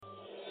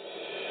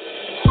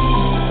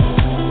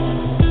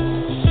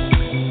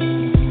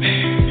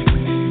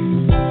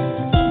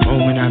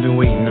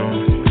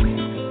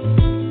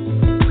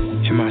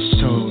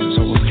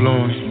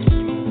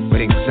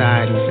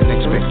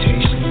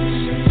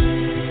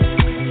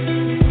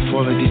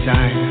full of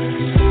desire.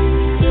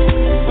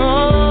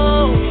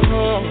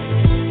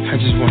 I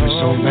just want it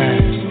so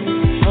bad,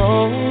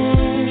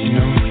 you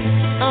know.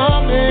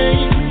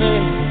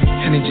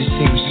 And it just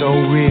seems so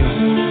real.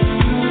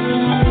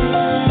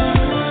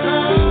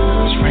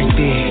 It's right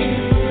there.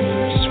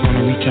 Just want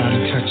to reach out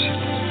and touch it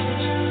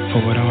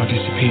before it all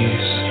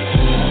disappears.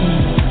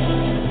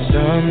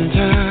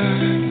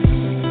 Sometimes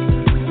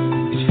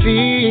it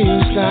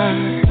feels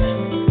like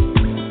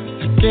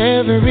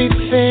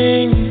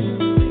everything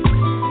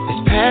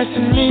is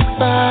passing me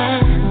by.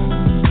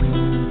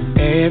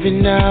 Every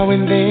now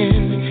and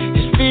then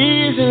it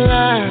feels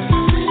alive.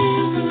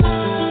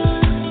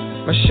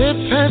 My ship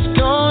has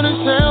gone and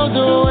sailed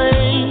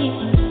away,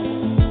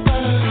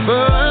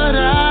 but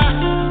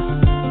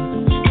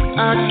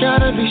I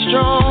gotta be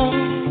strong.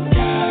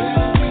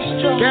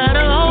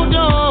 Gotta hold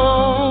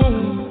on.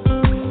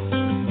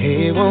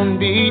 It won't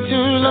be too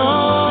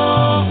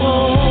long.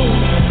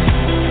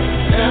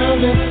 Now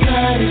the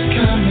tide is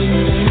coming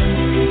in.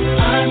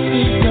 I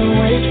see the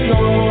waves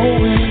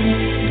flowing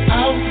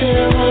out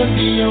there on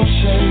the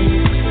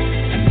ocean.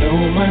 I know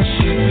my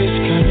ship is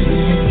coming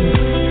in,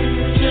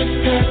 just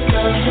past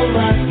the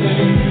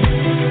horizon,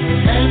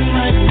 and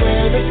right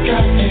where the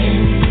sky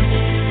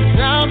ends,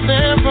 out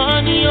there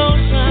on the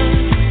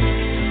ocean.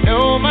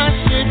 Know my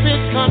ship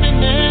is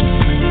coming in,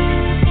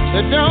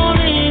 so don't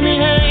leave me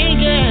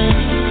hanging.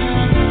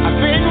 I've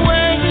been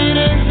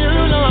waiting too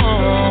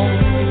long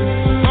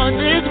for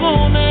this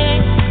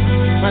moment.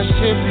 My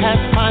ship has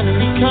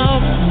finally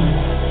come.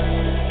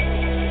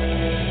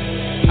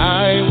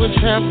 I will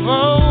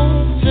travel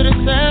to the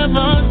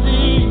seven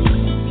seas.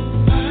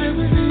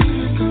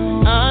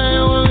 I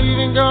will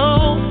even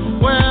go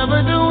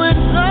wherever the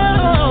wind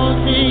blows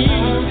me.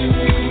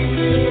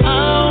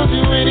 I'll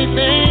do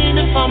anything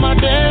to find my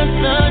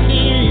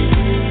destiny.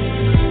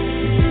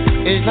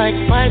 It's like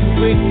fighting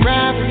with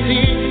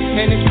gravity,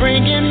 and it's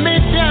bringing me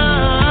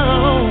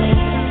down.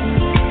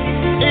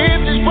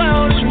 If this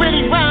world is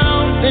really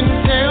round, then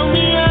tell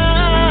me how.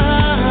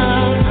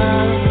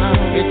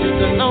 It's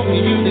just alone for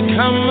you to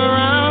come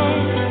around.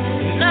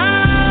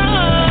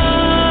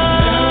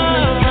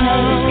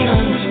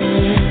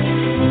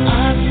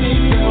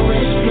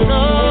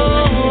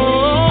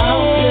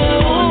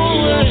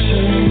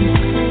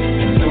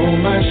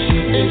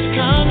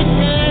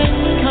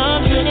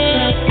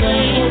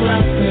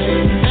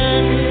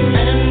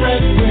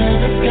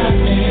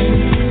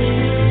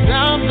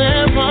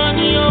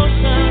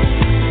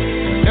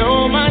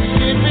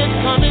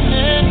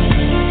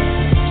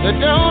 So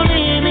don't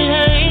leave me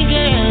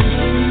hanging.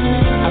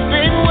 I've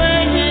been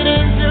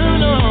waiting too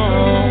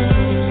long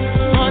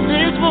for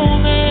this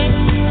moment.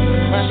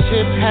 My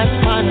ship has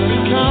finally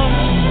come.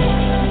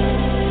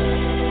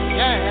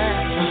 Yeah.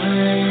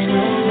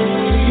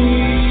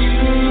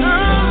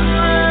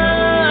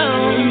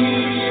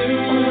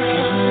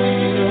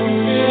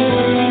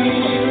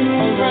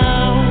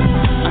 Around.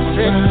 I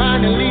said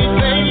finally,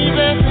 baby.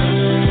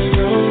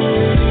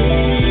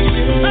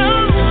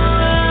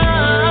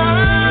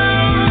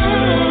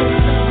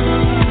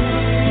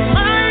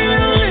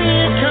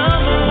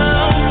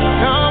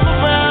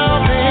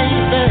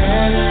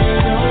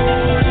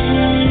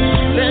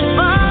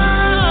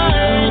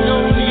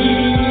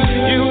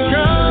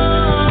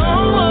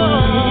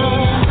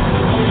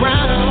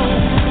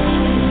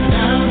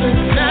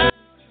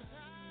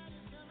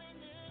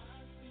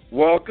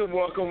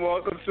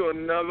 Welcome to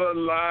another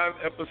live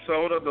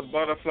episode of the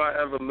Butterfly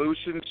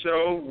Evolution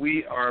Show.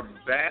 We are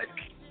back.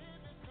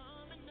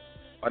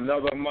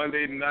 Another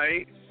Monday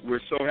night.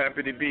 We're so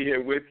happy to be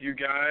here with you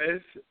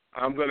guys.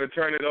 I'm going to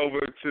turn it over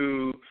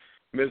to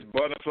Miss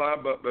Butterfly,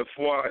 but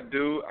before I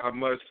do, I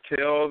must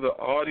tell the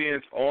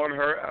audience on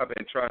her, I've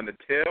been trying to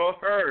tell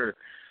her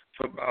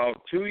for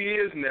about 2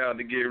 years now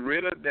to get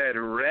rid of that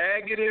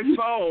raggedy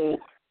phone.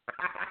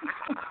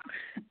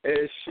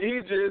 And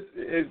she just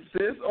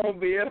insists on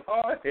being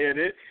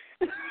hard-headed.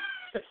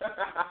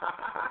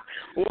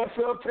 What's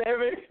up,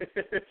 Tammy?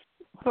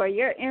 For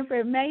your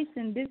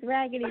information, this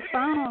raggedy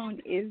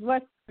phone is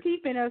what's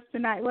keeping us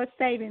tonight, what's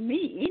saving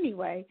me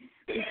anyway,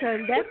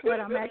 because that's what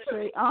I'm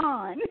actually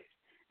on.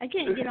 I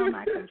can't get on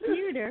my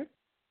computer.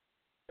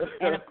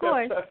 And, of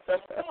course,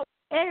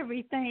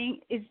 everything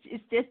is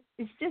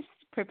just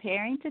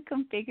preparing to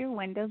configure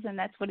Windows, and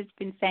that's what it's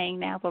been saying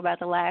now for about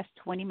the last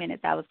 20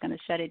 minutes. I was going to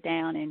shut it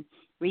down and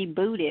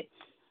reboot it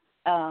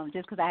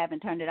just because I haven't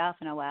turned it off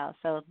in a while.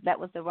 So that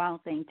was the wrong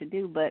thing to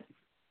do. But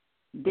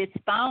this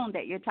phone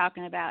that you're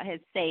talking about has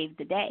saved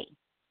the day.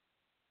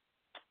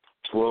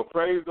 Well,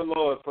 praise the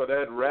Lord for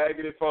that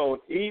raggedy phone.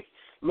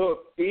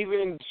 Look,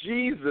 even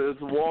Jesus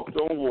walked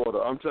on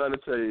water. I'm trying to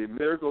tell you,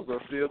 miracles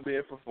are still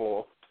being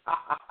performed.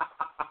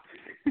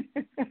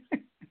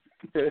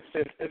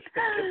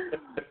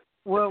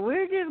 Well,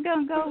 we're just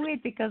going to go with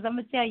it because I'm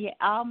going to tell you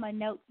all my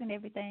notes and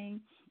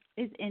everything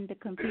is in the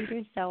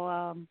computer. So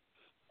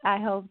I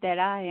hope that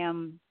I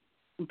am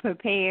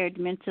prepared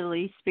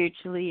mentally,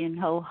 spiritually, and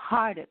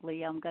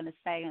wholeheartedly, I'm going to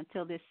say,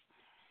 until this,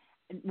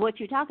 what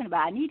you're talking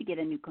about, I need to get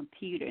a new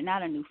computer,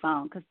 not a new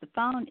phone, because the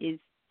phone is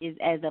is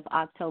as of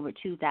October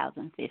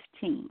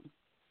 2015.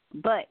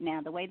 But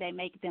now the way they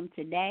make them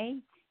today,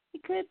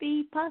 it could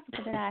be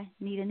possible that I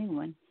need a new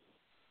one.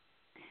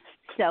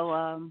 So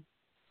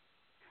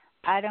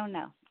I don't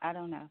know.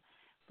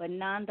 But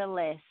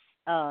nonetheless,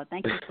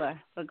 thank you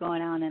for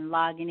going on and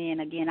logging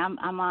in. Again,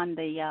 I'm on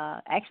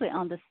the actually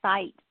on the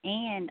site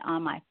and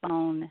on my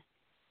phone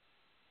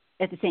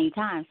at the same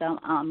time. So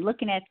I'm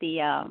looking at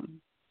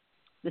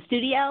the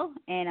studio,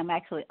 and I'm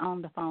actually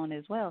on the phone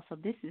as well. So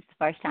this is the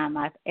first time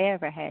I've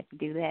ever had to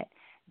do that.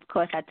 Of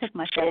course, I took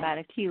myself out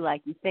of queue,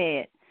 like you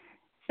said.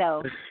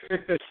 So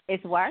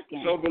it's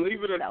working. So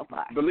believe it or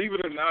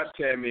not,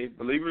 Tammy,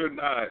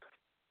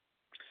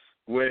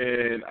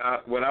 when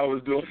I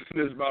was doing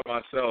this by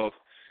myself,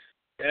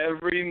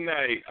 every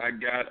night I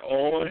got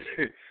on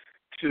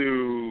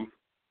to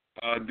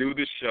do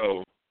the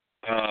show,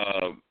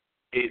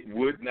 it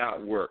would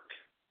not work.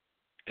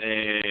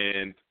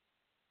 And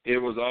it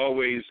was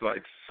always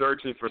like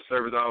searching for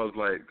service. I was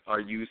like, are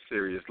you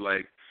serious?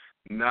 Like,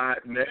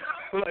 not now.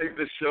 Like,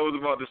 the show's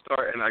about to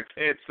start and I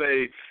can't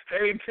say,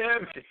 hey,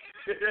 Tammy.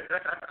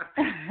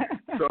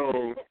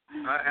 So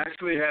I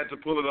actually had to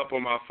pull it up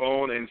on my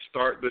phone and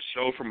start the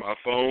show from my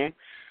phone.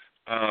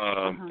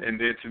 And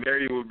then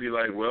Teneri would be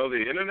like, well, the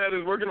internet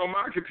is working on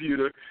my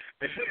computer.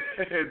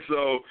 And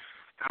so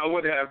I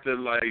would have to,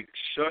 like,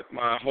 shut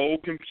my whole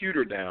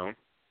computer down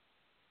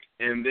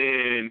and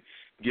then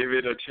give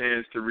it a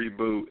chance to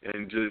reboot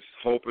and just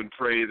hope and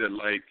pray that,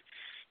 like,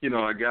 you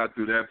know, I got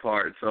through that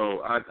part.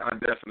 So I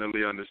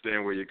definitely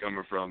understand where you're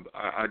coming from.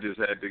 I just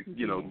had to,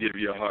 you know, give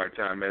you a hard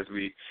time as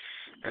we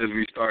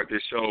start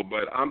this show.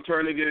 But I'm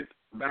turning it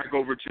back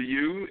over to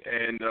you,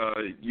 and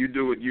you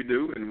do what you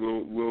do, and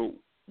we'll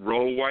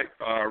roll right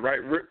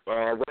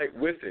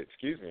with it.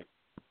 Excuse me.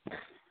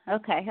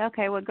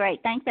 Okay. Well,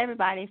 great. Thanks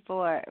everybody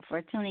for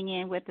tuning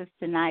in with us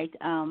tonight.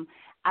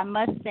 I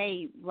must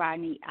say,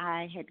 Rodney,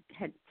 I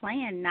had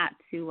planned not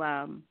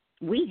to.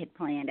 We had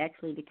planned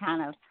actually to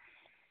kind of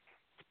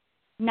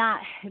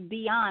not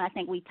be on. I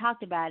think we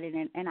talked about it,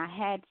 and I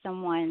had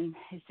someone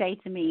say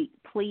to me,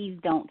 "Please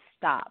don't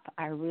stop.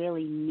 I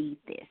really need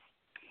this."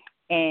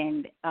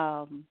 And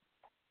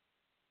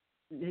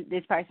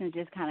this person's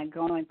just kind of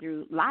going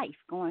through life,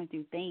 going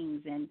through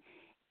things,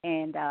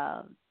 and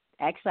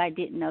actually I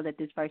didn't know that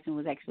this person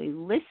was actually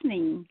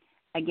listening,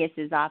 I guess,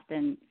 as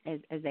often as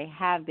they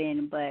have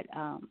been, but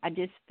I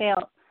just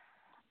felt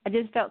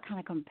kind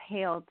of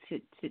compelled to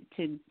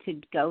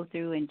go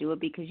through and do it,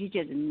 because you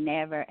just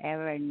never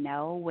ever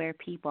know where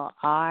people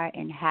are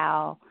and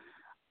how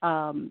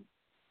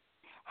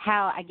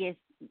I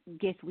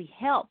guess we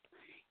help.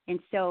 And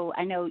so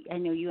I know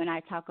you and I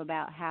talk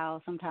about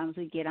how sometimes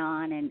we get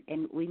on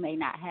and we may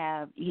not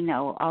have, you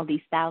know, all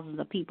these thousands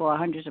of people or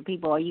hundreds of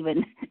people or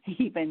even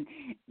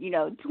you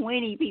know,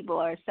 20 people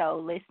or so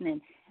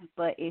listening,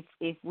 but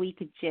if we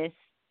could just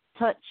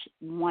touch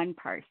one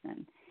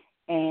person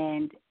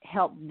and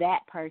help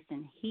that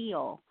person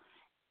heal,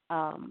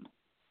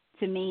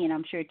 to me, and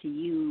I'm sure to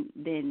you,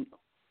 then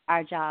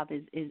our job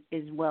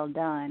is well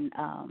done.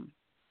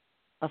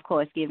 Of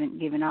course,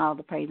 giving all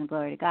the praise and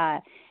glory to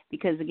God,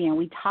 because again,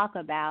 we talk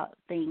about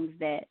things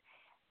that,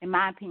 in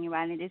my opinion,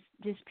 right, and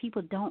just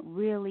people don't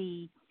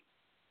really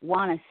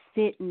want to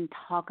sit and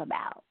talk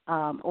about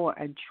or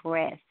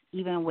address,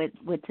 even with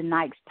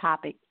tonight's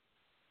topic.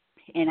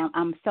 And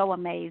I'm so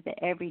amazed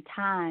that every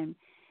time,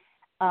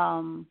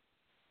 well,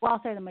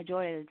 I'll say the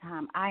majority of the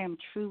time, I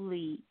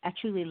truly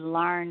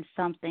learn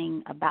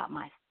something about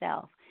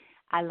myself.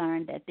 I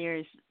learned that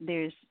there's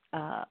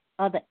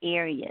other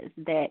areas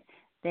that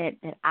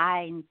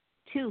I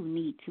too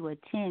need to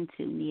attend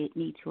to,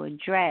 need to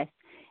address,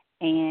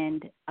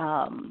 and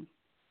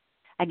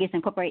I guess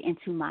incorporate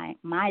into my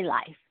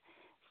life.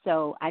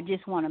 So I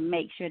just want to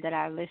make sure that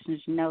our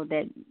listeners know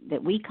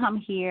that we come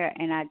here,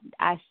 and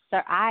I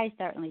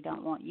certainly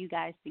don't want you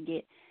guys to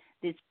get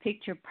this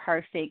picture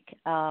perfect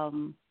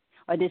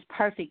or this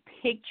perfect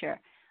picture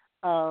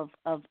of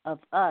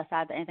us.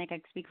 I think I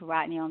can speak for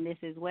Rodney on this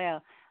as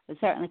well, but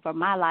certainly for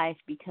my life,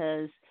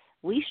 because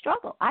we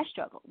struggle. I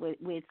struggle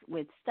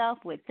with stuff,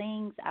 with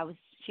things. I was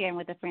sharing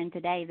with a friend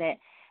today that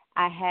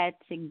I had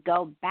to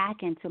go back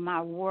into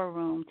my war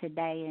room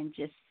today and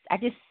I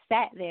just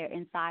sat there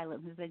in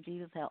silence and said,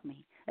 Jesus, help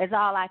me. That's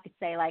all I could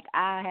say. Like,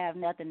 I have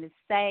nothing to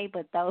say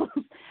but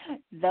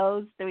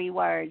those three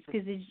words,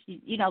 because,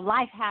 you know,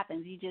 life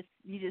happens.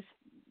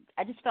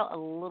 I just felt a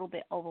little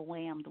bit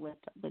overwhelmed with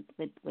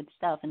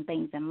stuff and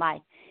things in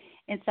life.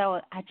 And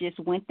so I just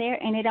went there,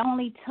 and it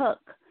only took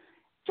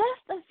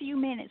just a few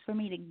minutes for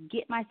me to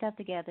get myself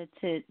together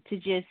to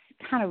just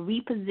kind of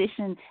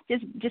reposition,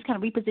 just kind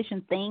of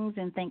reposition things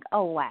and think,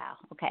 oh, wow,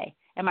 okay,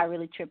 am I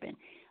really tripping?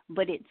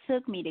 But it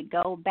took me to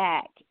go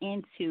back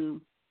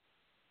into,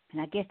 and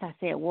I guess I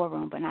said war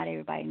room, but not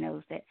everybody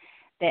knows that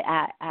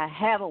I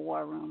have a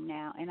war room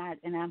now, and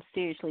I'm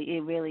seriously,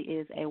 it really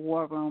is a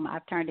war room.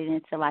 I've turned it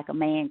into like a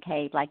man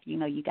cave, like, you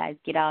know, you guys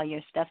get all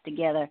your stuff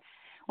together.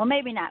 Well,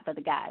 maybe not for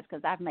the guys,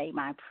 because I've made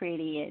mine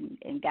pretty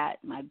and got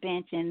my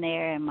bench in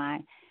there and my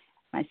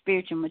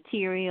spiritual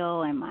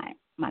material and my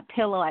my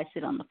pillow. I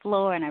sit on the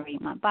floor and I read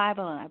my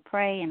Bible and I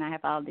pray, and I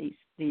have all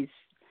these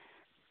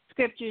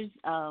scriptures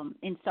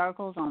in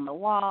circles on the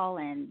wall,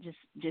 and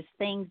just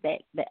things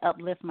that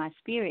uplift my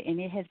spirit, and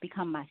it has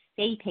become my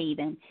safe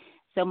haven.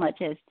 So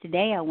much as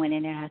today I went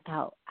in there and I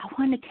thought, I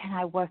wonder, can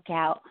I work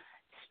out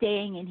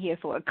staying in here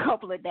for a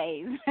couple of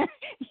days?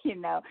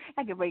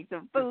 I could bring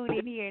some food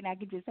in here and I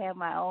could just have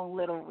my own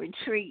little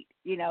retreat,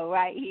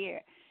 right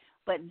here.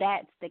 But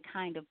that's the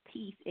kind of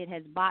peace it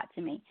has brought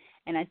to me.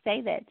 And I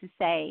say that to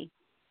say,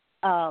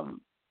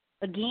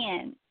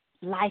 again,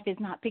 life is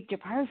not picture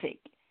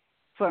perfect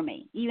for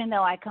me, even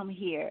though I come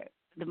here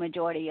the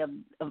majority of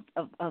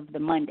the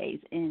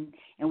Mondays and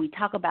we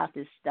talk about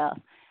this stuff.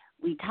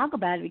 We talk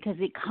about it because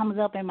it comes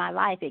up in my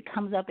life. It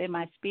comes up in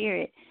my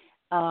spirit.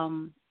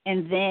 And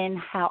then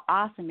how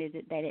awesome is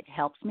it that it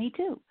helps me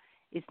too?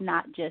 It's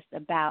not just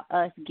about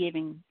us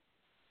giving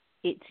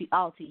it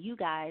to you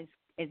guys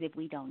as if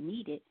we don't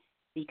need it,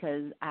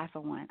 because I,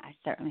 for one, I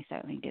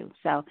certainly do.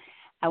 So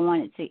I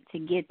wanted to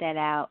get that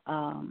out.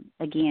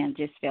 Again,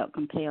 just felt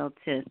compelled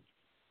to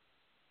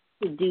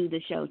do the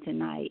show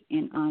tonight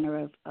in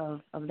honor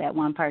of that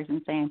one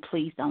person saying,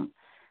 please don't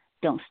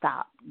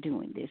stop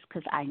doing this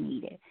because I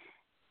need it.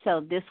 So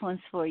this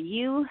one's for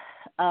you.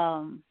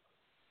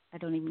 I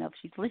don't even know if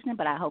she's listening,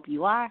 but I hope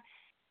you are,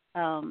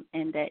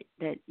 and that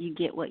you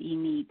get what you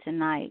need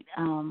tonight.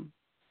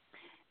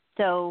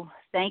 So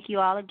thank you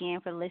all again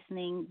for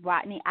listening.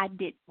 Rodney, I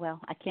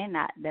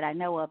cannot that I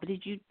know of, but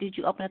did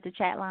you open up the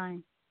chat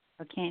line?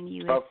 Or can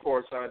you? Of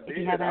course I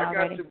did. I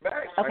got your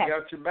back. Okay. I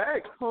got your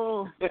back.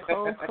 Cool.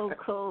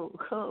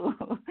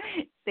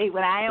 See,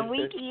 when I am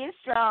weak, he is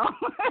strong.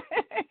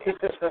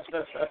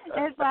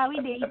 That's why we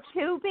need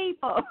two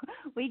people.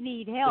 We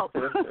need help.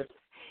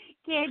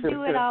 Can't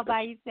do it all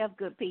by yourself,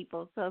 good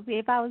people. So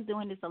if I was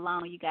doing this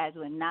alone, you guys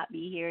would not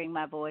be hearing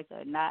my voice,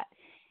 or not,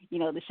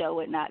 the show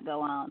would not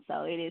go on.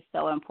 So it is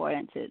so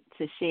important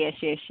to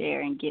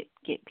share and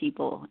get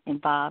people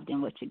involved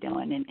in what you're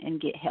doing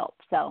and get help.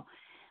 So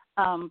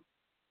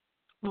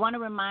I want to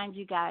remind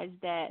you guys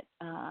that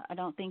I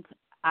don't think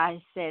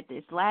I said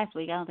this last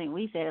week. I don't think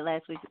we said it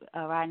last week,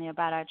 Rodney,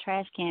 about our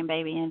trash can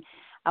baby. And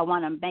I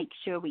want to make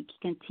sure we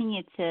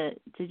continue to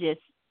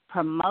just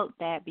promote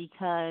that,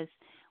 because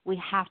we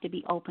have to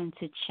be open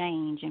to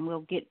change. And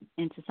we'll get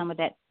into some of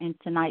that in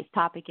tonight's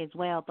topic as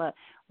well. But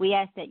we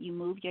ask that you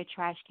move your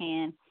trash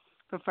can,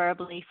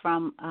 preferably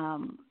from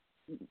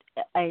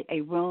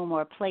a room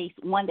or a place,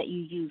 one that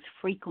you use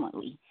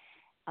frequently,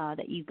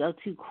 that you go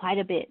to quite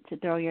a bit to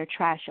throw your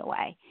trash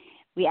away.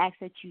 We ask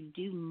that you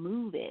do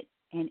move it,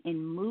 and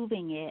in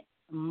moving it,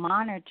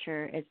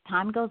 monitor, as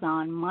time goes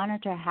on,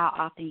 monitor how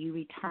often you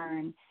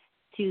return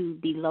to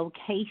the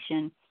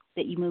location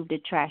that you moved the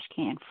trash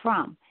can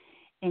from.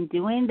 In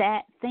doing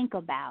that, think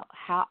about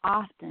how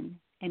often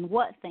and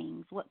what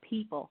things, what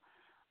people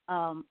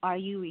are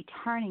you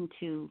returning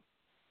to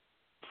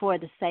for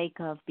the sake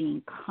of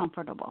being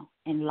comfortable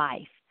in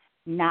life,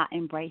 not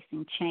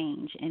embracing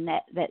change. And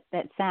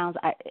that sounds,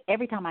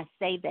 every time I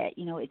say that,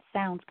 it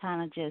sounds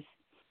kind of just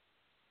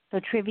so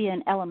trivia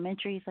and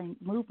elementary. It's like,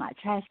 move my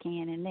trash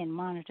can and then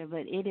monitor.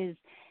 But it is,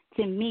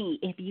 to me,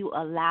 if you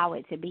allow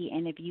it to be,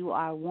 and if you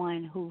are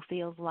one who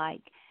feels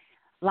like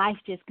life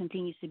just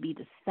continues to be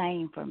the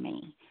same for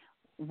me,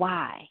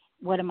 why?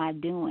 What am I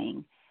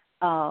doing?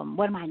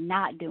 What am I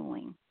not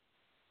doing?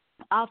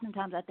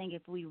 Oftentimes I think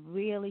if we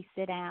really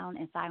sit down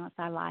and silence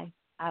our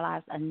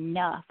lives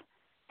enough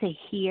to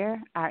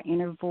hear our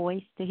inner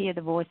voice, to hear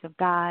the voice of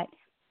God,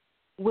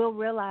 we'll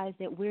realize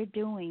that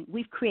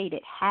we've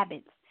created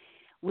habits.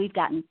 We've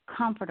gotten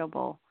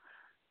comfortable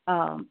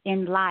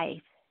in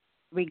life,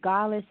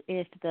 regardless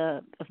if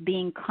of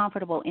being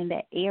comfortable in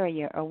that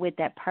area or with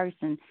that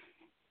person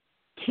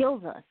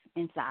kills us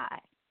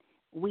inside.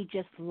 We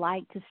just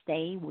like to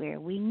stay where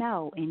we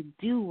know and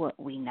do what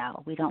we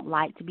know. We don't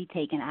like to be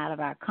taken out of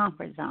our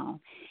comfort zone.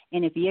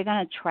 And if you're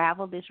going to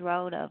travel this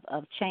road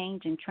of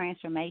change and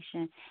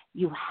transformation,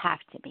 you have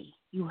to be.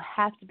 You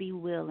have to be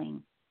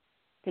willing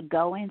to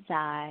go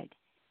inside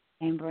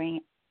and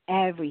bring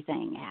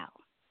everything out.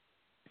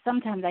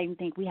 Sometimes I even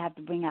think we have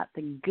to bring out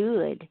the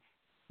good,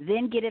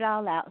 then get it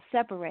all out,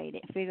 separate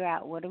it, figure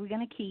out what are we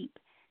going to keep,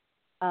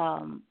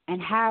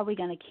 and how are we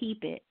going to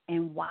keep it,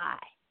 and why.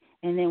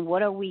 And then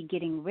what are we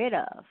getting rid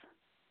of?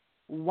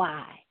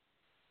 Why?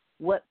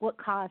 What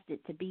caused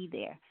it to be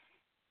there?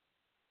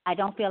 I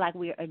don't feel like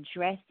we're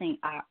addressing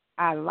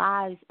our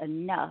lives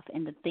enough,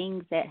 and the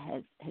things that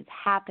has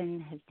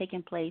happened, has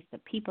taken place, the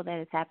people that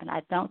has happened.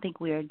 I don't think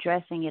we're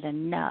addressing it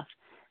enough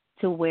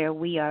to where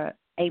we are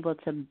able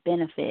to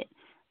benefit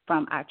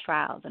from our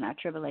trials and our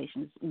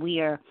tribulations.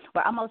 We're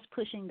almost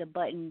pushing the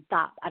button,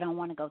 stop. I don't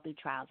want to go through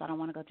trials. I don't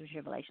want to go through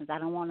tribulations. I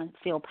don't want to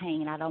feel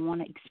pain. I don't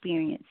want to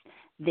experience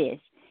this.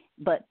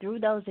 But through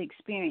those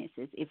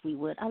experiences, if we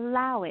would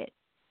allow it,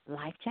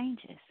 life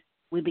changes.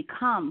 We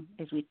become,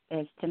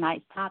 as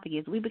tonight's topic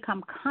is, we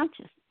become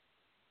conscious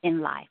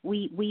in life.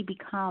 We're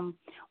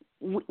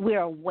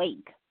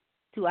awake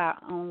to our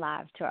own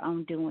lives, to our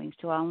own doings,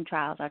 to our own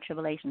trials, our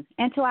tribulations,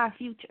 and to our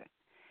future.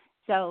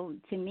 So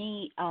to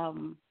me,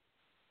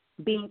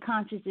 Being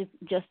conscious is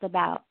just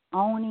about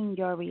owning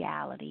your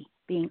reality,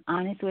 being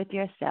honest with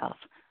yourself,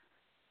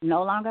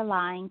 no longer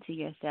lying to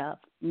yourself,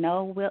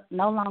 no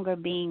longer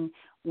being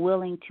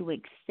willing to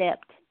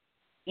accept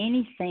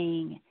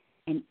anything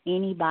and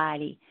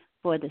anybody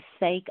for the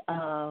sake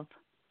of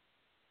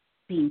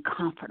being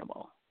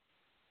comfortable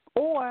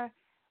or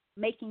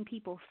making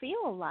people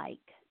feel like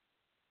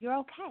you're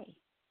okay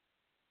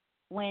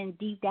when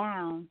deep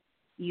down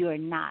you're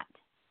not.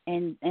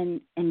 And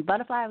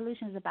Butterfly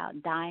Evolution is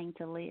about dying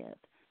to live,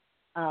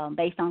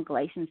 based on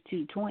Galatians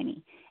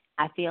 2:20.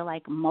 I feel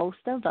like most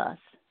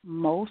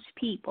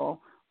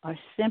people are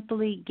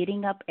simply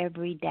getting up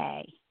every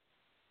day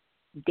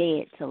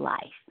dead to life,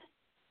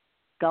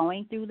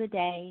 going through the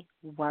day,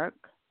 work,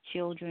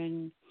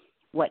 children,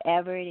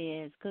 whatever it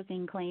is,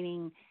 cooking,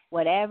 cleaning,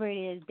 whatever it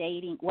is,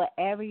 dating,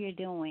 whatever you're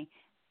doing,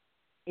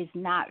 is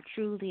not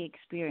truly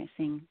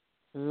experiencing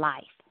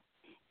life.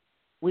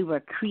 We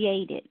were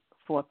created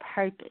for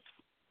purpose.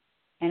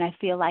 And I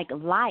feel like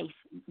life,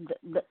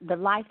 the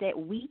life that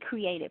we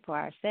created for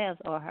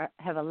ourselves or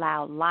have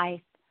allowed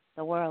life,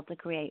 the world to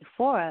create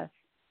for us,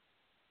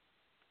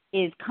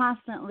 is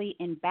constantly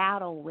in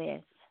battle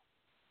with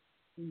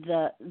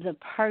the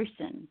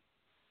person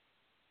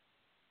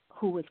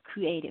who was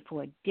created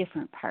for a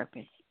different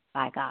purpose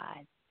by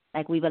God.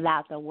 Like we've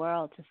allowed the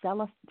world to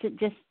sell us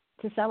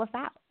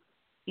out.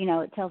 You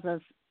know, it tells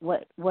us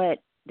what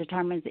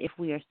determines if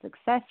we are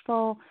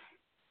successful,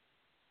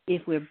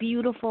 if we're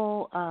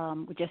beautiful,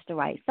 with just the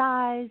right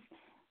size,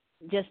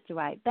 just the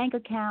right bank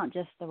account,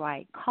 just the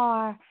right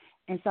car.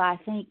 And so I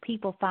think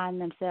people find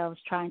themselves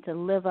trying to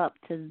live up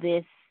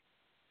to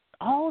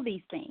all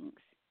these things,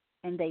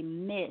 and they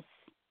miss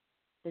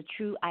the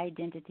true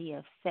identity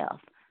of self,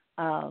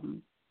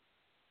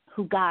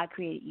 who God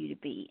created you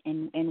to be,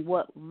 and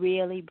what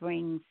really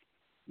brings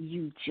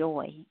you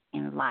joy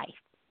in life.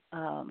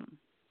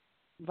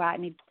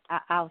 Rodney,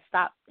 I'll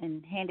stop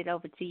and hand it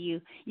over to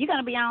you. You're going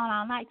to be on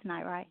all night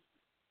tonight, right?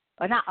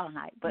 Or not all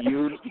night, but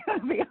you're going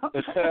to be on.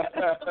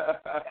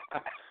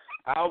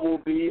 I will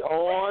be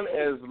on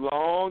as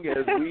long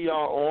as we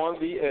are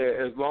on the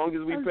air. As long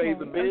as we pay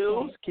the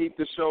bills, keep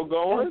the show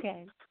going.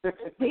 Okay.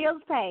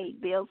 Bills paid.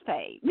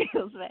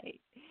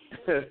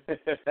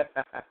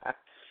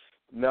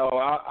 No,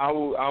 I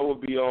will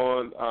be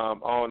on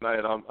all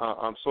night.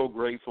 I'm so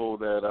grateful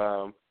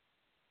that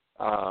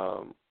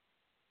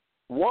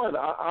one,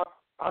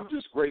 I'm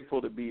just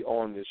grateful to be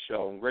on this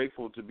show. I'm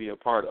grateful to be a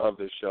part of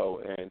this show,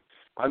 and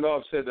I know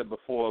I've said that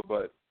before,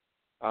 but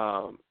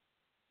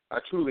I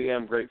truly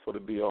am grateful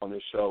to be on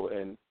this show.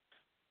 And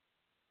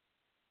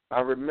I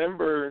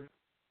remember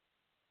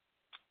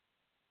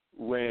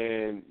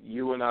when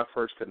you and I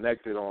first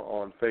connected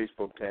on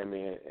Facebook,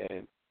 Tammy,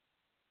 and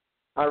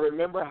I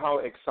remember how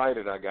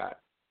excited I got.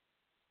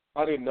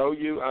 I didn't know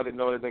you. I didn't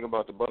know anything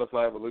about the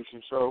Butterfly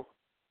Evolution show.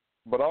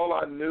 But all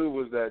I knew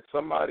was that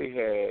somebody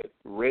had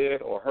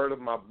read or heard of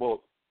my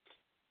book,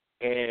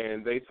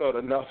 and they thought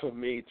enough of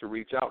me to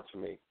reach out to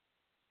me.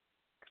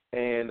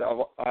 And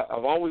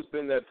I've always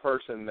been that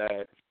person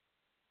that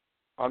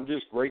I'm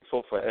just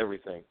grateful for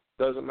everything.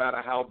 Doesn't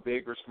matter how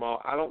big or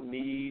small. I don't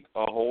need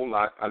a whole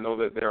lot. I know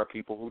that there are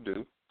people who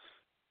do,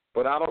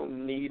 but I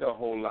don't need a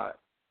whole lot.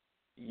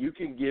 You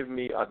can give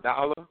me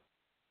 $1,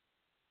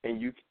 and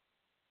you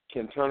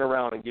can turn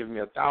around and give me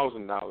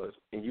 $1,000,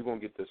 and you're going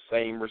to get the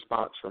same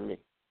response from me.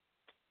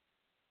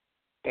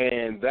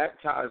 And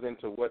that ties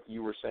into what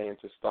you were saying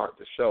to start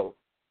the show,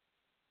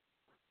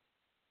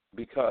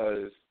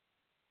 because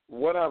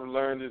what I've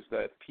learned is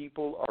that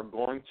people are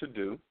going to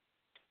do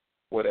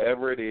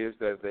whatever it is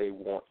that they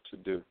want to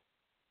do.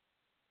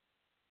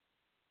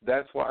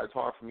 That's why it's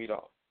hard for me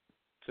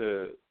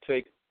to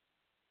take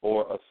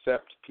or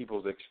accept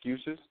people's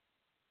excuses,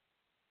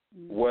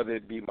 whether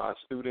it be my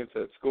students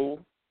at school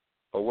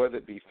or whether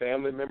it be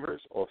family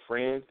members or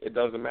friends. It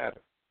doesn't matter,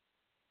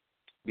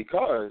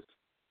 because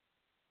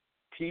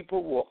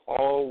people will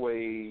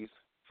always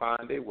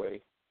find a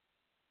way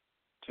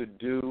to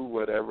do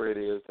whatever it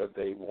is that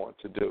they want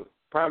to do.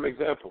 Prime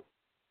example.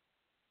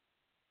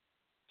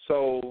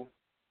 So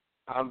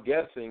I'm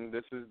guessing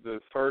this is the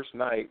first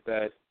night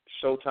that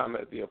Showtime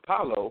at the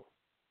Apollo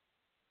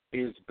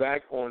is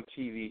back on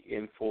TV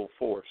in full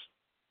force.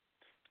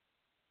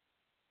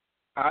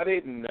 I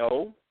didn't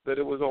know that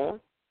it was on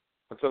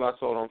until I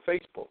saw it on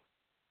Facebook.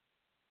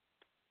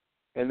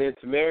 And then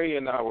Tamari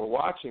and I were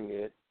watching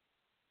it,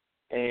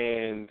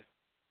 and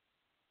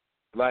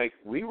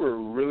we were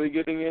really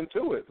getting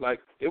into it.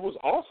 It was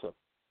awesome.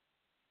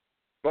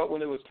 But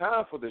when it was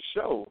time for the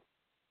show,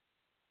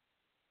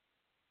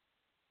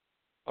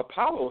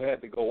 Apollo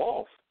had to go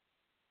off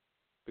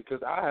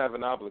because I have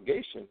an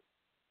obligation,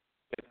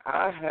 and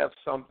I have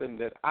something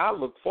that I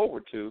look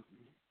forward to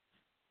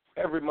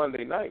every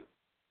Monday night.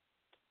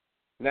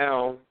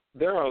 Now,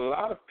 there are a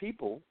lot of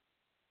people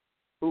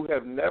who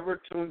have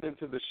never tuned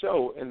into the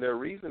show, and their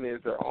reason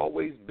is they're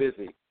always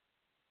busy.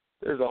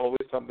 There's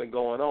always something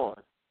going on.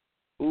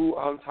 Ooh,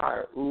 I'm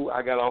tired. Ooh,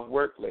 I got off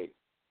work late.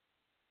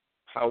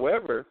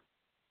 However,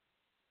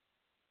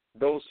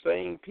 those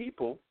same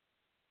people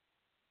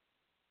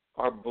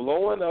are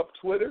blowing up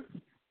Twitter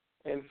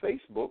and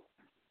Facebook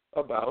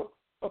about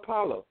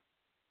Apollo.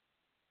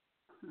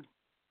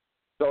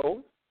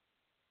 So,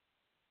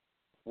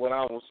 what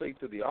I will say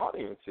to the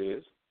audience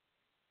is,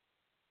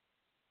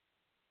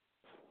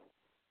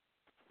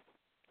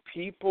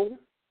 people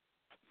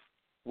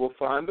will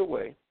find a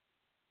way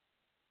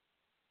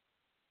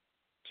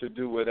to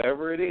do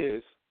whatever it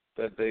is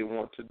that they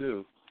want to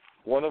do.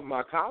 One of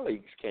my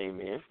colleagues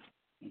came in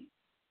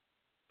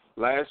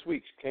last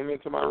week. She came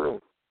into my room,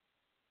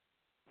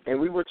 and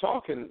we were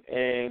talking,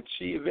 and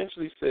she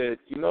eventually said,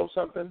 you know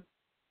something?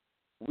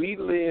 We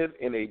live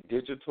in a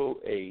digital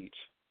age.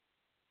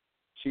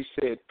 She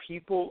said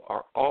people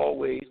are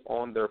always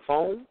on their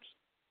phones,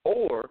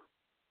 or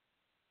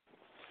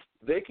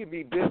they could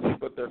be busy,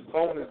 but their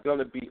phone is going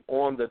to be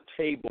on the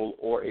table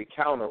or a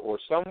counter or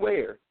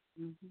somewhere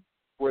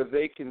where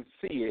they can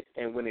see it.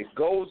 And when it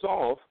goes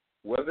off,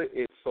 whether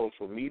it's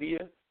social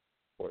media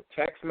or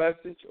text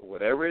message or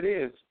whatever it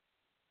is,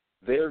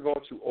 they're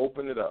going to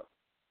open it up.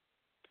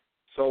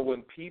 So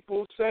when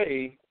people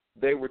say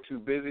they were too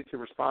busy to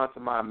respond to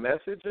my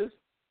messages,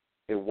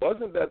 it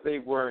wasn't that they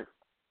weren't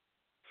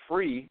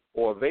free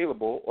or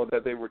available or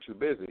that they were too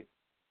busy.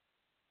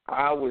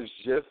 I was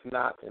just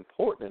not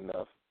important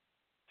enough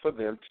for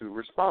them to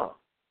respond.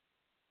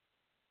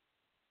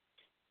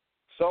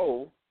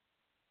 So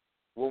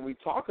when we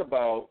talk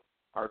about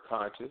our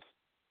conscious,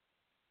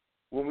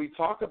 when we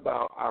talk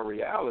about our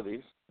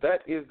realities,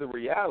 that is the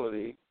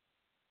reality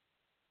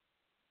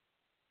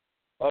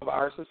of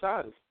our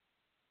society.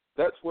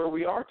 That's where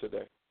we are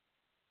today.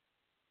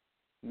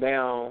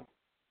 Now,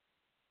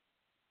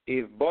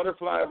 if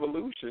Butterfly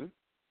Evolution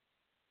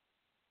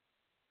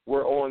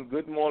were on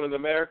Good Morning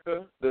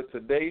America, the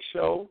Today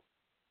Show,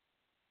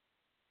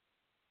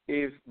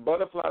 if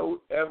Butterfly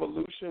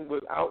Evolution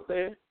was out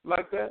there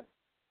like that,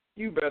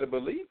 you better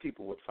believe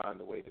people would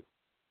find a way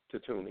to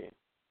tune in.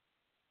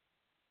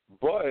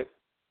 But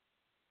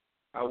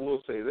I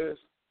will say this,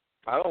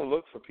 I don't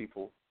look for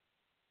people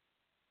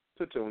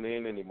to tune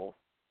in anymore.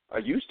 I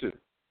used to.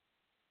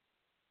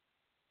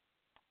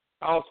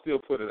 I'll still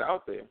put it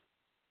out there.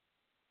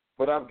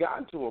 But I've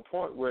gotten to a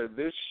point where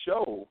this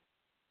show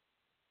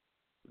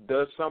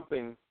does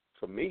something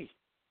for me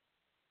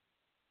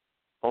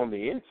on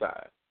the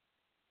inside.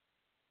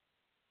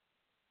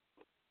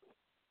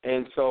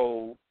 And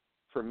so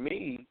for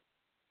me,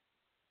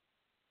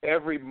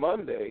 every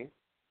Monday,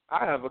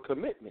 I have a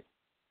commitment,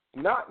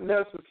 not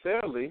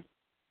necessarily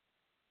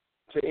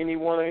to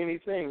anyone or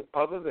anything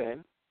other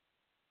than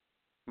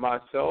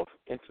myself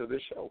and to the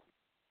show.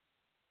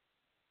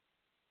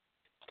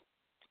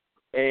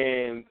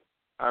 And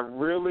I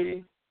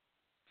really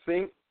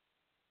think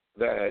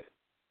that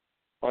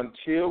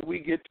until we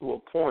get to a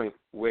point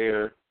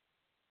where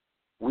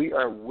we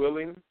are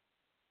willing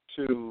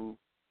to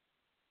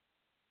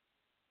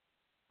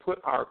put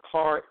our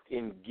car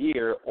in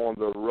gear on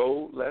the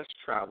road less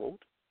traveled,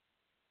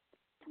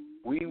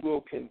 we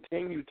will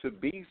continue to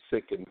be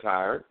sick and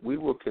tired. We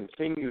will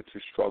continue to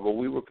struggle.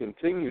 We will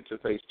continue to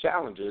face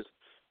challenges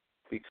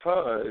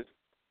because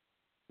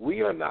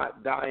we are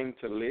not dying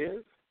to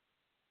live.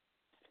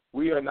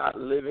 We are not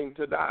living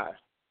to die.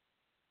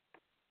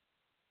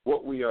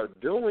 What we are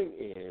doing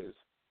is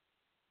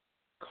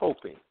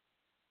coping.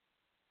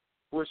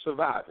 We're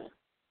surviving.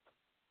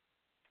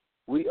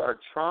 We are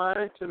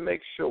trying to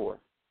make sure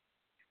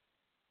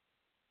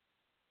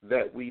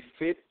that we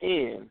fit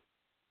in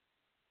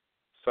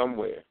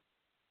somewhere.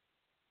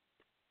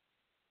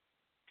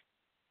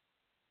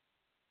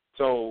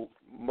 So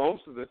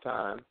most of the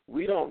time,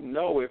 we don't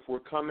know if we're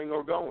coming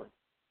or going.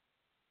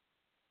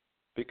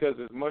 Because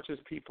as much as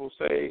people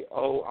say,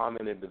 oh, I'm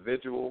an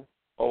individual,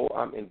 oh,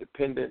 I'm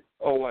independent,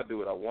 oh, I do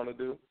what I want to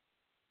do,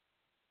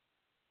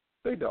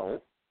 they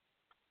don't.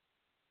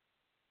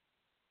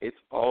 It's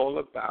all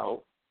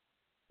about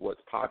what's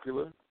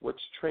popular,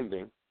 what's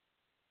trending,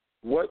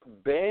 what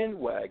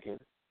bandwagon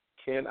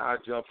can I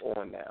jump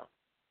on now?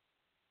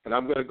 And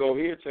I'm going to go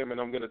here, Tim, and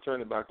I'm going to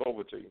turn it back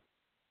over to you.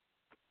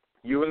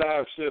 You and I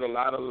have shared a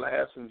lot of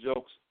laughs and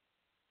jokes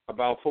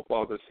about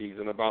football this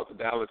season, about the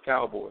Dallas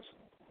Cowboys.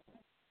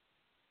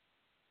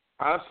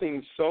 I've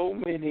seen so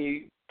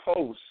many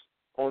posts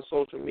on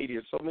social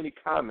media, so many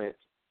comments,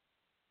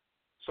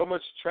 so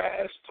much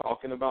trash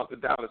talking about the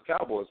Dallas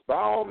Cowboys. By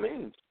all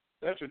means,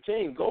 that's your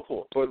team, go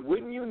for it. But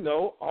wouldn't you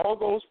know, all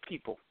those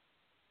people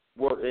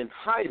were in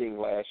hiding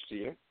last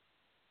year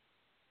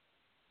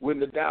when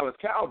the Dallas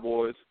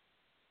Cowboys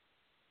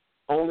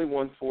only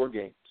won 4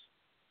 games.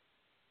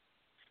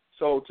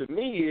 So to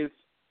me, it's,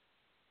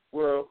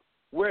 well,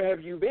 where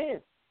have you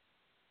been?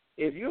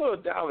 If you're a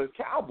Dallas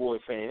Cowboy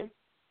fan,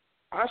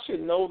 I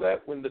should know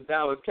that when the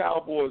Dallas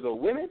Cowboys are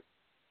winning,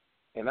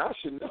 and I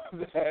should know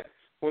that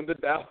when the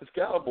Dallas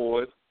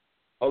Cowboys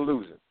are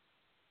losing.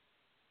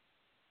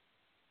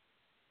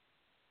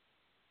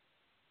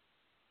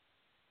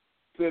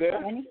 See there?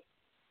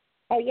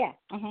 Oh, yeah.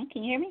 Can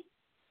you hear me?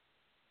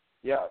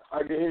 Yeah,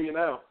 I can hear you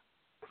now.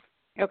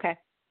 Okay.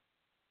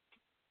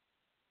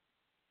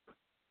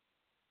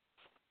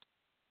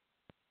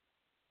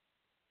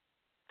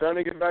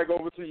 turning it back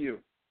over to you.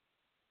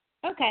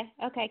 Okay.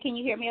 Can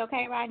you hear me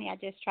okay, Rodney? I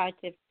just tried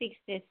to fix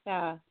this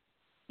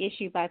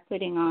issue by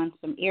putting on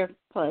some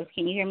earplugs.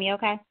 Can you hear me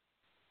okay?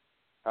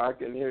 I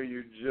can hear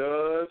you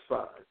just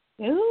fine.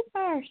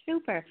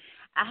 Super.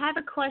 I have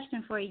a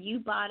question for you. You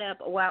brought up,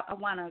 well, I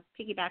want to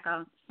piggyback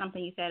on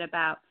something you said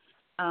about,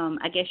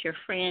 I guess, your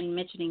friend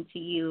mentioning to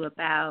you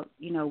about,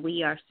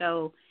 we are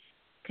so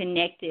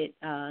connected,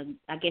 I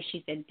guess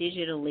she said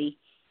digitally.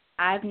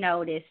 I've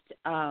noticed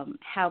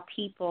how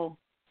people,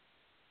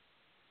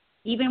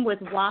 even with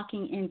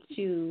walking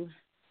into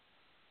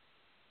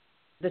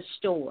the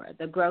store,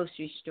 the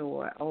grocery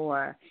store,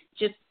 or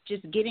just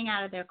getting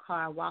out of their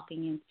car,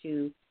 walking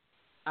into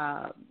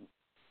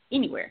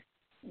anywhere,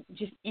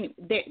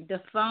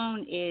 the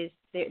phone is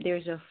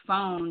there's a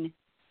phone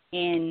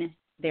in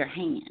their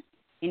hand,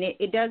 and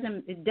it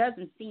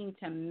doesn't seem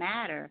to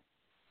matter.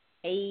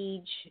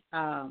 Age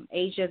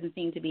doesn't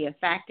seem to be a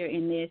factor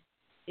in this.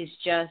 It's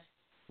just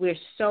we're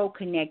so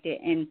connected.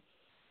 And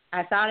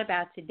I thought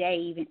about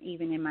today,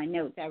 even in my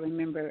notes, I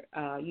remember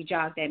you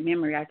jogged that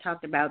memory. I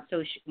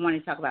wanted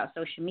to talk about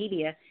social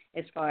media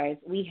as far as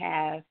we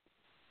have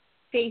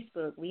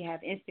Facebook, we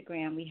have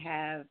Instagram, we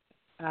have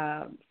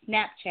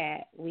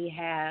Snapchat, we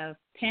have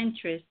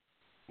Pinterest,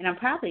 and I'm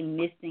probably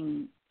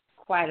missing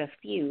quite a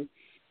few.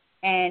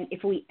 And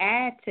if we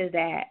add to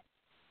that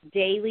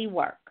daily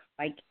work,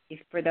 like if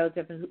for those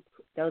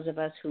of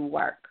us who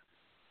work,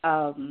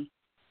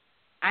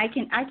 I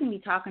can be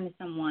talking to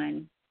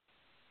someone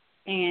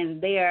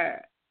and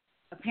they're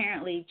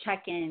apparently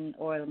checking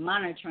or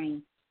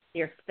monitoring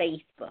their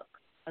Facebook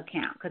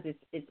account because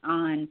it's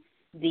on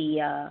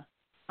the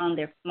on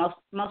their most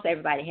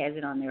everybody has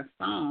it on their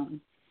phone.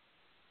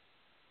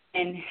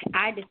 And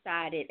I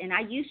decided, and I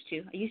used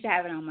to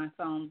have it on my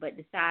phone, but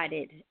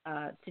decided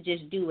to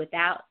just do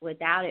without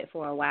it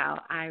for a while.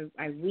 I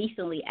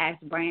recently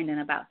asked Brandon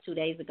about 2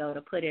 days ago to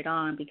put it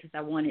on because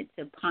I wanted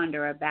to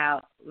ponder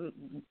about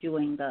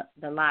doing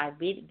the live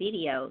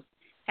videos.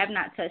 Have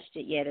not touched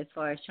it yet as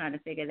far as trying to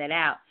figure that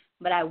out.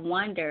 But I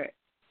wonder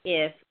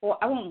if, or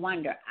I won't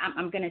wonder,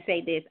 I'm going to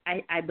say this.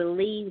 I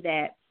believe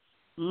that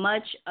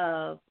much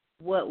of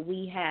what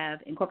we have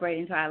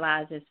incorporated into our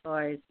lives as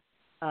far as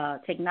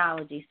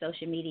technology,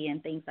 social media,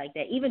 and things like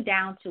that, even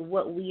down to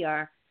what we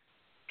are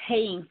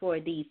paying for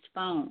these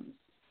phones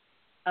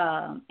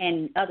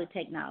and other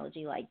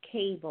technology like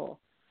cable,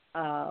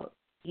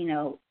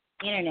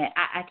 internet.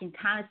 I can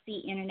kind of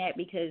see internet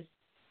because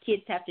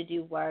kids have to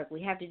do work.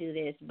 We have to do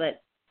this,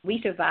 but we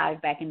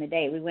survived back in the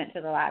day. We went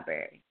to the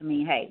library. I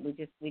mean, hey, we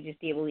just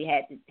did what we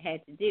had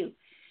to do.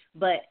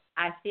 But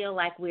I feel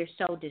like we're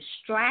so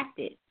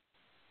distracted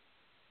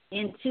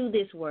into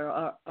this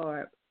world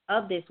or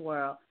of this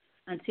world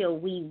until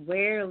we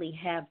rarely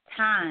have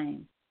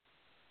time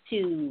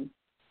to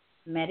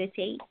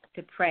meditate,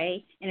 to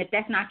pray. And if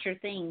that's not your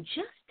thing,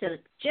 just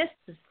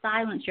to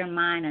silence your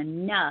mind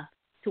enough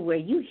to where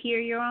you hear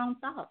your own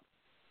thoughts.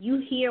 You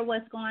hear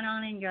what's going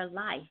on in your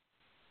life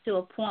to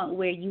a point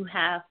where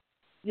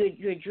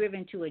you're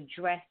driven to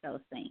address those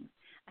things.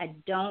 I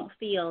don't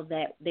feel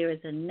that there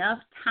is enough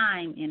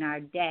time in our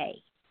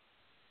day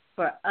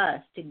for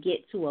us to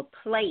get to a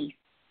place,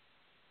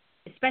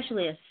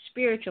 especially a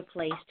spiritual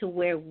place, to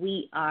where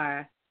we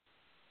are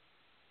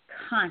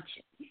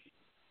conscious,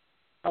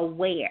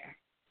 aware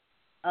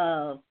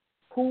of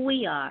who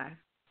we are,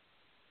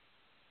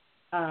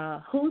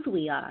 whose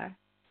we are,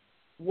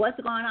 what's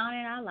going on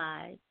in our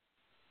lives,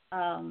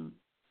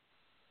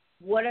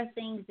 what are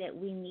things that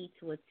we need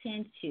to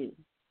attend to,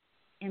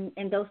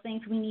 and those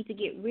things we need to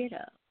get rid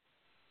of.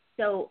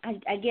 So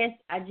I guess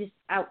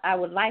I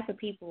would like for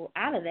people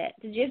out of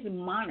that to just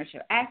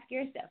monitor. Ask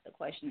yourself the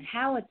question,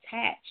 how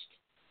attached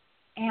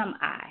am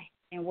I,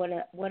 and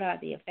what are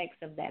the effects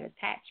of that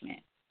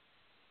attachment?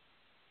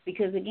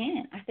 Because,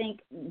 again, I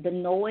think the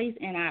noise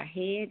in our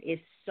head is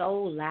so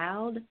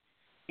loud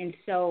and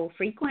so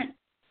frequent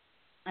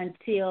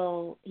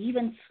until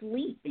even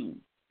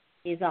sleeping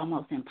is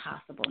almost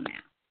impossible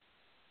now.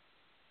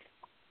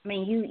 I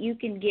mean, you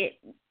can get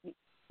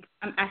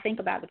 – I think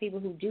about the people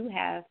who do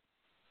have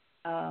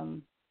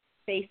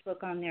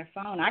Facebook on their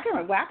phone. I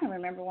can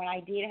remember when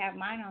I did have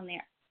mine on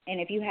there. And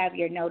if you have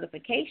your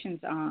notifications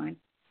on,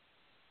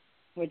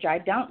 which I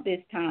don't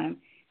this time,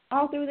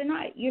 all through the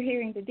night, you're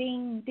hearing the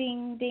ding,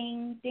 ding,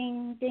 ding,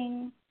 ding,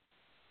 ding.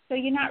 So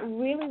you're not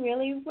really,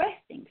 really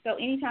resting. So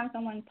anytime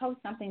someone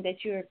posts something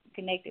that you're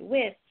connected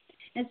with,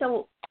 and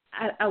so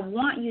I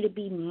want you to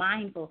be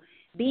mindful.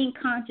 Being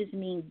conscious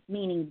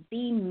meaning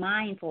being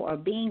mindful, or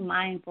being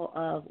mindful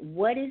of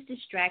what is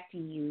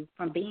distracting you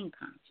from being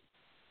conscious,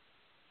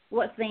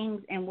 what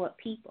things and what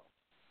people.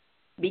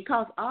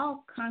 Because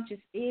all conscious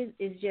is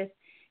just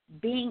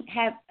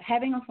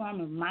having a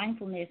form of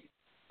mindfulness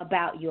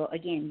about your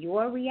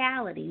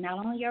reality,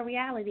 not only your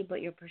reality,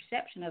 but your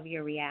perception of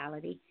your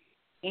reality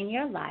in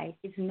your life.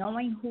 Is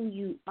knowing who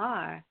you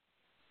are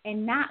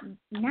and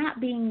not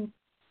being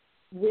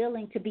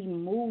willing to be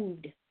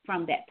moved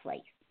from that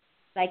place.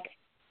 Like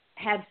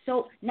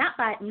not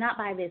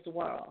by this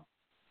world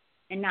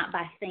and not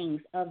by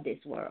things of this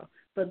world,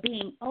 but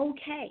being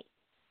okay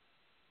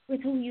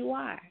with who you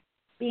are,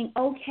 being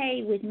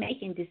okay with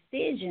making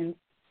decisions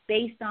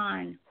based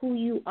on who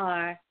you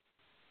are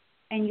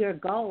and your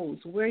goals.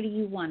 Where do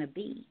you want to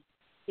be?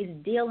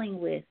 It's dealing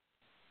with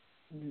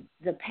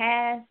the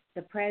past,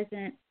 the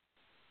present,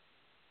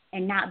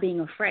 and not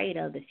being afraid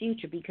of the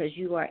future because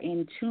you are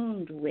in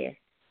tune with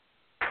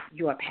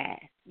your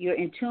past. You're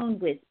in tune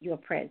with your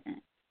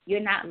present. You're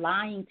not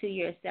lying to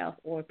yourself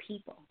or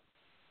people.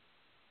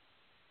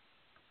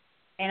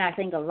 And I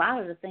think a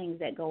lot of the things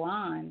that go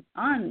on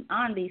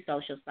these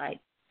social sites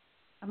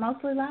are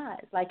mostly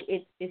lies. Like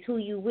it's who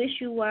you wish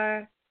you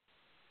were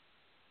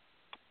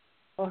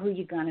or who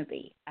you're going to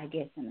be, I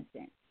guess, in a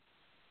sense.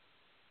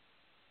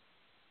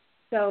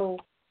 So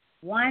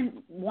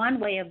one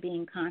way of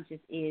being conscious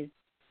is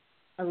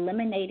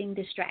eliminating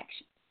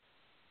distractions.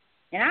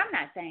 And I'm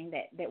not saying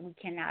that we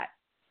cannot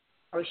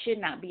or should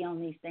not be on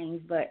these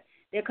things, but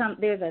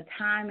there's a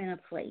time and a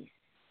place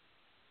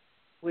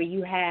where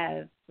you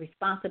have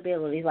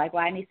responsibilities, like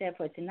Rodney said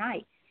for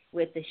tonight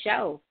with the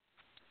show.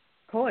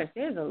 Of course,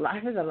 there's a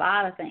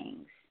lot of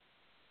things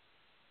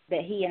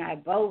that he and I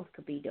both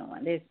could be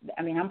doing.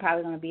 I'm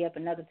probably going to be up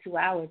another 2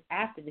 hours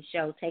after the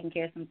show taking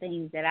care of some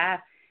things that I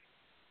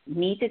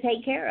need to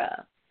take care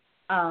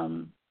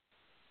of.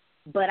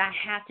 But I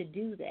have to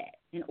do that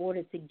in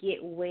order to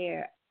get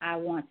where I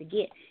want to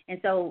get. And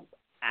so,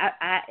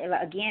 I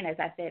again, as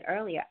I said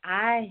earlier,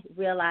 I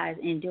realize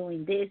in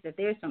doing this that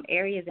there's some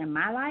areas in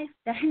my life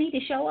that I need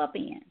to show up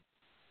in.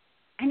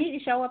 I need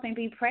to show up and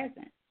be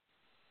present.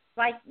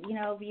 Like,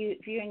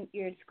 if you're in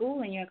your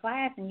school and you're in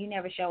class and you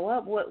never show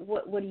up,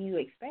 what do you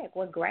expect?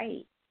 What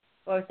grade?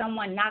 Or if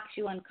someone knocks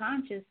you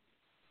unconscious,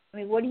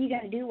 what are you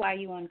going to do while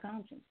you're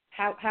unconscious?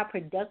 How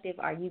productive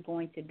are you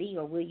going to be,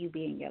 or will you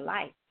be in your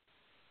life?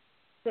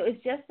 So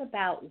it's just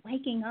about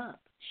waking up,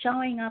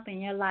 showing up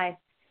in your life,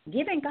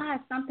 giving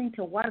God something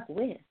to work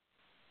with.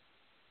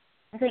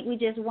 I think we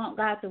just want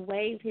God to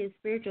wave his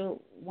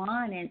spiritual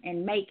wand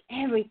and make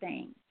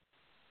everything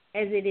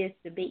as it is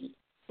to be.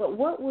 But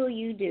what would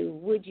you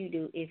do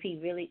if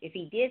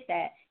he did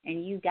that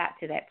and you got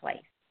to that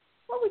place?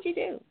 What would you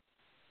do?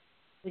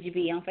 Would you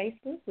be on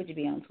Facebook? Would you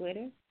be on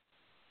Twitter?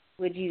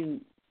 Would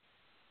you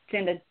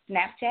send a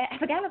Snapchat? I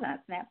forgot about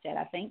Snapchat,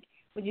 I think.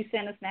 Would you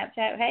send a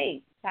Snapchat,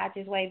 hey, God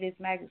just waved this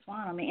magic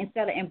swan on me,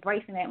 instead of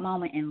embracing that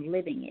moment and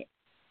living it?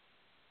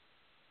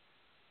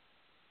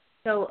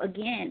 So,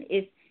 again,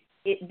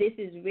 this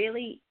is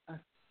really a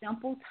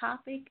simple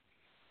topic,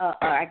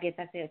 or I guess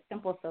I said a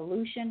simple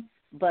solution,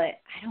 but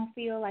I don't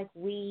feel like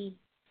we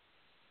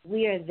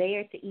are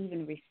there to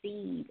even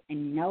receive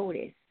and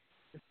notice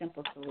the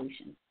simple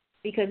solution,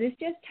 because it's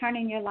just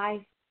turning your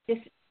life,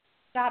 just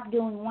stop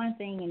doing one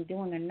thing and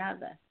doing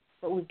another.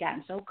 But we've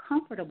gotten so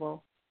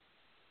comfortable,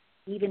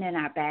 even in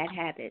our bad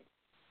habits,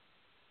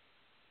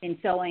 in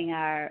sowing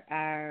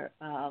our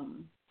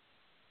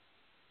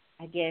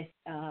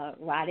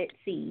rotted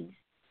seeds.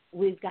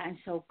 We've gotten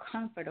so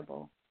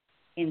comfortable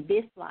in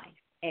this life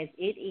as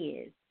it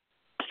is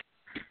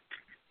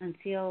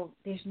until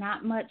there's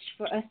not much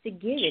for us to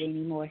give it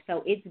anymore.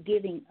 So it's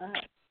giving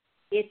us.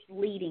 It's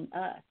leading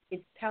us.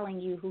 It's telling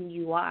you who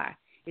you are.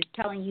 It's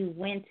telling you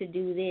when to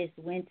do this,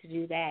 when to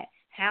do that,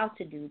 how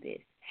to do this,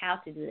 how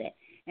to do that.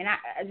 And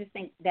I just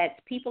think that's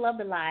people of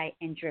the lie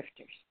and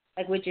drifters.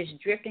 Like, we're just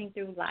drifting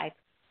through life,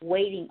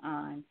 waiting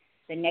on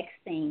the next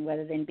thing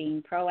rather than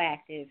being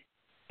proactive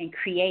and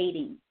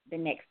creating the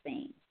next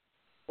thing,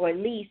 or at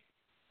least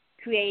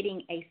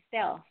creating a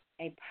self,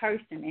 a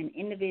person, an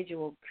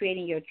individual,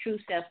 creating your true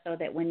self so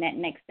that when that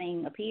next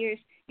thing appears,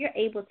 you're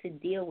able to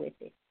deal with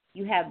it.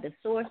 You have the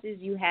sources,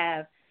 you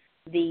have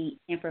the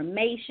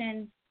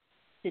information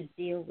to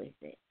deal with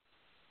it.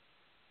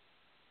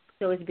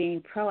 So it's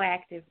being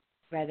proactive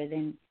rather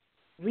than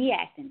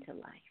reacting to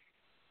life.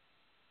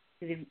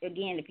 Because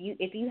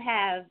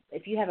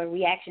if you have a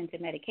reaction to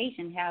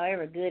medication,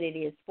 however good it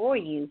is for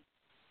you,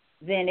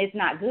 then it's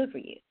not good for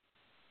you.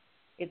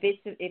 If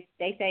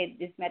they say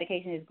this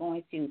medication is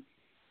going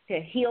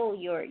to heal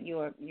your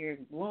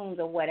wounds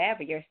or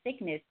whatever, your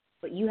sickness,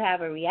 but you have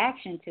a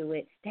reaction to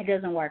it, that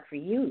doesn't work for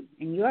you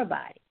and your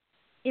body.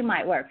 It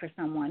might work for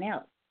someone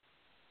else.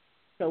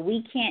 So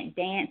we can't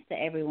dance to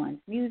everyone's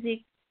music.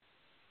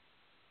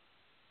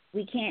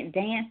 We can't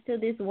dance to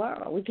this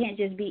world. We can't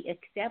just be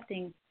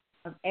accepting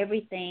of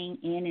everything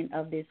in and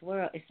of this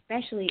world,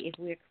 especially if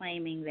we're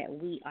claiming that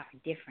we are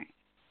different.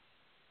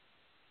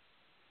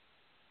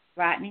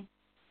 Rodney?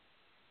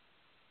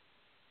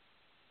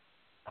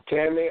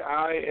 Tammy,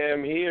 I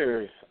am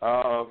here.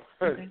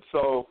 Okay.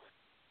 So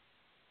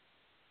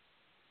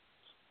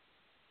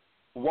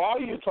while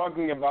you're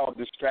talking about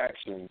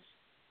distractions,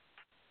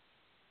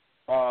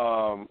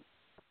 I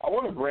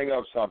want to bring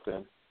up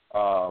something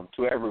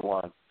to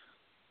everyone,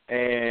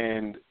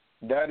 and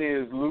that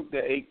is Luke,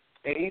 the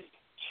 8th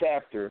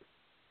chapter,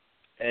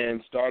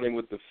 and starting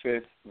with the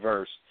 5th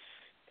verse.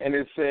 And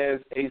it says,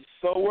 a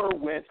sower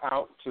went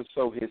out to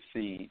sow his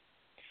seed,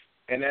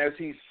 and as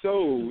he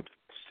sowed,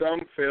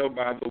 some fell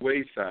by the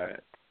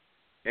wayside,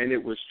 and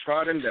it was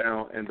trodden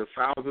down, and the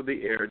fowls of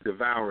the air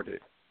devoured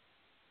it.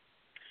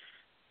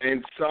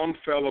 And some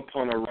fell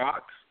upon a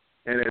rock,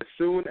 and as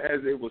soon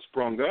as it was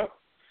sprung up,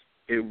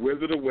 it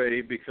withered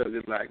away because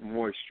it lacked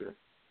moisture.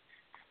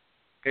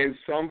 And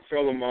some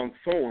fell among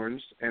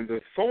thorns, and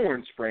the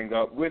thorns sprang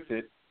up with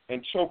it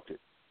and choked it.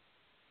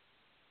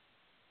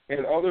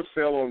 And others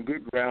fell on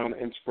good ground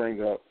and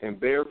sprang up, and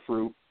bare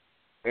fruit,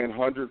 and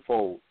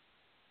hundredfold.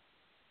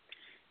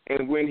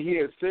 And when he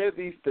had said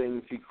these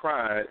things, he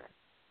cried,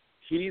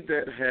 He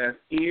that hath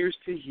ears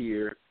to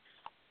hear,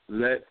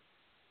 let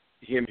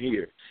him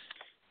hear.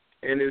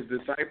 And his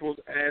disciples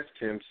asked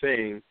him,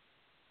 saying,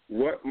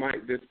 What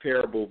might this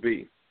parable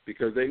be?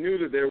 Because they knew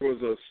that there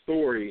was a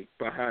story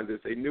behind this.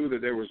 They knew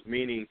that there was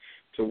meaning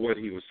to what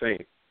he was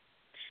saying.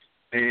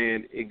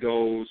 And it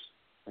goes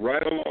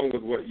right along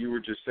with what you were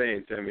just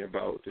saying, Tammy,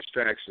 about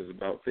distractions,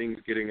 about things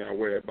getting our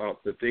way,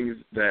 about the things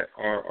that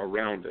are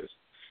around us.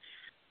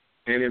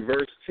 And in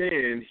verse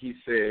 10, he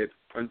said,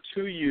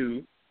 Unto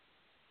you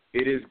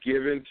it is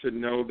given to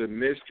know the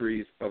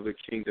mysteries of the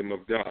kingdom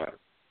of God,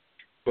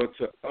 but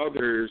to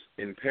others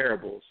in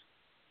parables,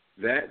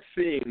 that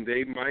seeing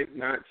they might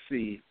not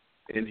see,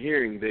 and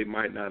hearing they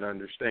might not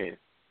understand.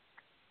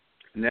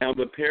 Now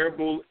the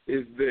parable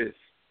is this,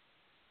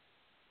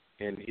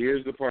 and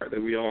here's the part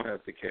that we all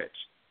have to catch.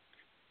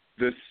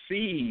 The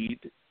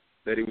seed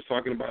that he was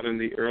talking about in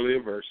the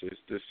earlier verses,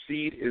 the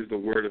seed is the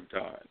word of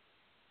God.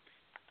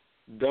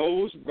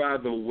 Those by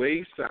the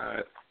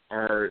wayside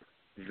are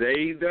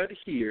they that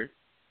hear,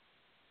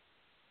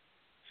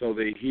 so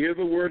they hear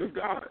the word of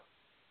God.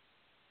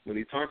 When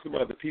he talks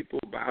about the people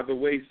by the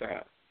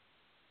wayside,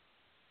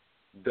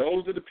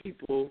 those are the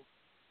people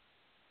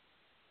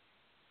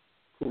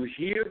who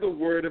hear the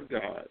word of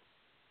God,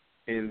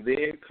 and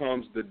then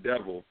comes the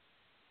devil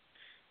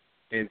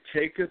and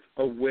taketh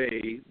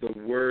away the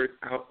word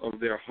out of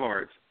their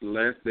hearts,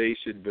 lest they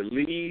should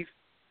believe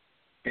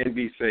and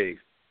be saved.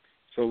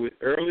 So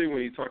earlier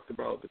when he talked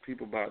about the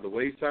people by the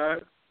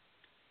wayside,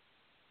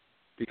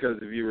 because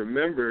if you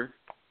remember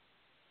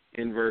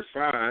in verse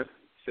 5,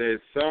 says,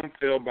 Some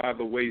fell by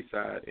the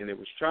wayside, and it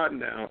was trodden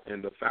down,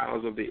 and the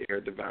fowls of the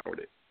air devoured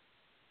it.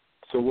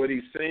 So what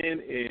he's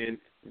saying in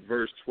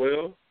verse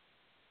 12,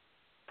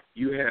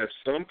 you have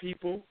some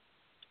people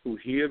who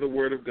hear the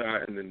word of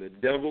God, and then the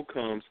devil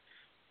comes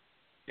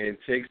and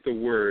takes the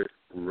word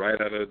right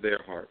out of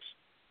their hearts.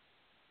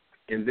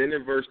 And then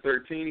in verse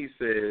 13 he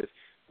says,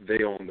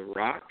 They on the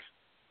rock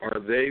are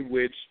they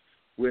which,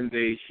 when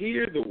they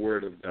hear the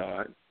word of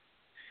God,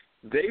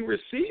 they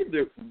receive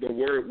the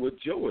word with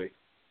joy.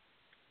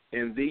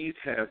 And these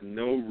have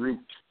no root,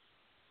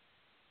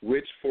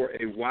 which for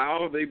a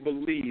while they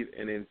believe,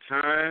 and in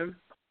time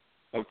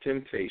of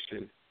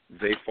temptation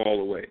they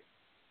fall away.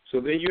 So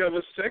then you have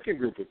a second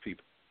group of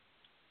people.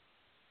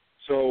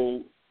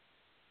 So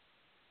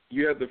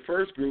you have the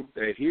first group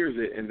that hears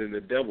it, and then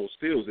the devil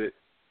steals it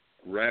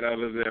right out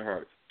of their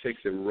hearts,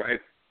 takes it right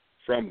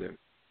from them.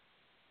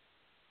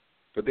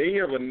 But then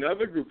you have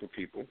another group of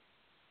people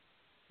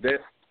that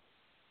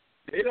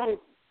they don't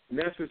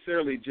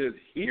necessarily just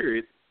hear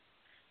it,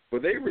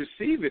 but they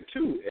receive it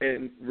too,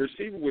 and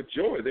receive it with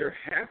joy. They're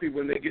happy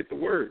when they get the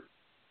word.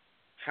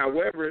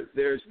 However,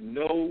 there's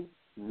no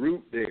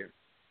root there.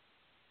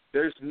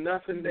 There's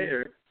nothing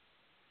there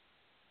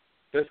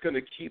that's going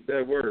to keep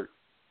that word.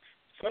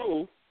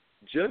 So,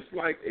 just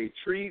like a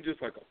tree,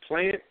 just like a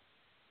plant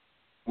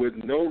with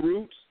no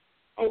roots,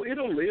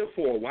 it'll live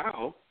for a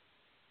while,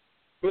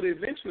 but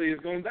eventually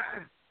it's going to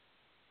die.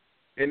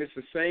 And it's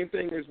the same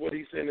thing as what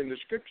he's saying in the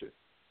scripture.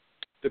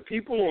 The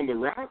people on the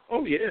rock,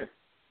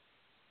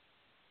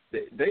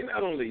 they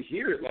not only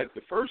hear it like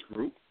the first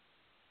group,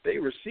 they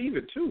receive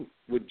it too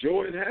with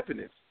joy and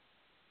happiness.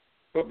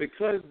 But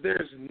because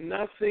there's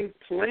nothing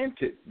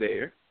planted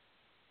there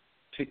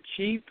to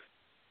keep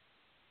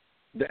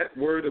that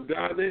word of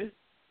God there,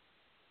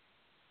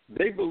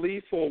 they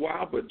believe for a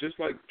while, but just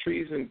like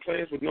trees and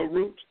plants with no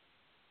roots,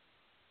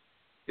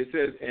 it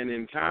says, and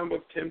in time of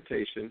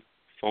temptation,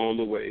 fall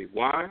away.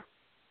 Why?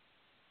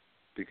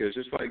 Because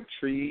just like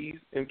trees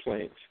and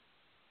plants,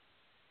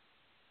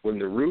 when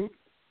the root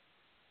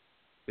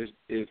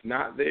is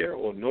not there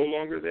or no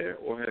longer there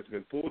or has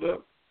been pulled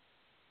up,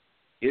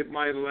 it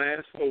might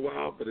last for a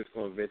while, but it's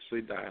going to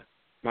eventually die.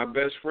 My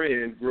best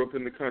friend grew up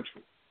in the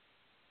country,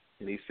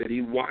 and he said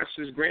he watched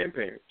his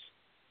grandparents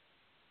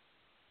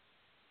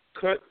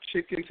cut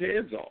chickens'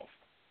 heads off.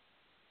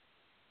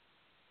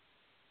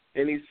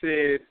 And he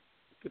said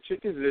the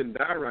chickens didn't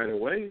die right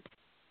away,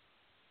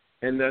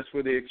 and that's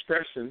where the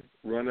expression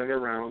running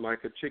around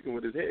like a chicken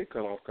with his head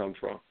cut off comes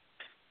from.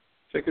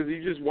 Because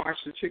you just watch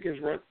the chickens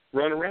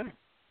run around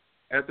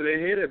after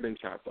their head had been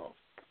chopped off.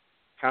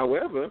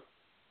 However,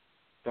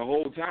 the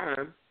whole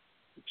time,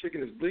 the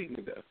chicken is bleeding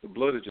to death. The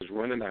blood is just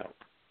running out.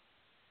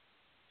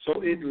 So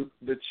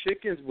the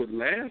chickens would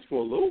last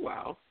for a little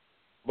while,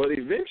 but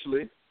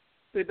eventually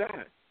they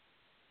die.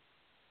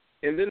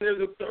 And then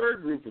there's a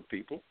third group of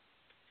people.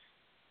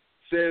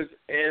 Says,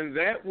 and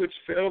that which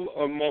fell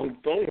among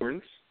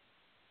thorns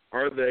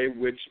are they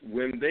which,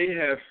 when they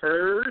have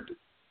heard,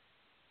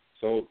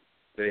 so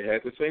they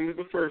had the same as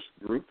the first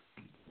group,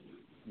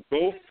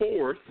 go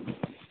forth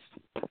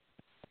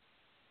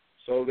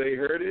So they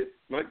heard it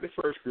like the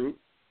first group,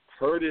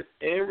 heard it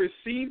and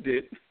received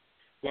it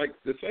like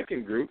the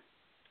second group.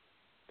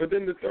 But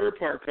then the third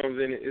part comes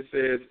in, it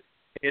says,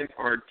 and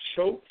are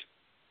choked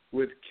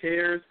with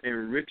cares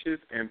and riches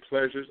and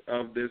pleasures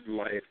of this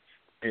life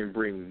and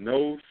bring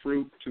no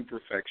fruit to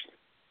perfection.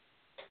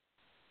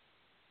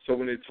 So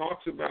when it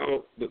talks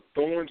about the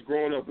thorns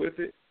growing up with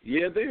it,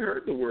 yeah, they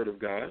heard the word of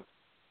God.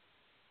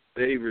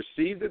 They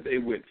received it. They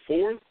went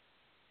forth.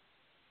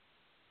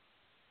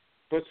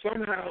 But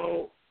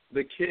somehow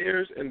the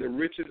cares and the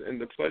riches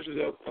and the pleasures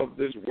of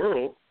this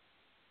world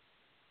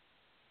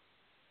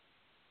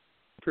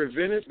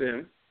prevented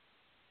them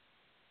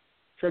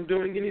from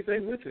doing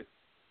anything with it.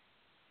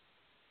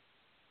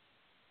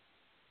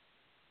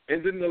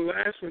 And then the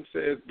last one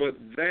says, but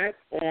that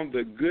on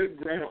the good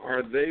ground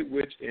are they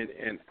which in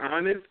an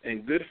honest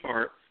and good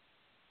heart,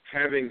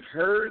 having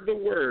heard the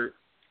word,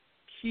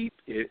 keep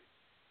it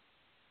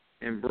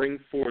and bring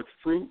forth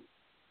fruit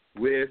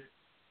with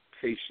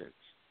patience.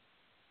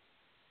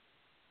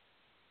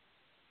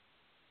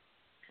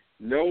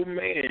 No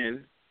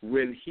man,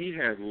 when he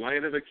has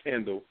lighted a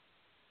candle,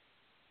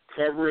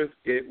 covereth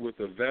it with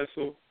a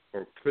vessel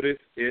or putteth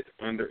it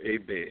under a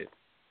bed.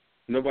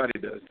 Nobody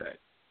does that.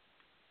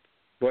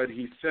 But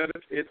he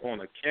setteth it on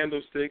a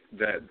candlestick,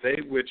 that they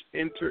which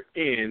enter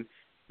in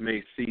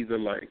may see the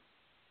light.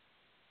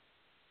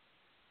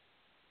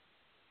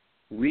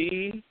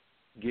 We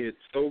get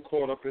so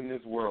caught up in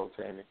this world,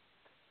 Tammy,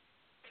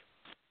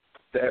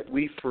 that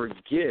we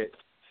forget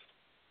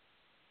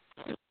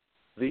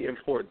the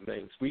important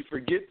things. We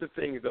forget the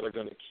things that are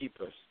going to keep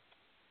us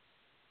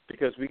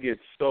because we get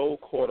so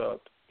caught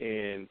up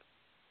in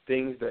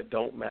things that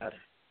don't matter.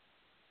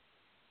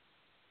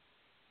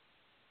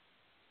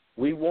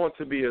 We want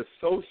to be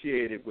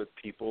associated with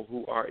people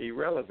who are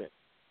irrelevant.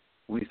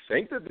 We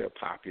think that they're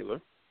popular.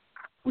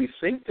 We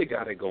think they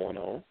got it going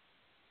on,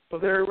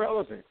 but they're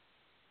irrelevant.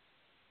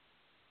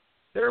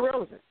 They're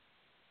irrelevant.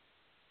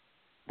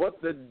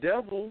 But the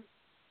devil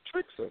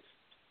tricks us.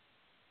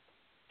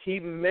 He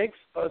makes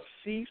us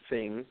see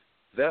things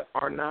that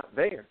are not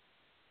there.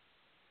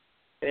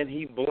 And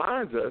he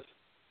blinds us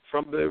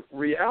from the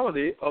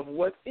reality of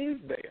what is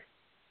there.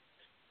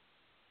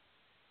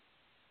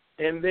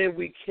 And then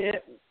we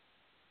can't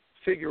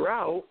figure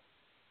out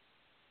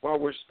why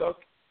we're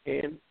stuck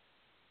in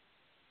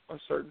a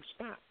certain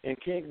spot and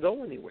can't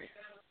go anywhere.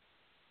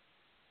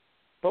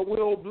 But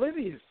we're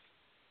oblivious.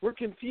 We're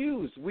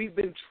confused. We've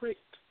been tricked.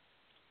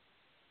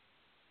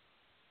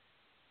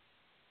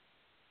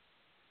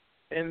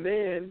 And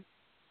then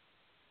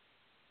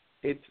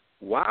it's,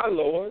 why,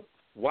 Lord?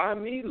 Why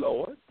me,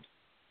 Lord?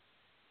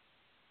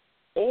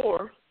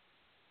 Or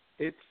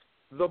it's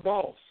the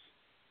boss.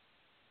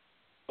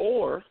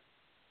 Or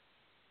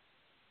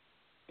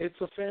it's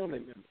a family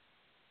member.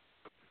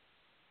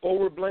 Or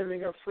we're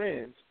blaming our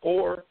friends.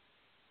 Or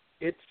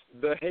it's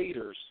the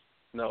haters.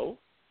 No.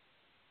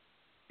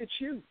 It's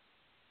you.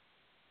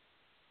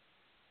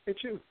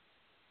 It's you.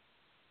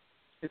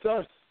 It's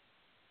us.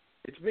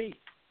 It's me.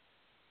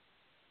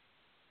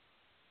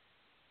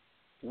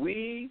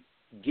 We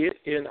get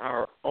in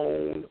our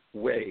own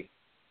way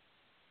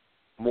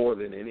more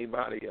than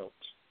anybody else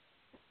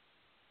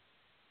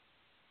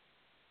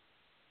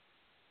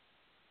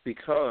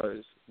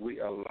because we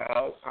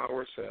allow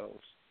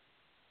ourselves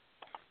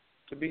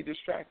to be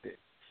distracted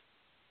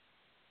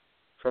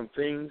from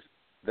things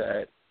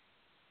that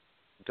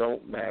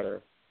don't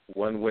matter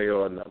one way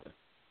or another.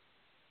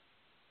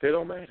 They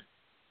don't matter.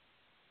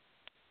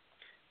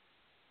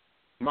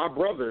 My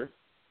brother,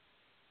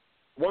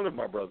 one of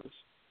my brothers,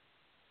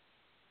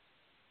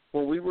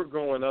 when we were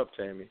growing up,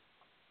 Tammy,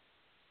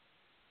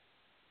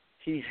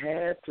 he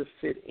had to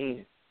fit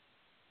in.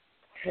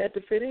 Had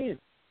to fit in.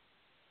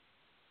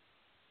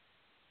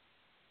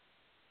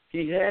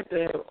 He had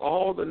to have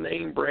all the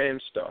name brand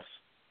stuff.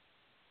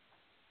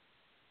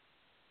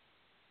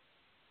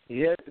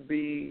 He had to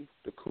be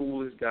the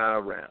coolest guy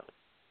around.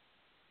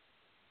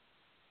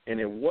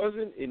 And it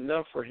wasn't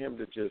enough for him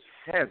to just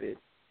have it.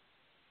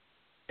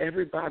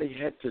 Everybody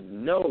had to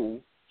know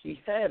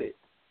he had it.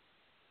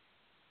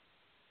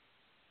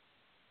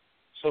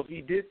 So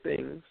he did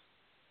things,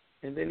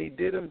 and then he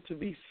did them to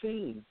be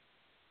seen.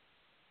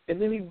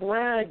 And then he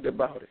bragged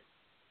about it.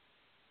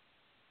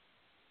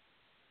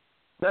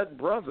 That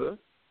brother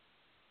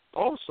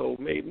also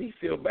made me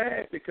feel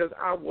bad because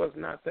I was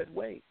not that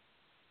way.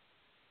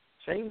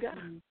 Same guy.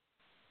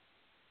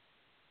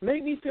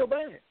 Made me feel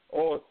bad.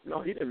 Or,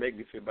 no, he didn't make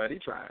me feel bad. He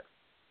tried.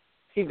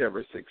 He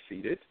never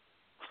succeeded.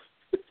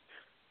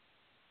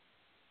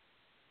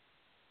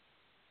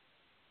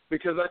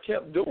 Because I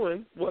kept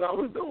doing what I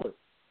was doing.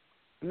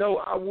 No,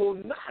 I will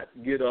not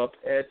get up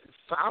at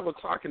 5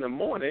 o'clock in the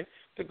morning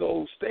to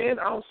go stand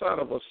outside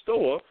of a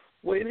store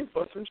waiting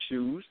for some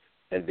shoes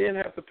and then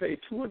have to pay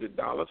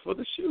 $200 for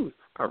the shoes.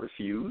 I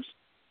refuse.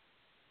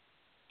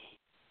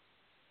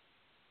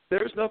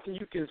 There's nothing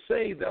you can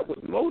say that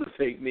would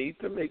motivate me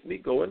to make me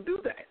go and do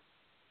that.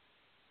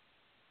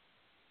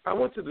 I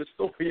went to the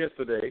store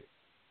yesterday.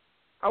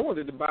 I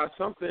wanted to buy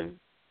something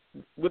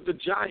with the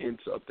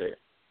Giants up there.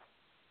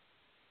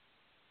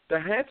 The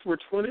hats were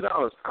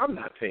 $20. I'm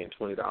not paying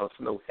 $20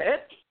 for no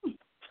hat.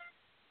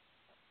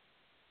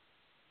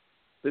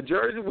 The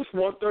jersey was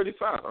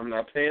 $135. I'm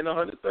not paying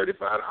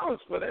 $135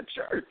 for that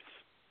shirt.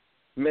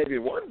 Maybe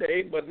one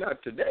day, but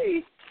not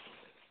today.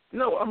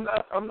 No,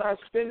 I'm not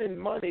spending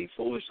money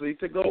foolishly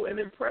to go and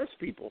impress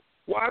people.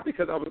 Why?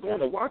 Because I was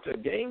going to watch a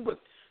game with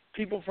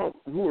people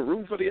who were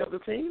rooting for the other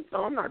team?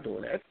 No, I'm not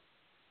doing that.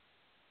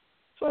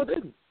 So I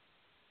didn't.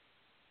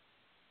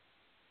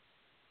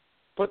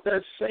 But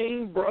that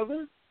same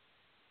brother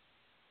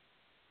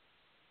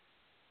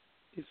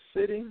is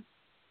sitting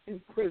in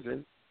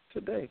prison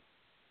today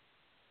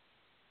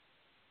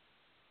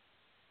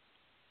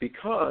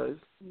because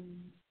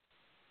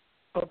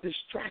of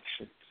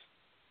distractions.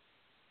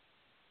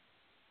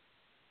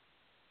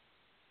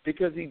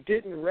 Because he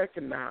didn't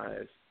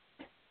recognize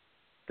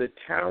the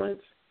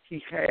talents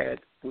he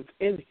had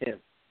within him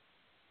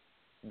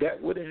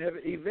that would have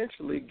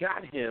eventually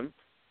got him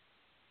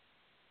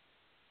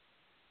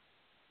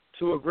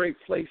to a great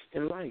place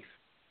in life,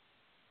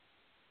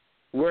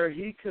 where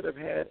he could have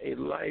had a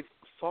life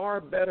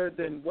far better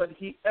than what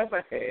he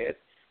ever had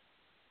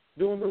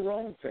doing the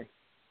wrong thing.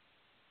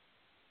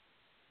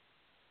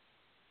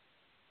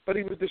 But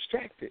he was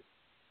distracted.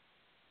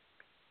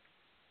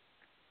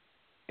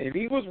 And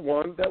he was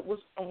one that was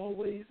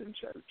always in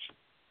church.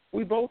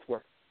 We both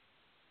were.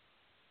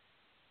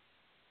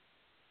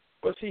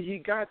 But see, he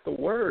got the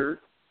word.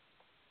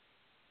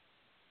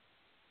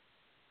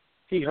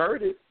 He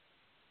heard it.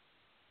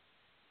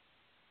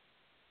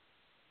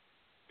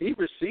 He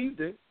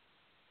received it.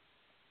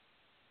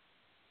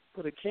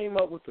 But it came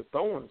up with the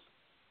thorns.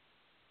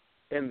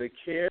 And the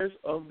cares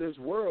of this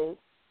world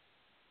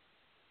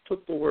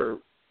took the word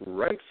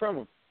right from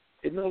him.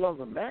 It no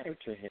longer mattered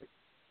to him.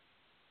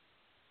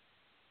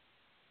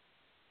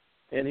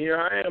 And here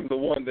I am, the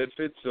one that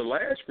fits the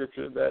last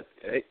scripture that,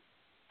 hey,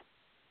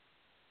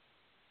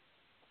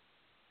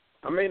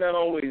 I may not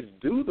always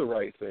do the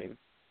right thing,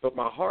 but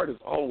my heart is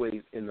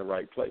always in the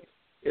right place.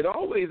 It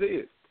always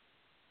is.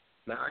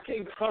 Now, I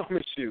can't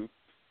promise you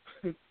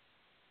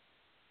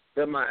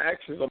that my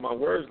actions or my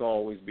words don't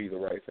always be the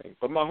right thing,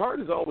 but my heart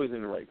is always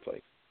in the right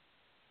place.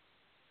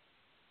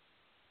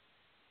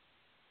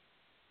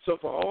 So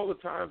for all the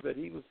times that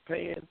he was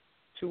paying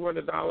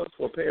 $200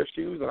 for a pair of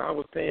shoes and I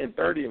was paying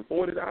 $30 and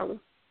 $40,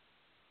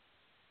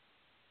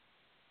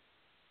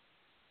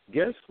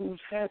 guess who's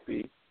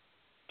happy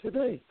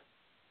today?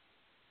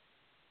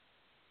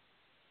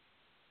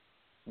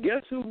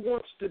 Guess who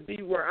wants to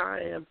be where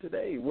I am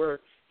today, where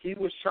he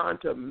was trying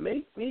to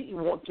make me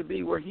want to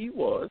be where he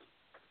was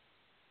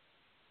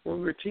when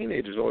we were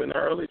teenagers or in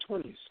our early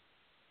 20s.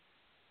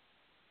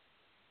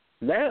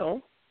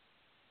 Now,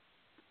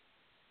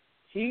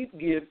 he'd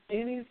give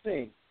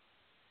anything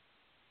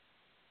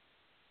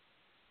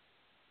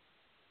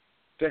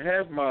to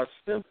have my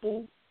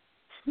simple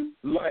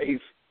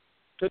life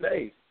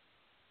today.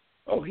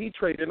 Oh, he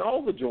traded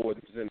all the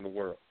Jordans in the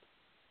world.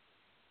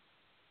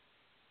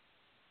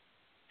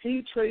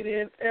 He traded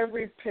in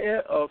every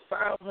pair of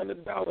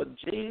 $500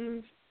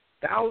 jeans,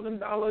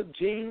 $1,000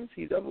 jeans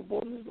he's ever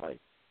bought in his life,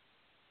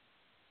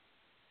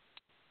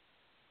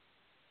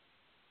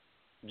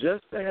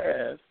 just to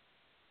have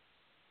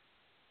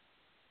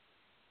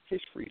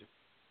his freedom.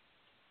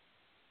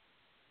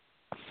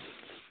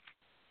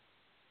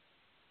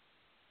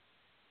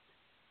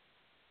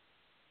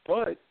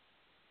 But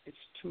it's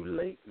too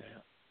late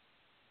now.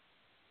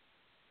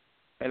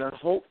 And I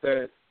hope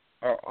that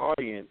our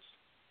audience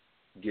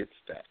gets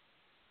that.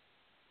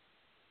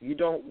 You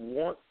don't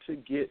want to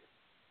get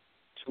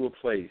to a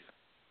place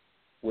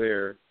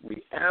where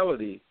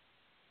reality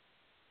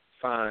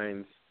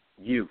finds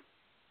you.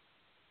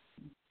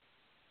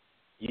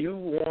 You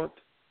want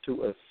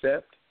to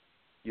accept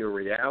your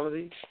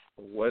reality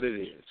for what it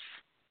is.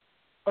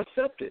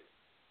 Accept it.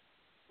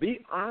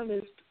 Be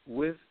honest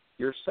with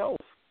yourself.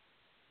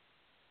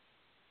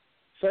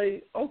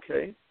 Say,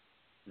 okay,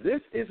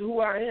 this is who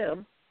I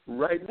am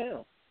right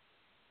now.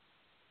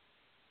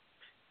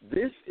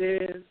 This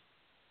is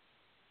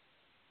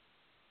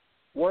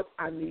what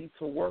I need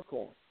to work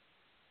on.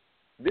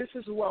 This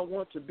is who I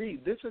want to be.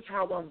 This is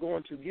how I'm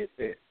going to get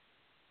there.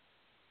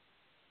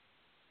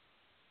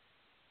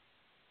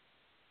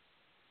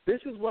 This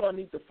is what I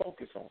need to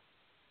focus on.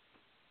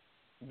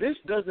 This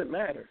doesn't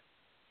matter.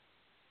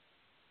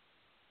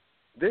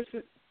 This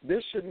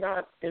should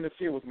not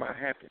interfere with my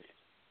happiness.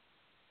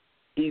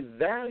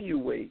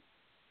 Evaluate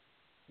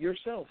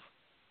yourself.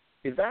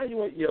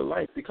 Evaluate your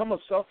life. Become a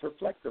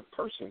self-reflective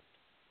person.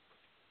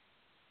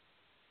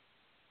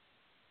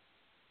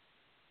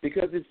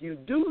 Because if you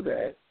do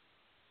that,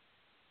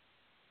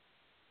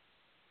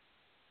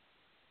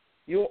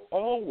 you'll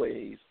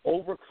always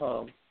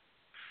overcome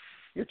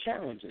your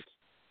challenges.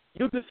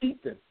 You'll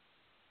defeat them.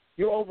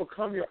 You'll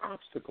overcome your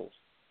obstacles.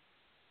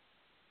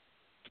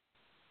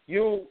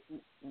 You'll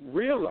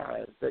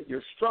realize that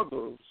your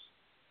struggles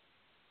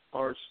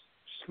are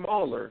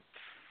smaller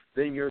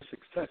than your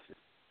successes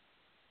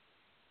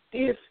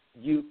if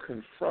you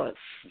confront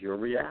your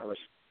reality.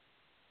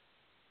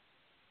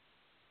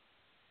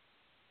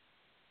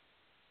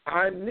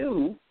 I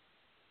knew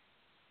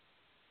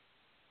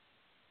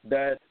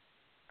that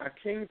I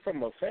came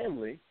from a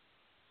family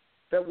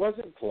that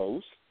wasn't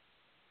close.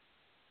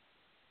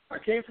 I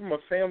came from a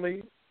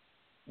family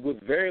with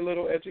very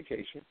little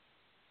education.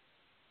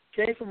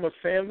 Came from a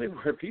family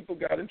where people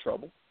got in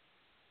trouble.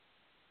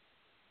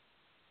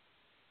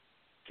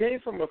 Came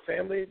from a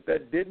family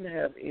that didn't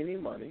have any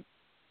money.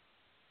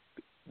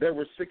 There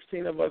were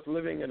 16 of us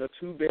living in a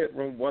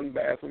 2-bedroom,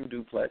 1-bathroom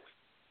duplex.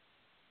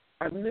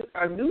 I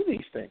knew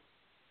these things.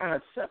 I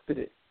accepted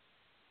it.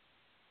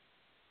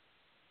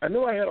 I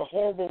knew I had a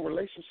horrible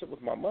relationship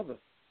with my mother.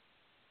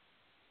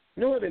 I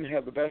knew I didn't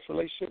have the best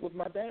relationship with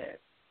my dad.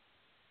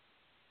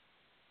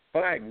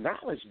 But I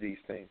acknowledged these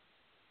things.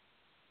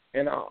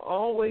 And I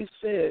always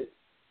said,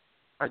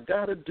 I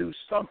got to do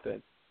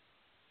something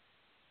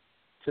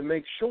to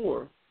make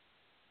sure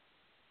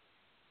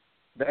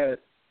that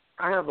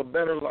I have a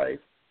better life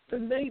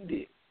than they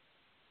did,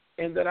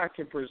 and that I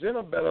can present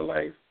a better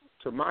life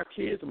to my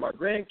kids and my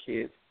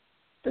grandkids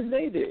than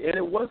they did. And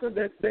it wasn't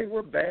that they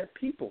were bad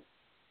people.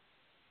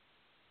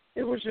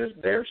 It was just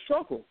their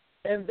struggle,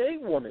 and they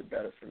wanted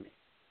better for me.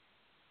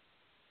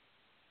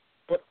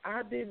 But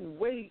I didn't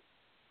wait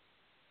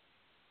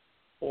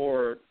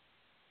or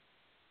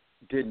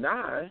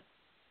deny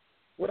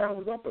what I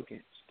was up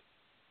against.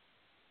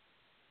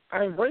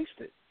 I embraced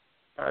it.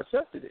 I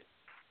accepted it.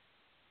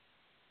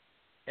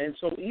 And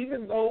so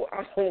even though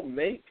I don't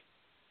make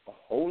a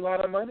whole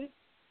lot of money,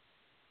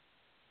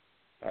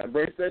 I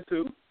embrace that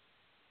too.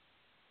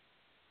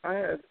 I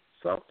have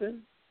something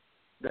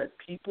that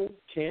people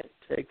can't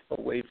take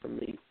away from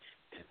me,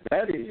 and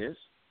that is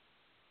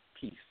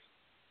peace.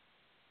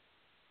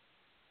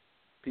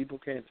 People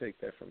can't take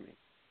that from me.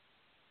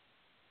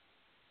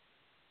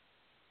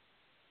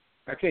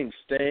 I can't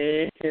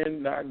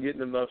stand not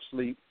getting enough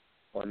sleep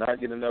or not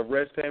getting enough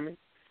rest, Tammy.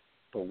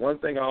 But one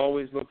thing I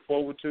always look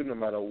forward to, no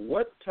matter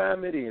what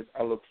time it is,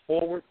 I look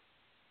forward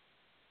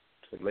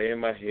to laying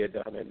my head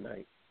down at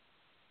night.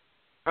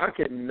 I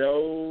can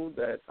know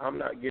that I'm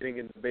not getting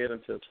into bed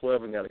until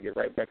 12 and got to get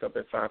right back up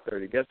at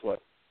 5:30. Guess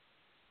what?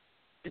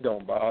 It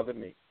don't bother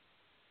me.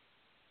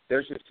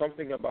 There's just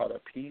something about a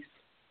peace,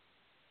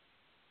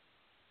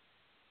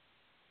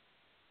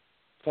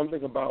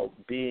 something about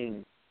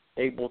being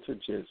able to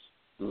just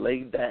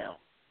lay down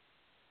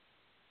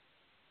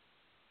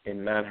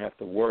and not have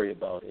to worry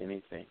about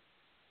anything.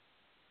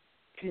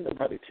 Can't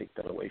nobody take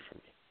that away from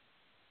me.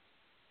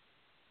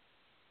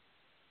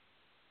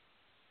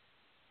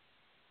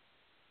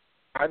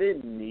 I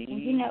didn't need.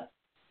 And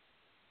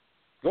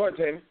Go ahead,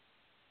 Tammy.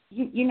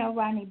 You know,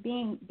 Ronnie,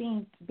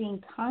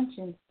 being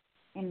conscious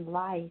in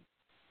life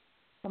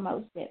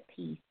promotes that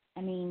peace.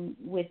 I mean,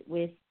 with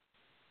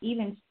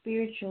even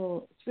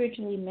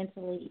spiritually,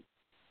 mentally,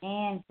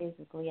 and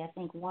physically. I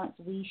think once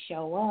we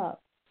show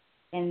up,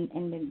 and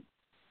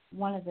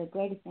one of the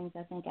greatest things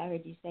I think I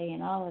heard you say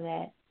in all of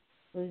that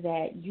was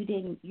that you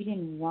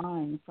didn't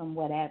run from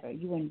whatever.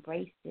 You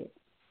embraced it.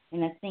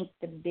 And I think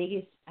the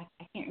biggest, I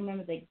can't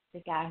remember the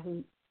guy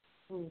who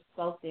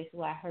spoke this,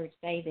 who I heard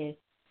say this.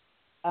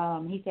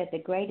 He said the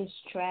greatest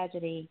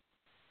tragedy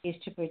is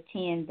to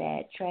pretend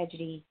that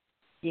tragedy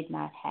did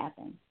not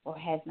happen or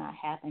has not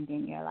happened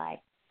in your life.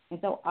 And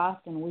so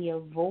often we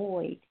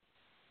avoid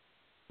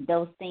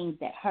those things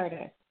that hurt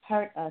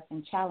us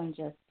and challenge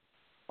us,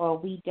 or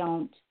we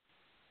don't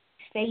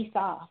face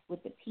off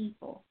with the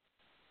people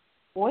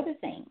or the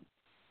things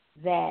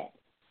that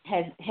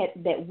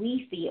that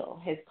we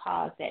feel has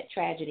caused that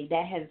tragedy,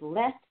 that has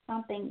left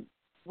something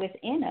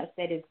within us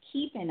that is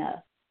keeping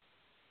us.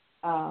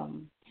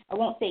 I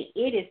won't say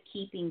it is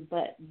keeping,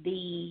 but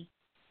the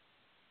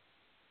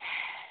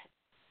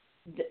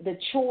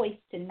choice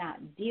to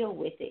not deal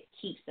with it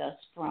keeps us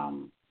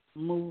from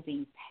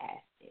moving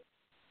past it,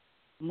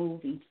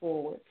 moving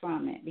forward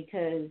from it,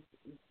 because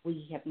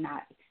we have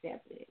not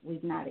accepted it.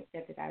 We've not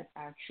accepted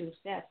our true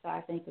self. So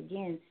I think,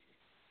 again,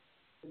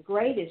 the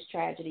greatest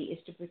tragedy is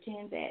to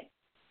pretend that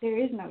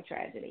there is no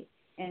tragedy.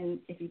 And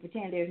if you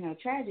pretend there's no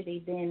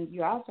tragedy, then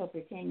you're also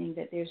pretending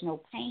that there's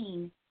no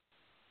pain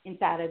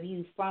inside of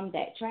you from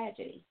that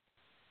tragedy.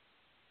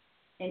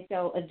 And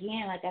so,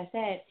 again, like I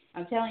said,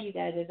 I'm telling you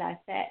guys, as I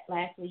sat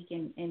last week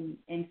and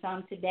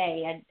some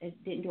today, I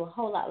didn't do a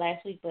whole lot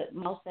last week, but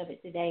most of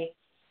it today,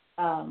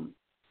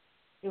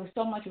 there was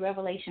so much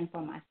revelation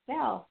for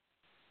myself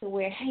to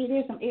where, hey,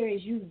 there's some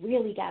areas you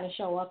really got to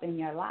show up in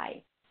your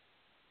life.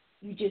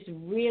 You just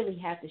really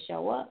have to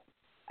show up.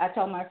 I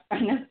told my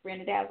friend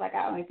today, I was like,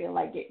 I don't feel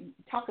like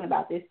talking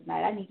about this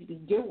tonight. I need to be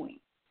doing.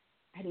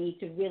 I need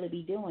to really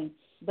be doing.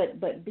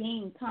 But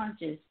being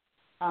conscious,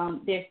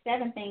 there's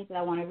 7 things that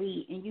I want to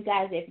read. And you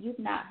guys, if you've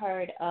not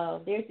heard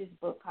of, there's this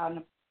book called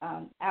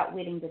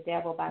Outwitting the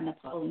Devil by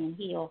Napoleon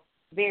Hill.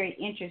 Very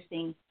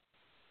interesting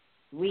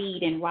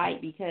read and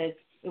write, because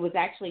it was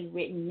actually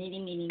written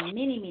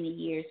many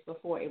years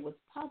before it was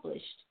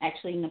published.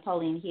 Actually,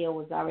 Napoleon Hill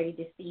was already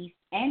deceased,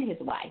 and his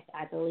wife,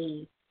 I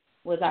believe,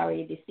 was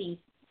already deceased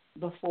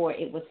before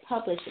it was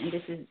published. And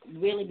this is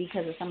really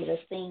because of some of the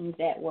things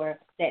that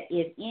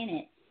is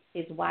in it.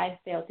 His wife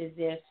felt as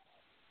if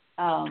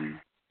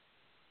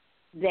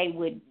they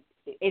would,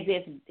 as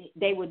if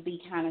they would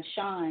be kind of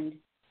shunned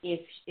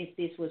if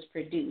this was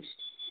produced.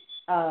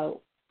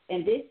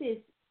 And this is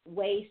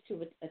ways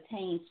to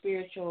attain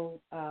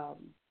spiritual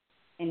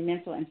and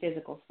mental and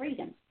physical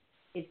freedom.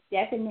 It's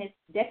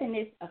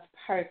definite of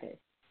purpose.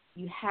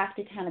 You have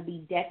to kind of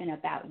be definite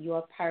about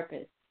your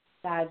purpose,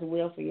 God's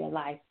will for your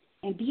life,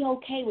 and be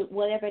okay with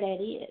whatever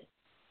that is.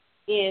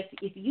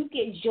 If you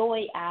get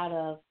joy out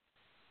of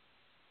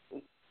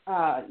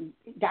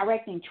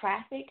directing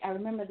traffic, I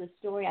remember the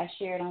story I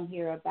shared on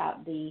here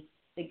about the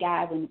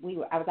guy when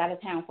I was out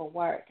of town for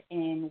work,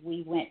 and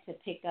we went to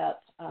pick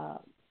up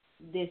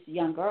this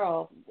young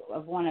girl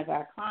of one of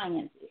our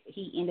clients.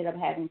 She ended up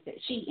having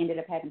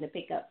to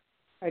pick up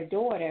her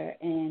daughter,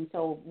 and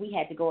so we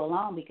had to go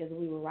along because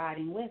we were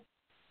riding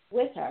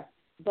with her.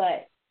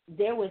 But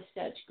there was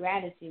such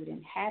gratitude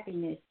and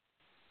happiness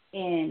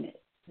in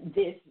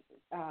this,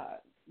 I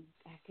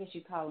guess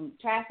you call him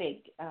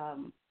traffic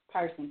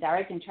person,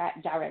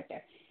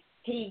 director.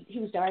 He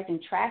was directing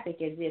traffic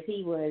as if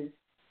he was,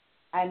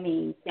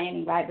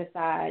 standing right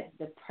beside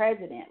the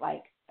president,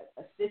 like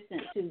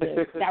assistant to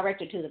the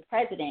director to the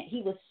president.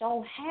 He was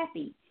so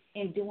happy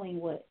in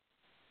doing what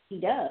he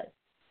does.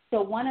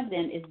 So one of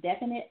them is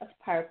definite of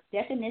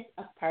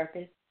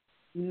purpose,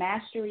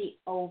 mastery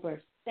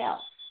over self.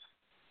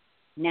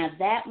 Now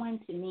that one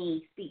to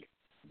me speaks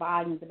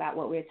volumes about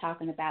what we're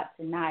talking about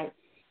tonight.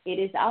 It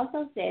is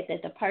also said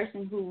that the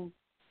person who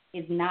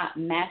is not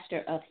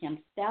master of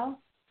himself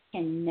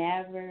can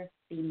never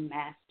be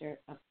master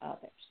of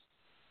others.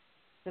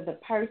 So the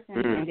person,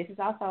 and this is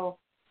also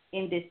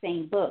in this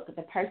same book,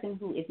 the person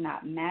who is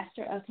not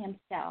master of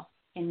himself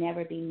can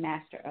never be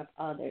master of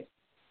others.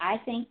 I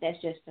think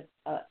that's just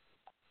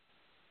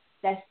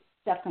that's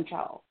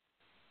self-control.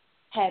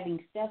 Having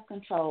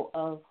self-control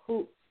of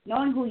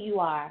knowing who you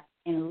are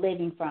and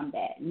living from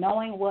that,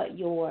 knowing what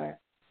your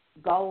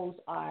goals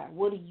are,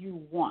 what do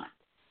you want?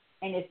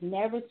 And it's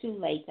never too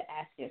late to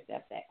ask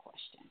yourself that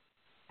question.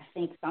 I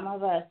think some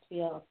of us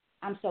feel,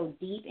 I'm so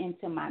deep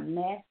into my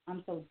mess,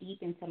 I'm so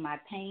deep into my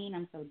pain,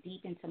 I'm so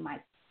deep into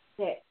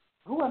that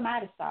who am I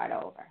to start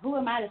over? Who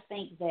am I to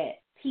think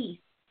that peace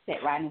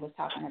that Rodney was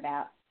talking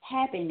about,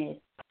 happiness,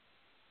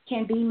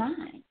 can be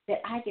mine,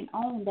 that I can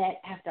own that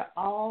after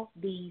all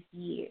these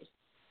years?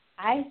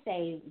 I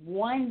say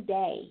one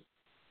day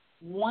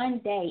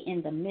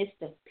in the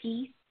midst of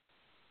peace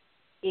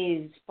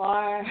is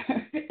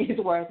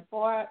worth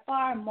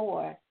far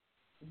more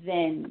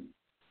than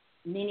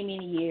many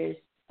years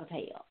of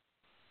hell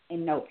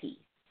and no peace.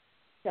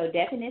 So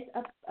definiteness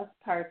of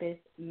purpose,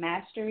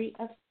 mastery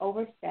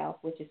over self,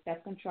 which is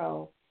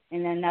self-control,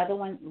 and another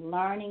one,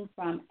 learning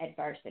from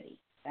adversity.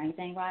 Same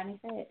thing Rodney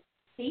said.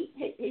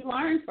 He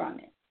learned from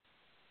it.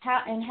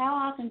 How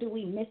often do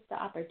we miss the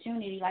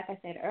opportunity? Like I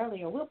said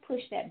earlier, we'll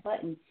push that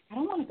button. I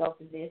don't want to go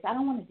through this. I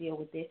don't want to deal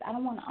with this. I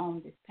don't want to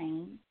own this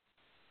pain.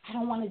 I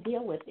don't want to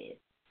deal with this.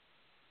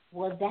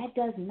 Well, that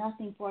does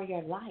nothing for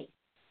your life.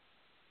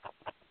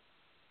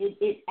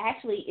 It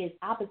actually is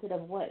opposite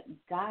of what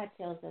God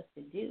tells us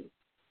to do.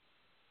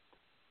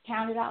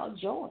 Count it all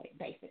joy,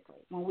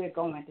 basically, when we're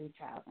going through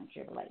trials and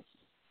tribulations.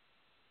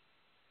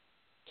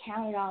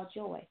 Count it all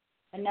joy.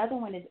 Another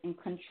one is in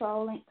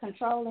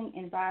controlling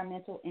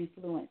environmental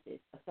influences,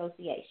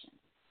 associations.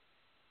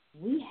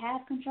 We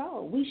have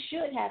control. We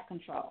should have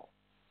control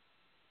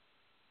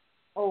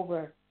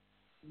over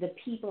the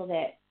people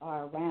that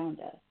are around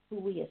us, who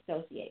we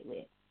associate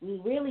with.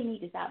 We really need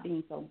to stop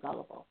being so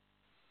gullible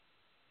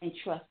and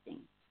trusting.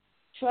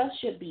 Trust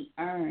should be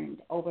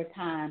earned over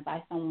time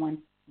by someone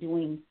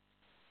doing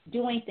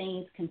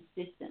things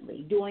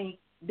consistently, doing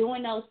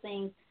those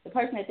things. The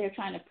person that they're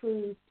trying to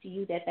prove to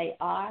you that they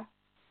are,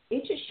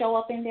 it should show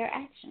up in their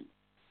actions.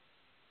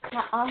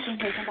 How often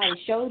has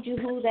somebody showed you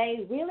who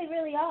they really,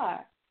 really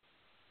are,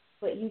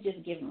 but you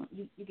just give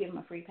them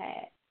a free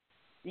pass.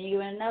 Then you give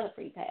them another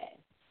free pass.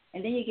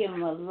 And then you give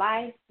them a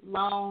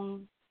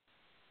lifelong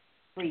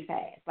free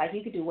pass. Like,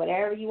 you could do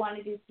whatever you want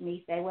to do to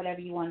me, say whatever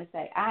you want to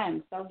say. I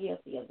am so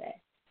guilty of that.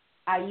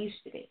 I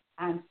used to be.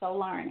 I'm so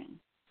learning.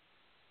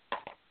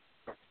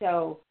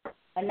 So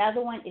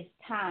another one is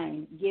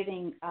time,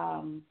 giving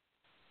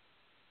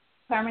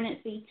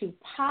permanency to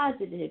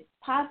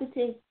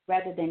positive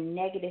rather than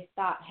negative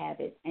thought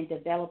habits, and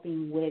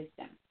developing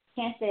wisdom.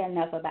 Can't say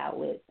enough about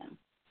wisdom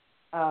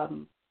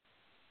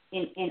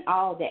in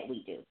all that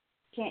we do.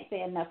 Can't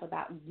say enough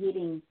about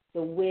getting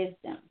the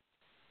wisdom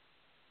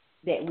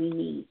that we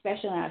need,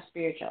 especially in our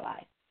spiritual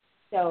life.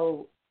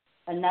 So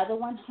another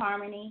one,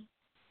 harmony,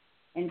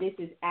 and this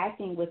is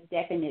acting with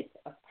definiteness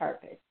of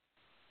purpose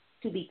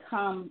to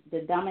become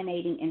the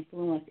dominating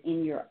influence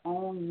in your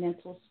own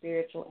mental,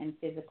 spiritual, and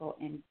physical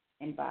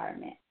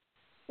environment.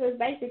 So it's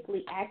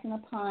basically acting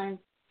upon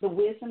the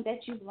wisdom that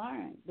you've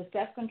learned, the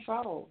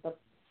self-control,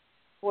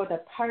 for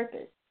the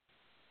purpose,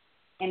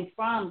 and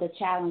from the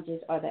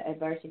challenges or the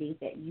adversities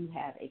that you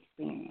have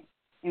experienced.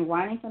 And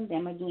running from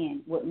them,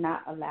 again, would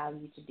not allow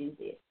you to do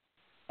this.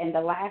 And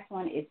the last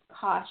one is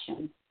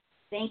caution,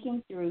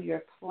 thinking through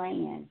your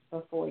plan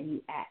before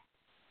you act.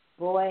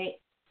 Boy,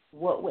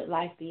 what would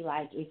life be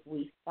like if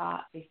we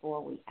thought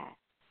before we act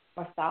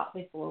or thought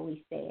before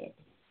we said?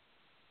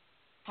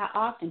 How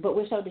often? But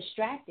we're so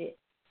distracted.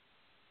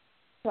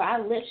 So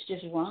our lips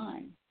just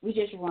run. We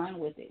just run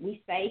with it.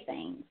 We say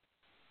things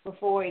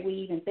before we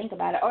even think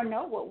about it or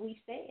know what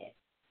we said.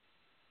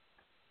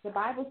 The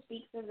Bible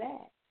speaks of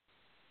that.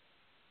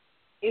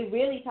 It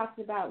really talks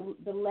about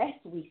the less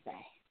we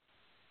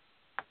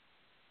say.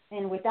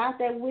 And without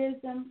that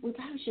wisdom, we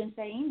probably shouldn't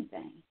say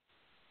anything.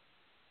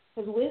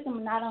 Because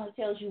wisdom not only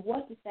tells you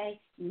what to say,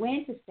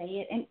 when to say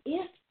it, and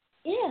if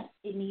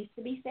it needs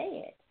to be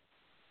said.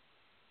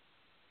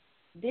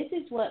 This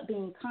is what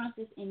being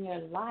conscious in your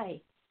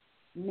life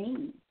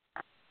means.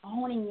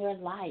 Owning your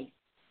life.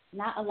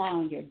 Not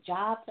allowing your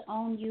job to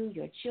own you,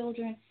 your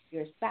children,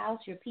 your spouse,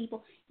 your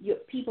people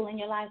in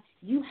your life.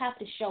 You have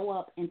to show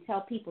up and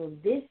tell people,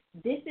 this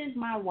is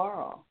my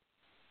world.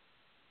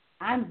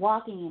 I'm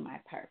walking in my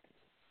purpose.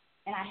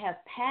 And I have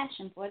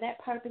passion for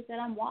that purpose that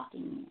I'm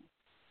walking in.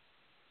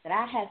 That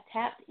I have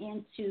tapped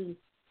into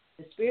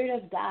the Spirit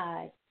of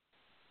God,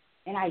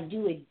 and I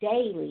do it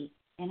daily,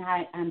 and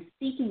I'm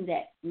seeking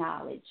that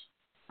knowledge.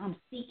 I'm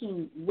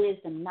seeking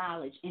wisdom,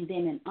 knowledge, and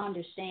then an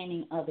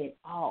understanding of it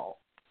all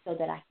so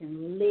that I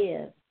can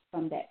live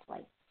from that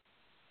place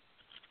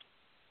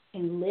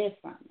and live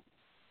from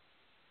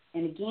it.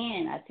 And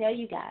again, I tell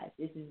you guys,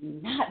 this is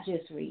not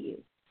just for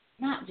you.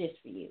 Not just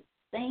for you.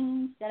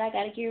 Things that I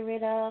got to get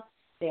rid of.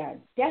 There are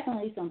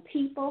definitely some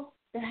people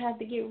that I have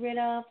to get rid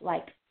of,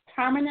 like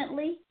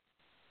permanently.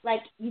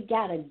 Like, you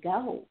got to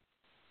go.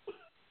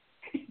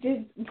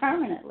 Just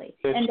permanently.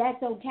 And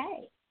that's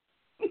okay.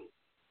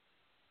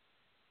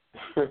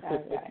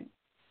 Right.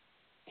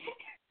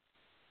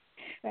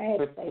 I had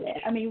to say that.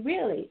 I mean,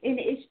 really,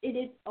 it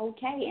is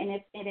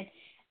okay. And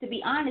to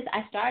be honest,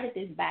 I started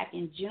this back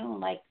in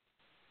June. Like,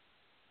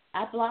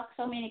 I blocked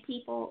so many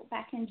people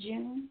back in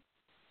June,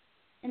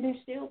 and they're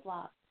still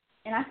blocked.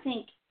 And I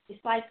think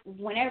it's like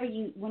whenever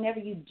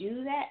you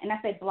do that, and I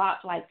say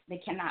block like they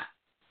cannot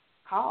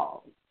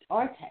call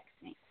or text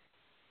me.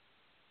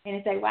 And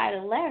if they write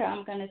a letter,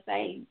 I'm going to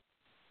say,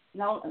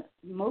 no,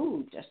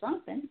 moved or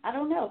something. I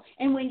don't know.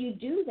 And when you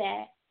do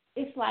that,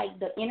 it's like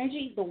the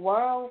energy, the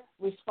world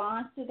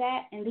responds to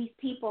that, and these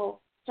people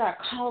start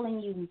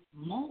calling you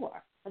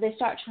more, or they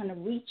start trying to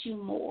reach you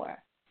more.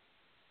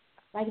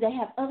 Like, they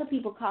have other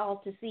people call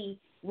to see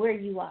where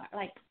you are.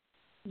 Like,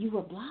 you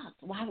were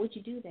blocked. Why would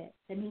you do that?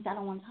 That means I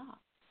don't want to talk.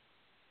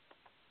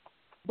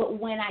 But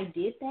when I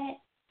did that,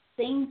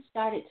 things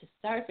started to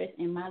surface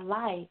in my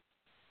life,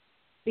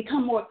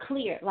 become more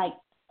clear, like,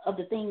 of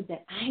the things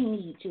that I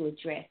need to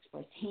address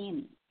for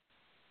Tammy.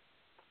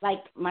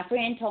 Like, my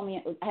friend told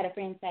me, I had a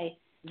friend say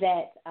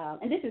that,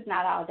 and this is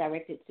not all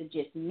directed to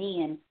just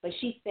men, but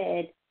she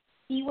said,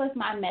 he was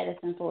my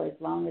medicine for as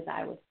long as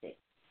I was sick.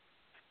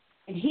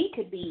 And he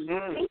could be,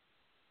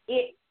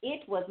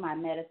 it was my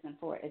medicine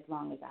for as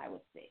long as I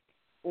was sick.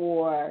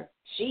 Or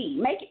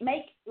she,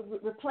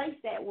 replace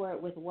that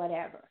word with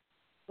whatever.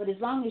 But as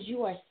long as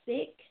you are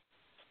sick,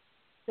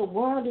 the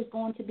world is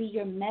going to be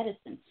your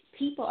medicine.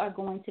 People are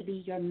going to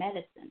be your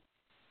medicine.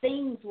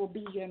 Things will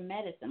be your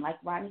medicine. Like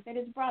Rodney said,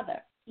 his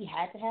brother, he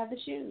had to have the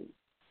shoes.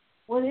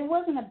 Well, it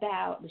wasn't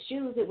about the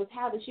shoes. It was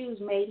how the shoes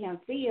made him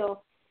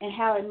feel and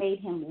how it made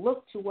him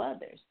look to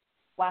others.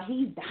 While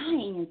he's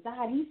dying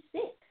inside, he's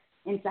sick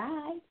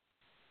inside,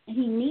 and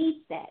he needs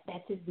that.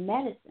 That's his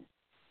medicine.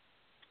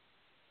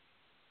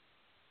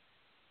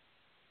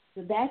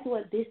 So that's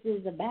what this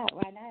is about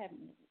right now.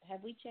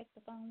 Have we checked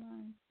the phone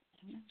line?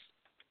 I don't know.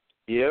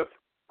 Yep,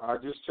 I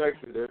just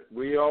checked it.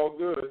 We all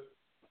good.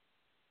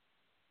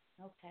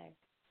 Okay.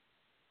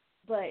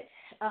 But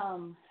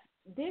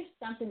there's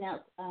something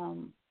else.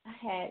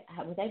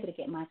 I was able to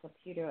get my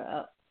computer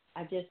up.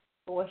 I just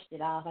forced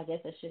it off. I guess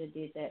I should have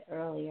did that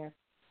earlier,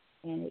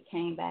 and it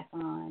came back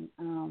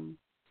on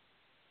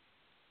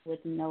with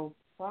no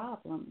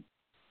problem.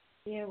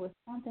 There was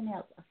something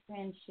else a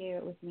friend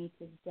shared with me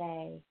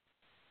today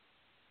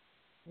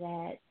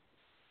that,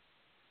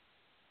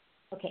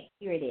 okay,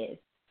 here it is.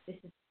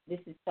 This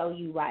is so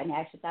you, right? And I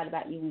actually thought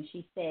about you when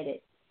she said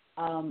it.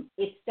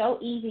 It's so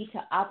easy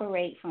to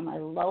operate from a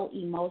low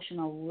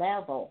emotional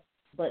level,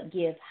 but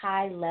give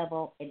high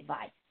level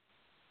advice.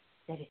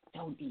 That is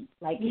so deep.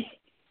 Like,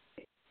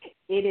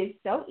 it is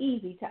so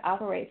easy to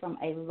operate from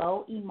a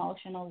low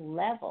emotional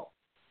level,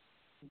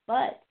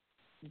 but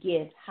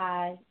give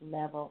high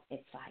level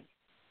advice.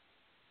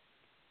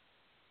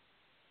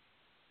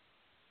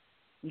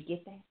 You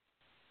get that?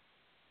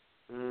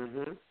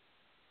 Mhm.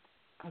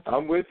 Okay.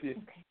 I'm with you.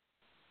 Okay.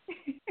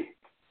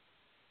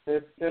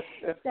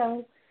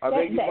 So I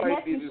think you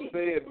might need to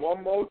say it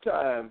one more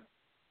time.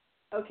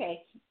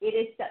 Okay. It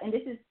is, and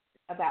this is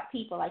about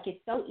people. Like,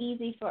 it's so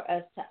easy for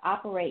us to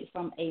operate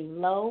from a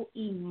low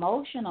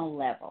emotional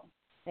level.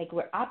 Like,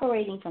 we're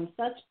operating from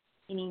such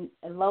an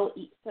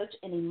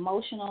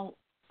emotional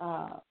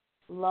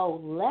low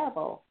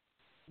level,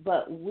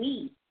 but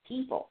we,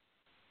 people,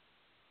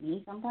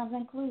 me sometimes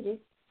included,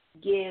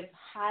 give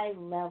high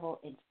level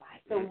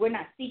advice. So we're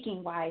not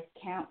seeking wise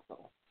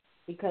counsel,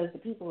 because the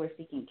people we're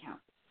seeking counsel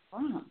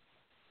from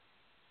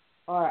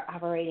or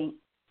operating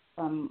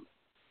from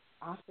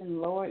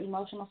often lower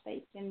emotional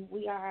states than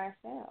we are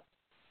ourselves.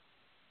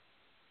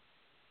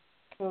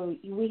 So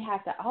we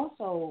have to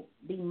also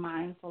be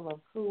mindful of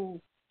who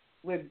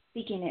we're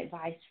seeking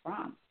advice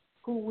from,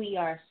 who we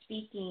are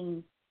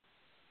speaking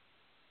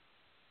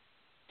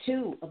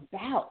to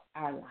about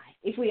our life,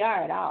 if we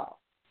are at all.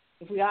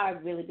 If we are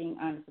really being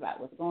honest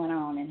about what's going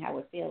on and how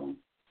we're feeling,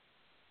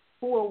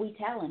 who are we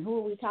telling? Who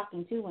are we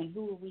talking to? And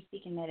who are we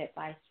seeking that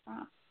advice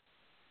from?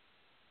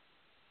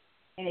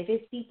 And if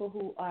it's people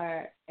who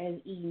are as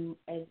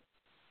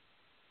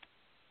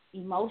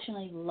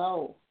emotionally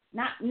low,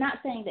 not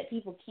saying that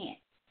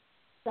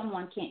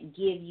someone can't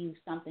give you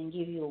something,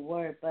 give you a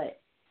word, but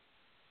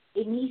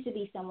it needs to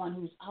be someone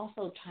who's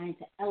also trying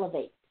to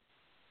elevate.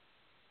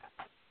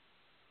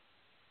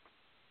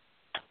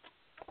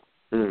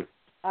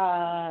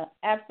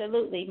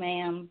 Absolutely,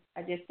 ma'am.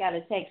 I just got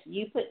a text.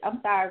 I'm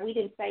sorry, we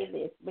didn't say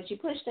this, but you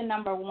pushed the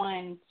number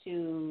 1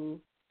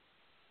 to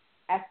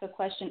ask a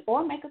question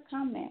or make a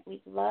comment.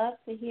 We'd love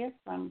to hear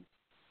from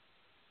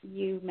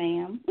you,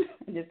 ma'am.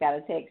 I just got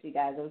a text, you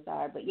guys. I'm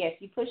sorry. But, yes,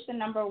 you pushed the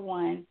number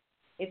 1.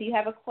 If you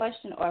have a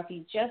question or if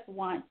you just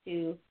want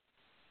to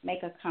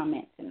make a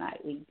comment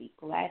tonight, we'd be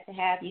glad to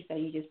have you. So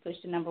you just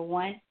push the number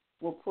 1.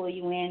 We'll pull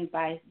you in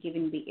by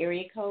giving the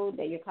area code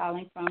that you're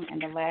calling from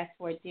and the last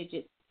 4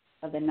 digits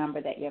of the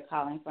number that you're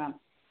calling from.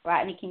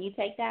 Rodney, can you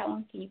take that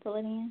one? Can you pull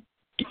it in?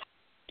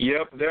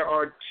 Yep, there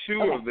are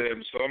 2 of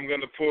them, so I'm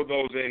going to pull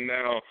those in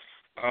now.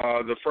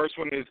 The first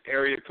one is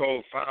area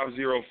code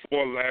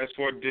 504. Last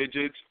 4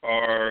 digits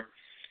are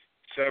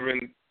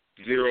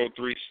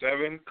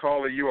 7037.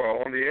 Caller, you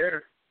are on the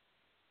air.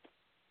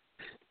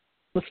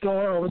 What's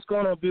going on? What's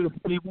going on, beautiful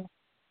people?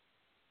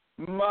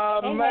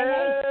 My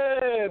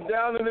man,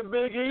 down in the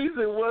Big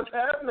Easy, what's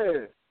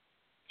happening?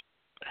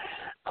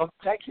 I'm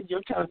texting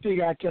you, trying to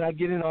figure out, can I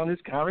get in on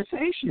this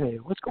conversation?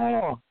 What's going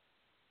on?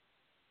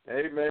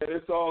 Hey, man,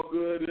 it's all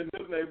good in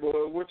this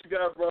neighborhood. What you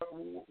got, bro?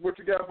 What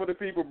you got for the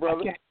people,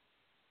 brother?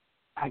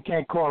 I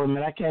can't call him,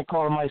 man. I can't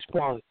call him my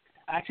spoiler.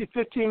 Actually,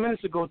 15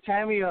 minutes ago,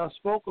 Tammy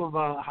spoke of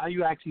how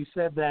you actually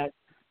said that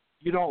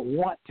you don't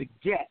want to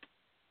get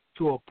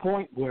to a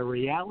point where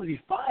reality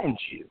finds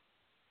you.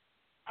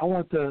 I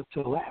want to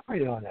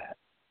elaborate on that,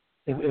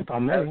 if I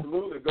may.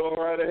 Absolutely. Go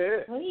right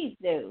ahead. Please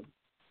do.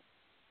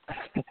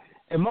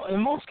 In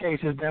most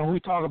cases, then, when we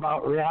talk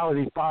about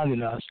reality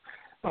finding us,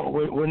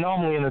 we're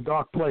normally in a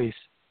dark place.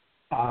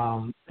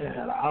 And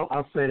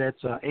I'll say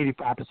that's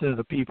 85% of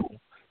the people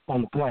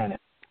on the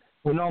planet.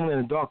 We're normally in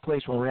a dark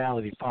place when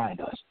reality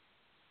finds us.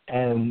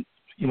 And,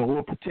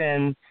 we'll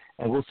pretend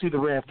and we'll see the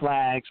red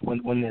flags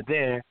when they're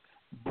there,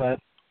 but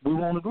we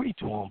won't agree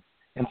to them.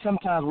 And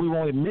sometimes we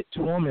won't admit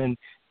to them, and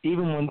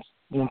even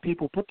when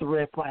people put the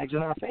red flags in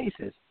our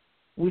faces,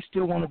 we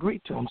still won't agree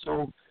to them.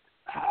 So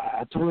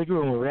I totally agree.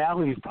 When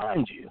reality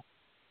finds you,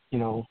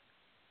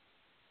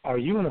 are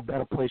you in a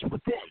better place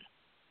within?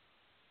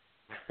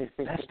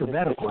 That's the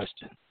better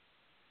question.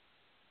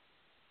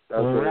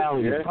 When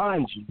reality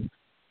finds you,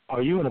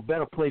 are you in a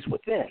better place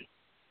within?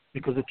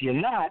 Because if you're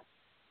not,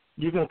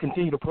 you're going to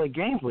continue to play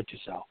games with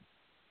yourself.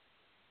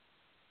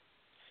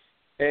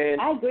 And,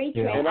 I agree,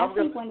 Trent. I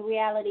think when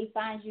reality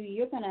finds you,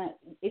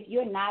 if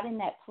you're not in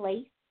that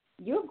place,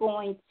 you're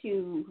going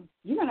to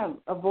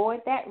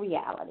avoid that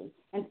reality,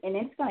 and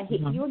it's going to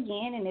hit you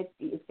again, and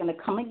it's going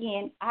to come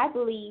again. I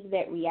believe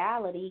that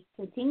reality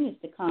continues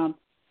to come.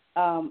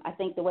 I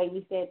think the way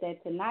we said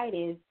that tonight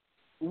is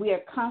we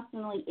are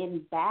constantly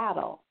in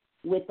battle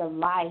with the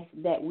life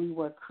that we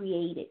were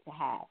created to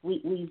have.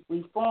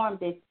 We formed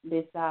this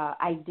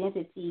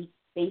identity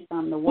based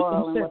on the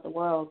world and what the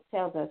world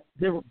tells us.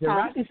 Did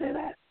Rodney say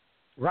that?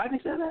 Rodney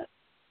said that?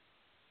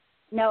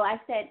 No,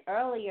 I said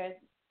earlier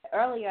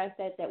I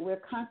said that we're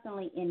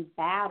constantly in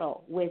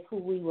battle with who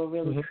we were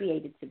really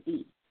created to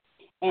be.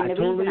 And the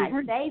reason I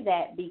say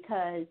that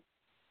because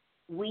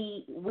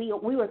we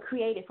were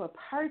created for a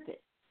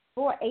purpose.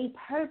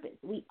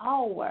 We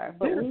all were,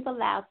 but we've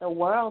allowed the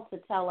world to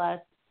tell us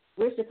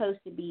we're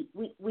supposed to be,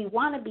 we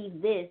want to be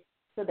this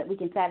so that we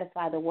can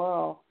satisfy the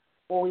world,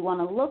 or we want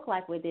to look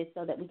like we're this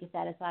so that we can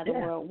satisfy the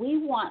world. We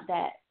want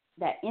that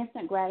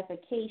instant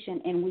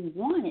gratification, and we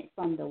want it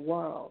from the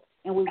world,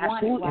 and we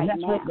want it right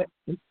now.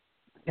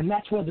 And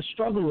that's where the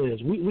struggle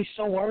is. We're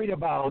so worried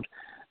about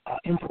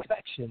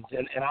imperfections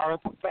and our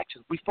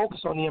imperfections. We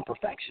focus on the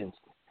imperfections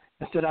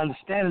instead of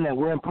understanding that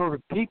we're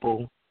imperfect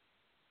people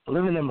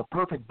living in a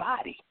perfect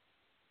body.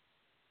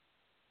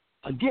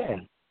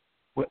 Again,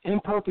 we're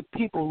imperfect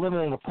people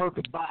living in a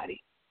perfect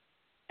body.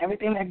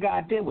 Everything that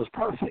God did was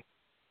perfect.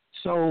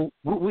 So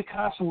we're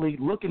constantly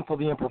looking for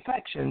the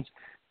imperfections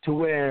to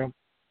where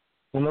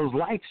when those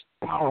lights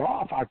power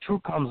off, our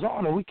truth comes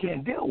on and we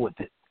can't deal with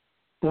it.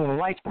 But when the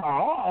lights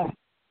power off,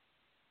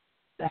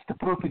 that's the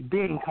perfect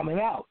being coming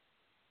out.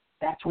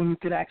 That's when you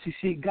could actually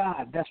see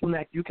God. That's when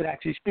you could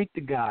actually speak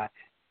to God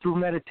through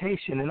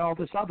meditation and all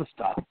this other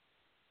stuff.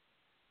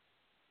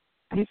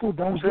 People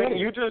don't get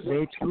it.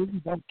 They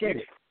truly don't get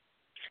it.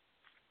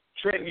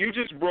 Trent, you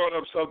just brought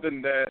up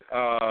something that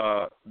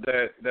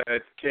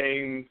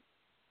came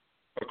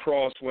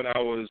across when I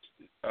was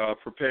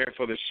preparing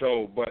for the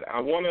show, but I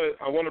want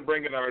to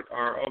bring in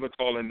our other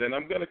call, and then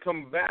I'm going to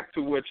come back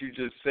to what you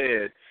just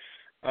said.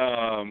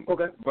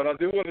 Okay. But I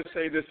do want to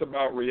say this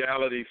about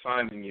reality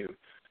finding you.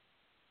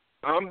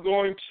 I'm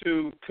going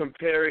to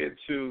compare it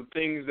to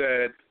things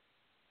that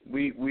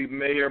we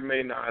may or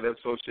may not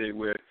associate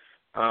with.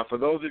 For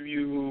those of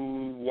you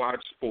who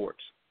watch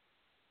sports,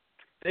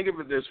 think of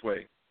it this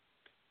way.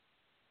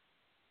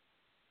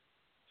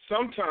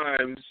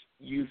 Sometimes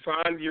you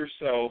find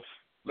yourself,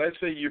 let's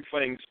say you're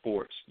playing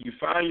sports, you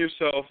find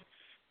yourself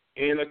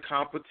in a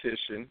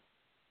competition,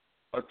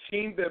 a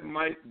team that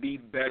might be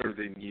better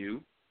than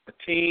you, a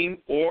team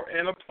or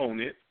an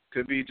opponent,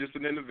 could be just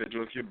an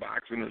individual if you're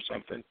boxing or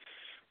something,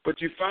 but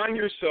you find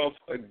yourself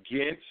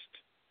against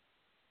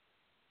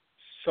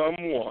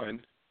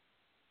someone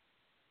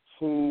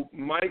who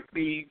might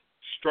be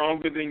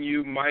stronger than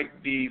you,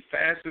 might be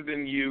faster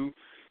than you,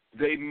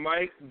 they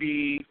might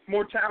be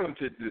more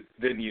talented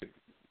than you.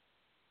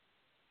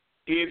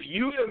 If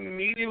you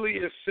immediately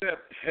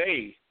accept,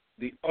 hey,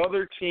 the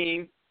other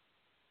team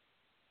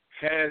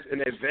has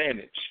an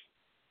advantage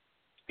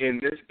in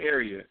this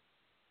area,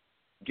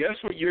 guess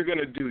what you're going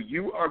to do?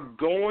 You are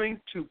going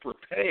to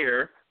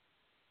prepare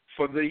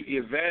for the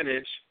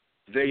advantage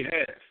they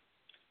have.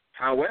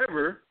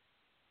 However,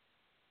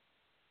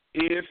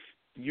 if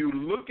you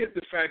look at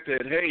the fact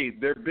that, hey,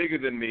 they're bigger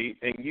than me,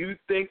 and you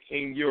think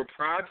in your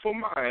prideful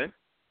mind,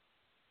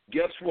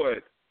 guess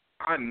what?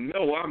 I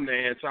know I'm the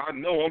answer. I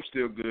know I'm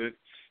still good.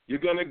 You're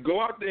going to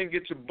go out there and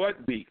get your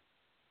butt beat.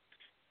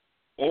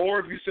 Or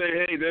if you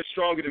say, hey, they're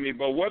stronger than me,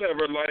 but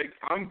whatever, like,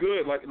 I'm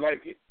good. Like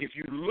if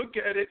you look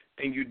at it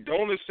and you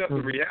don't accept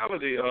the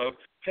reality of,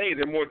 hey,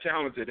 they're more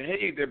talented,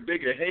 hey, they're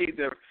bigger, hey,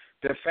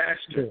 they're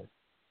faster,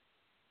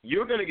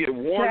 you're going to get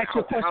worn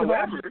out.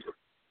 However,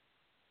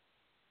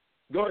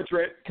 go ahead,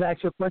 Trent. Can I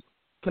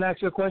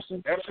ask you a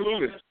question?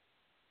 Absolutely.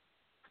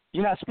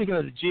 You're not speaking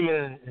of the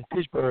G-Man in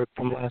Pittsburgh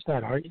from last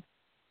night, are you?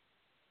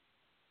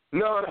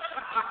 No.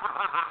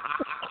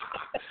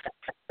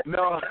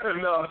 No.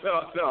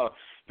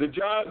 The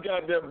Giants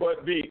got their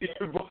butt beat,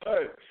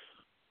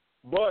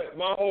 but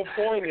my whole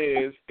point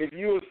is, if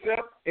you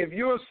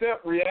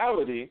accept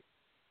reality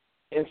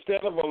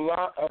instead of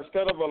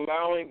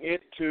allowing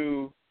it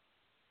to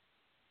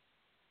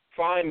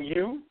find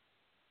you,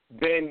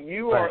 then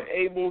you are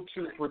able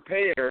to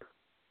prepare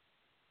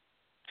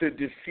to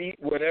defeat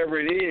whatever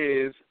it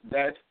is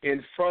that's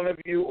in front of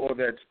you or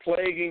that's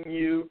plaguing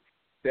you,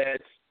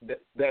 that's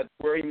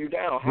wearing you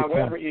down.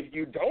 However, if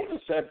you don't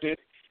accept it,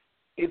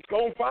 it's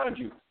going to find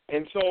you.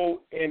 And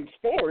so in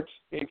sports,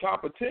 in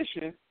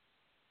competition,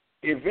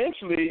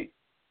 eventually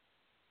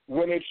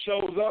when it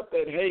shows up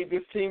that, hey,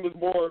 this team is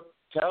more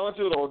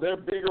talented or they're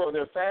bigger or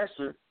they're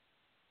faster,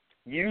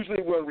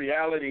 usually when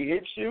reality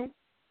hits you,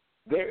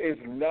 there is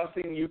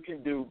nothing you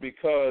can do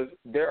because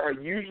there are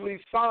usually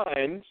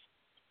signs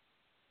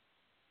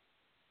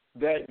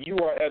that you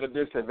are at a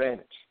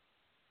disadvantage.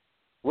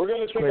 We're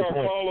going to take our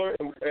caller,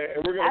 and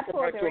we're going to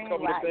come back to a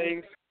couple of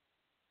things.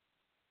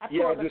 I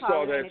just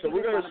saw that. So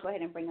we're going to go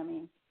ahead and bring them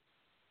in.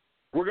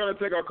 We're going to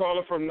take our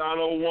caller from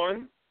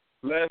 901.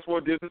 Last four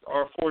digits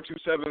are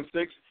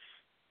 4276.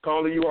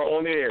 Caller, you are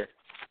on the air.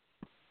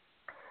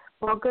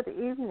 Well, good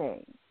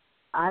evening.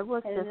 I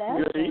was just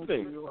listening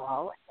to you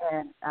all,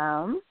 and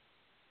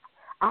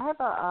I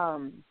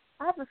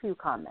have a few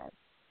comments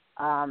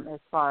as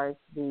far as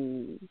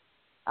the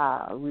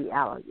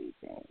reality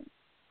thing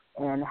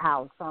and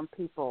how some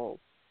people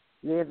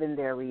live in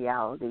their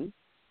reality,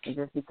 and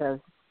just because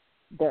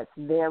that's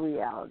their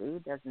reality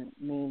doesn't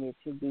mean it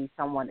should be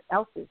someone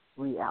else's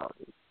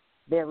reality.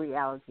 Their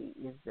reality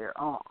is their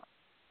own.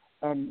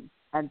 And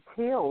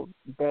until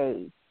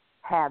they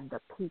have the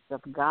peace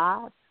of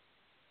God,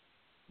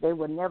 they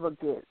will never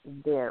get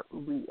their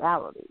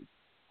reality.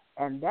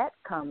 And that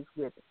comes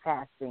with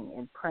fasting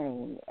and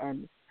praying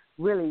and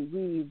really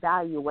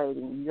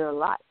reevaluating your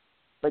life.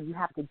 But you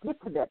have to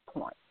get to that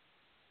point.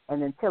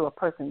 And until a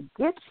person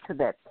gets to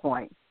that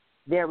point,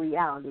 their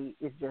reality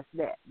is just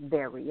that,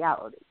 their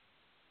reality.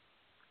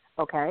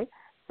 Okay?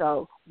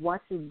 So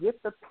once you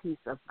get the peace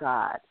of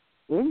God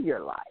in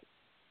your life,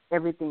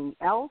 everything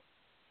else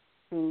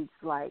seems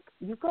like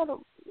you've got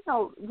to,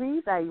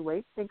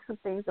 reevaluate, think some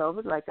things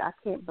over. Like, I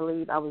can't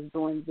believe I was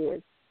doing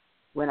this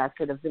when I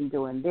should have been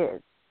doing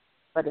this.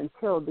 But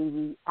until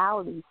the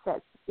reality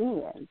sets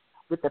in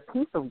with the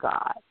peace of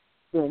God,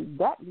 then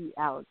that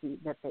reality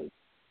that they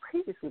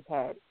previously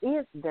had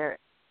is their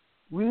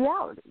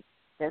reality.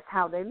 That's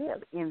how they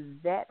live, in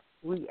that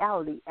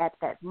reality at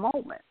that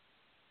moment.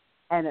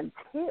 And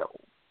until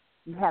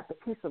you have the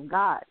peace of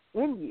God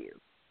in you,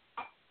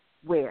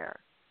 where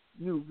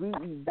you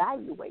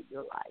reevaluate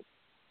your life,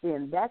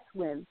 then that's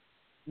when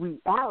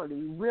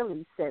reality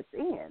really sets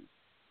in.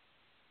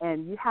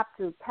 And you have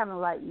to kind of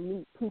like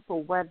meet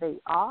people where they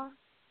are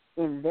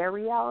in their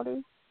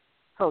reality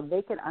so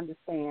they can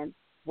understand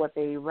what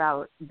their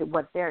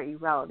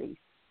reality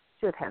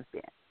should have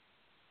been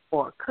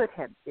or could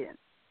have been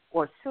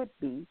or should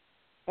be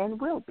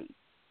and will be.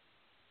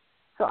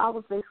 So I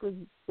was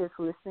basically just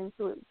listening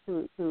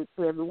to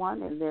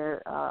everyone and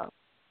their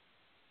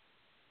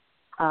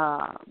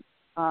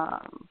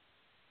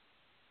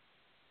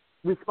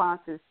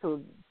responses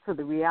to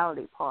the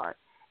reality part.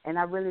 And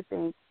I really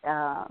think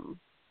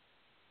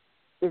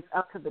it's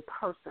up to the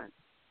person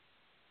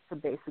to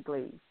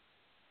basically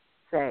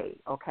say,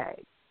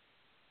 okay,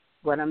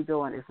 what I'm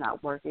doing is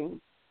not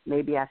working.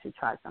 Maybe I should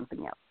try something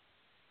else.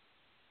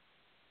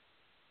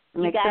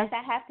 You guys,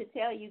 I have to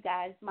tell you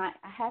guys, I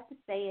have to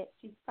say it.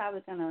 She's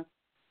probably going to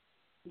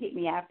get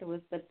me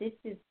afterwards, but this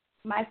is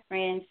my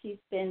friend. She's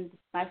been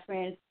my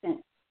friend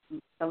since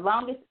the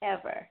longest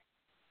ever.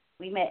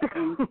 We met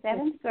in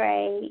 7th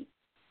grade,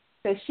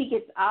 so she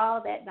gets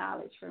all that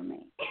knowledge from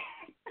me.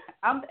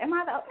 Am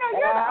I the? No,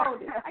 you're the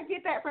oldest. I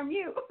get that from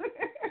you.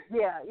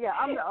 Yeah,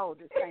 I'm the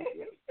oldest. Thank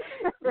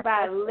you.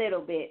 By a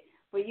little bit.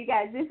 But you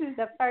guys, this is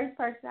the first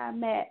person I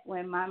met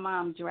when my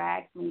mom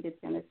dragged me to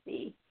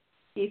Tennessee.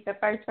 She's the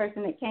first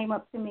person that came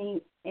up to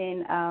me,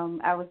 and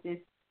I was this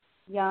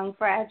young,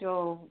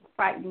 fragile,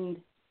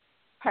 frightened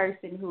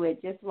person who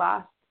had just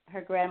lost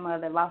her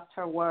grandmother, lost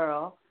her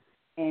world,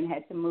 and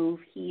had to move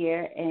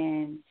here.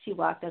 And she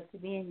walked up to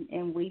me,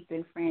 and we've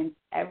been friends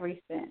ever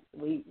since.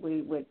 We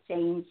would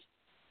change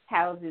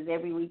houses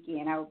every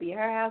weekend. I would be at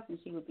her house, and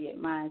she would be at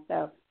mine.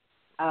 So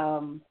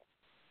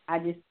I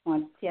just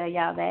want to tell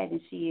y'all that,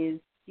 and she's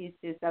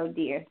just so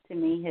dear to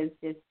me, has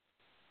just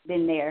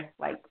been there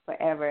like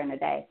forever and a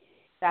day.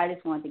 So I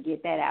just wanted to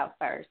get that out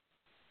first.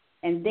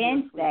 And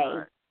then say,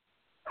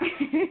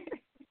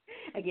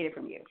 I get it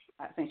from you,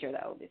 since you're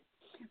the oldest.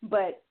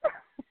 But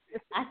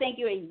I think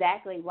you're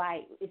exactly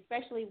right,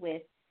 especially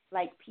with,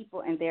 like,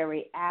 people and their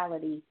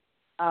reality.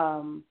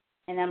 And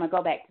I'm going to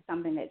go back to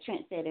something that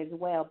Trent said as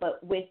well,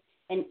 but with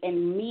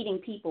and meeting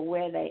people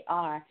where they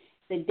are,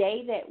 the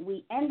day that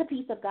we, and the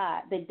peace of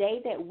God, the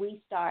day that we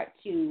start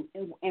to,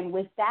 and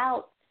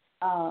without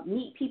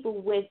meet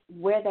people with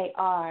where they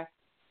are,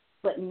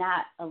 but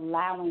not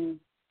allowing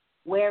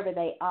wherever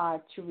they are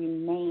to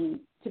remain,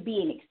 to be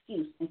an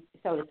excuse,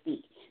 so to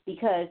speak,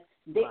 because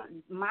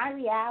my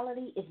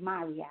reality is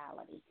my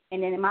reality,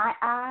 and in my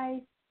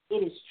eyes,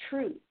 it is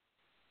true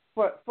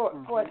for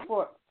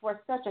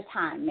such a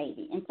time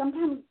maybe, and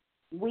sometimes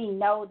we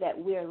know that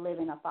we're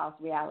living a false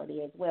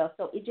reality as well.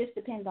 So it just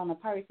depends on the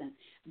person.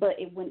 But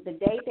when the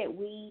day that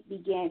we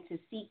began to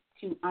seek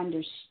to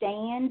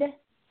understand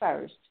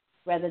first,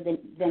 rather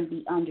than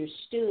be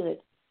understood,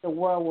 the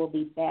world will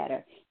be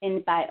better.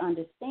 And by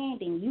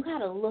understanding, you got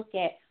to look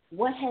at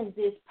what has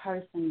this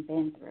person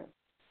been through.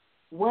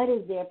 What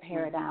is their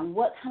paradigm?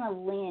 What kind of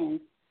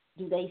lens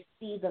do they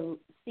see the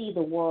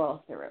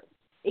world through?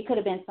 It could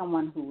have been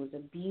someone who was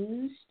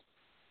abused,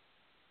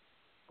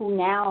 who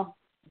now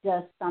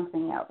does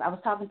something else. I was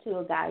talking to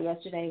a guy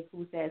yesterday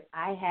who says,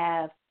 I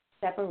have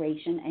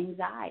separation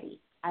anxiety.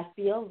 I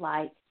feel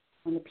like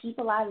when the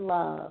people I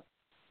love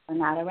are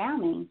not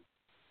around me,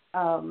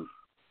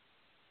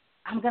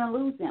 I'm going to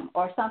lose them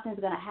or something's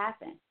going to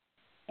happen.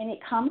 And it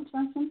comes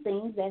from some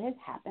things that have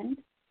happened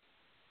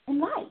in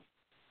life.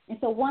 And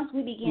so once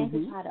we begin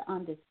to try to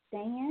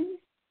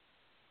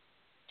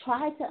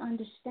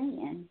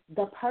understand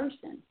the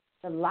person,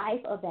 the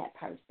life of that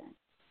person.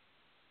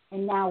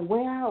 And now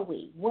where are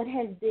we? What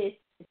has this,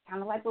 it's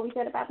kind of like what we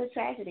said about the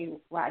tragedy,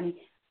 Rodney.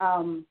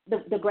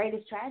 The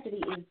greatest tragedy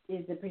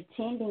is the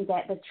pretending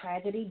that the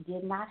tragedy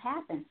did not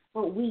happen.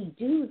 But we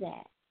do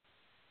that.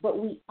 But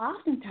we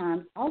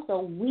oftentimes also,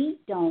 we're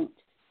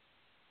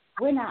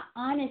not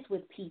honest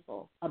with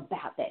people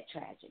about that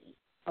tragedy,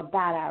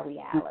 about our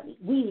reality.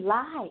 We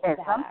lie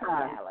about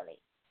our reality.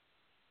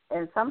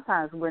 And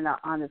sometimes we're not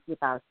honest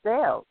with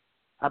ourselves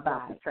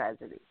about the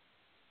tragedy,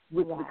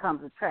 which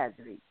becomes a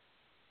tragedy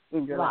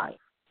in your life.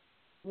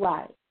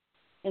 Right.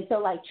 And so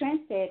like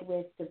Trent said,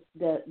 with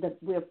the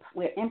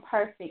we're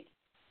imperfect,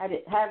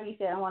 however you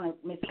said, I don't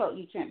want to misquote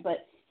you, Trent,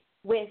 but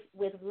with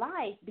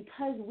life,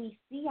 because we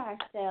see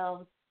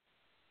ourselves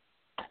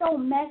so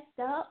messed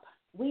up,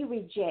 we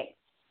reject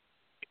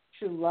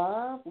true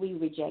love, we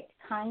reject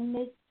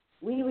kindness,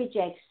 we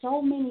reject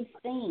so many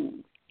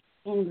things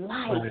in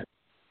life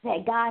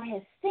that God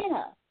has sent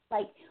us.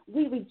 Like,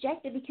 we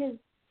reject it because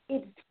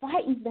it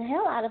frightens the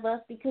hell out of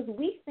us, because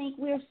we think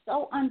we're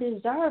so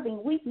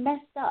undeserving. We've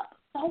messed up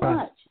so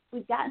much.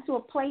 We've gotten to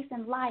a place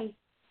in life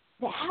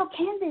that how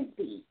can this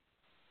be?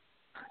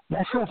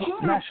 How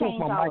can I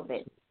change all of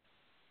it?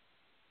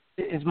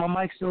 Is my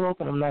mic still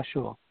open? I'm not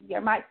sure.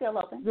 Your mic's still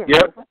open?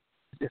 Yep.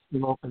 It's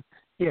still open.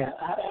 Yeah.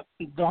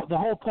 The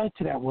whole point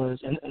to that was,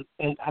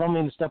 and I don't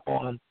mean to step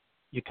on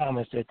your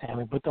comments there,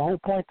 Tammy, but the whole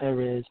point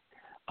there is,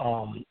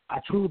 I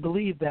truly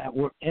believe that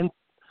we're in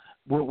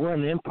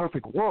an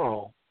imperfect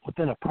world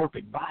within a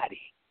perfect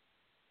body.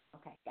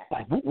 Okay. Gotcha.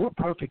 Like, we're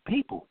perfect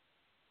people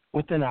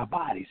within our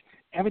bodies.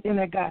 Everything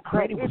that God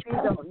created was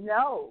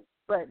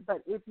perfect.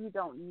 But if you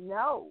don't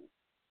know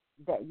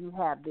that you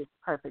have this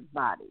perfect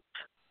body.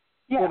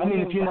 Yeah, I mean,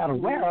 if you're not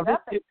aware of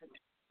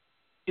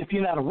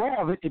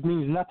it, it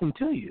means nothing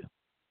to you.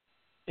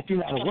 if you're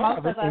not But aware most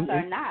of it. of us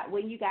are not.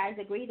 Wouldn't you guys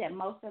agree that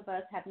most of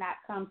us have not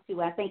come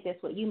to, I think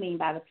that's what you mean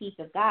by the peace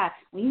of God,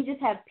 when you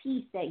just have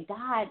peace that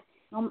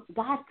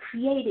God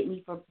created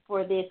me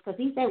for this, because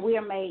he said we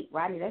are made,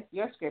 Rodney, that's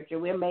your scripture,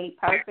 we're made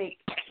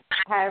perfect,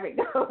 however it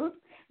goes.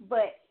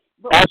 But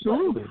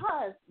Absolutely.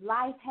 because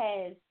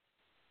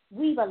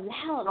we've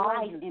allowed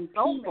life in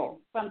people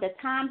from the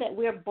time that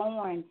we're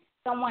born,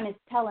 someone is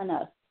telling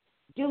us,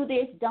 do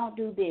this, don't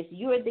do this,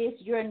 you're this,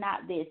 you're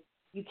not this.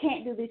 You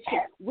can't do this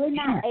shit. We're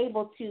not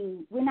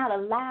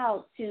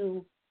allowed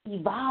to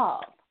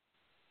evolve.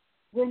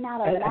 We're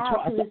not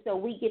allowed to, so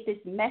we get this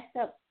messed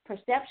up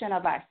perception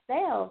of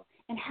ourselves.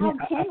 And how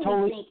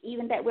can we think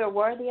even that we're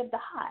worthy of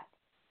God?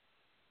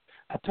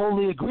 I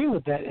totally agree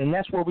with that. And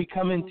that's where we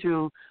come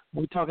into,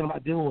 we're talking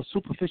about dealing with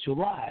superficial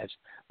lives.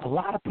 A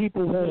lot of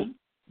people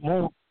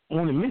won't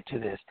admit to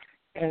this.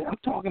 And I'm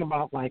talking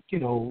about, like, you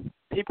know,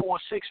 people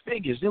with six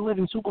figures. They're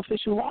living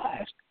superficial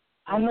lives.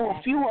 I know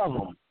a few of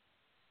them.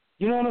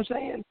 You know what I'm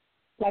saying?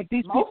 Like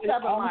these most people,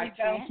 of them are,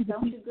 Trent.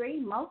 Don't you agree?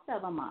 Most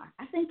of them are.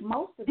 I think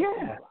most of them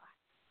are.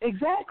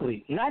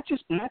 Exactly. Not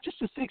just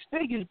the six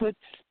figures, but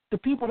the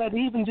people that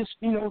even just,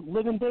 you know,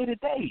 living day to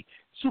day.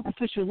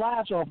 Superficial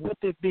lives of what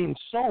they're being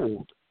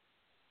sold,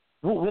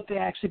 what they're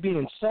actually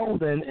being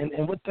sold,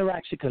 and what they're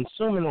actually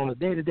consuming on a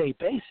day to day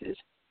basis.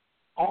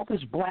 All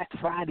this Black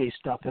Friday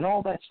stuff and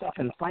all that stuff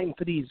and fighting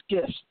for these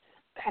gifts,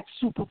 that's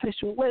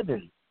superficial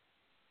living.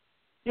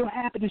 Your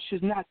happiness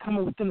should not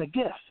come within a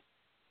gift.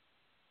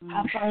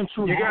 I find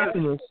true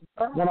happiness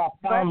when I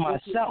find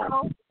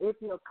myself. If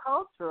your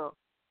culture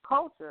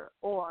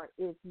or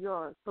if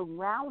your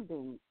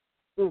surroundings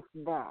is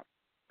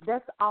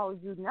that's all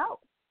you know.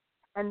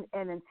 And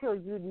until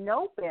you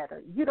know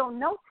better, you don't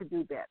know to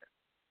do better.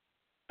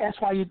 That's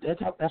why you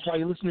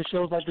listen to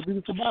shows like the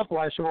Beautiful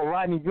Butterfly Show with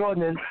Rodney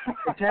Jordan and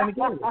Tammy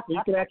Gillis, so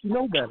you can actually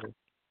know better.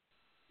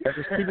 That's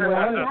just keep it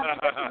on.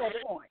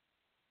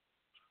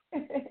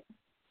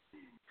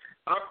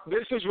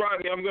 This is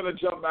Rodney. I'm going to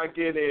jump back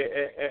in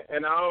here,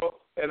 and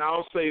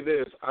I'll say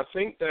this. I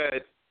think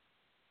that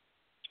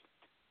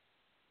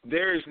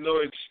there is no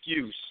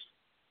excuse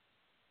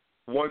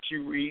once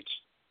you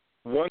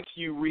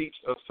reach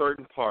a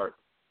certain part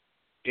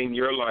in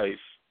your life.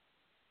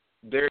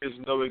 There is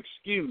no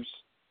excuse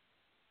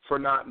for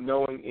not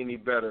knowing any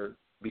better,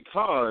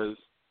 because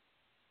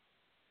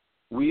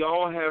we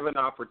all have an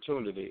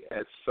opportunity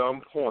at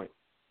some point.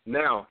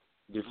 Now,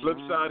 the flip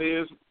side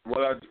is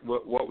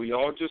what we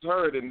all just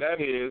heard, and that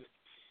is,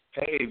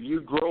 hey, if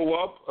you grow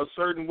up a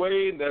certain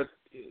way,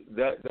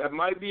 that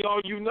might be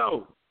all you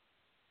know.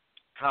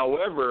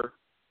 However,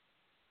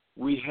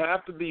 we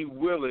have to be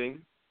willing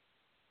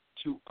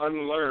to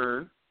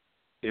unlearn,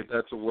 if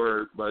that's a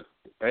word, but,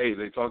 hey,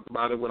 they talked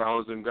about it when I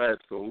was in grad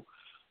school.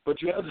 But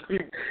you have to be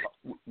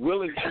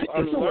willing to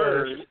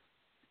unlearn.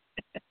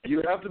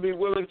 You have to be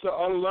willing to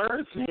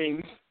unlearn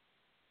things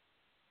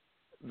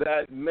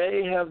that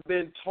may have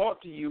been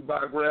taught to you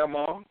by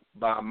grandma,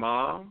 by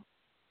mom,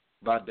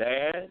 by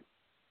dad,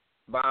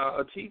 by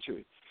a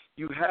teacher.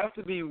 You have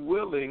to be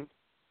willing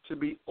to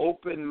be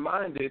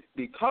open-minded,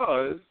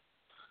 because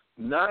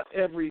not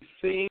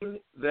everything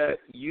that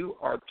you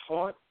are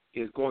taught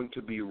is going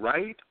to be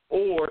right,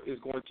 or is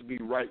going to be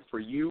right for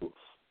you,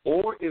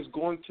 or is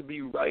going to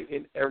be right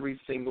in every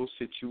single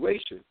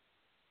situation.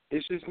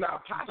 It's just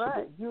not possible.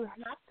 But you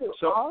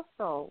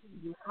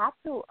have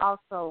to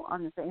also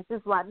understand. Is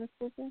this Rodney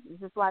speaking? Is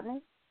this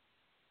Rodney?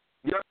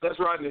 Yep, that's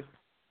Rodney.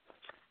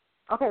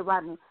 Okay,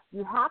 Rodney,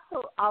 you have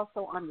to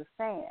also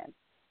understand,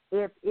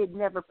 if it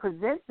never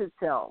presents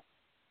itself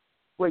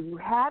where you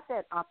have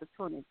that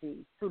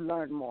opportunity to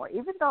learn more,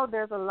 even though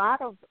there's a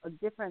lot of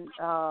different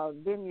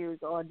venues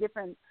or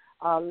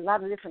a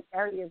lot of different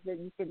areas that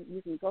you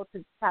can go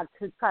to try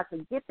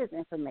to get this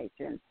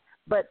information.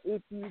 But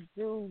if you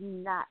do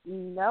not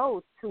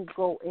know to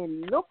go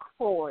and look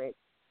for it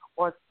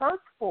or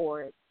search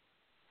for it,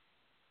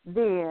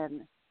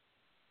 then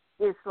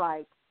it's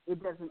like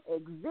it doesn't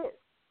exist.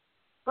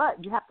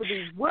 But you have to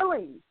be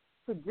willing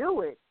to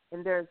do it,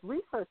 and there's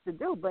research to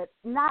do. But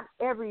not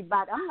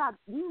everybody.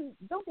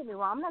 Don't get me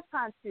wrong. I'm not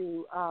trying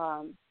to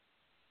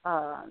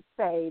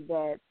say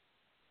that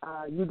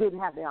you didn't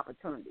have the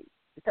opportunity,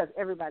 because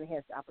everybody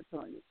has the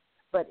opportunity.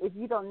 But if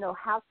you don't know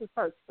how to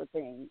search for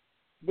things,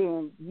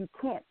 then you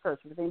can't search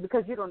for things,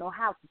 because you don't know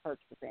how to search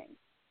for things.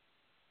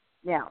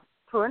 Now,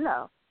 true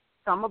enough,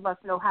 some of us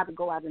know how to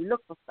go out and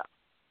look for stuff.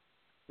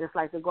 Just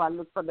like to go out and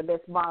look for the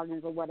best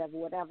bargains or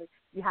whatever.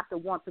 You have to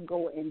want to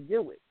go and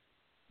do it.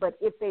 But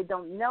if they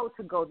don't know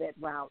to go that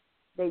route,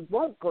 they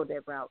won't go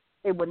that route.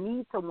 They will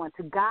need someone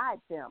to guide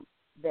them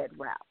that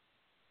route.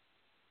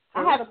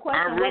 I have a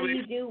question. What do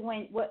you do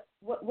when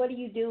what do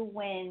you do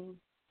when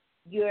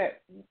you're,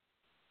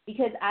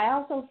 because I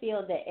also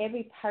feel that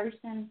every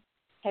person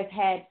has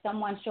had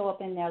someone show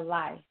up in their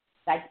life,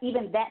 like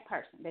even that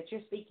person that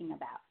you're speaking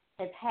about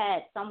has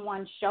had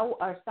someone show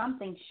or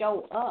something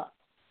show up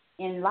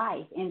in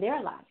life, in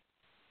their life,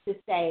 to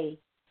say,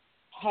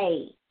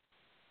 hey,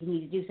 you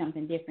need to do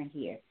something different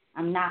here.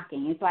 I'm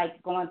knocking. It's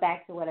like going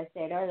back to what I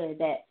said earlier,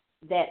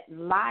 that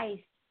life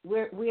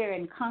we're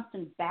in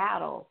constant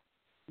battle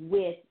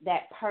with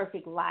that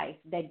perfect life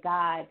that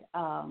God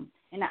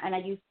and I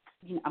use,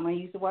 I'm going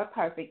to use the word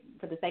perfect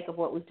for the sake of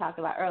what we talked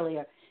about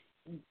earlier.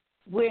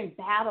 We're in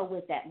battle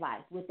with that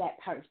life, with that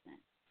person,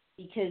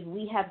 because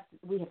we have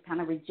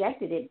kind of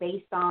rejected it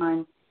based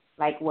on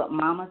like what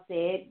Mama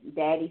said,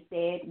 Daddy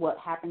said, what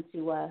happened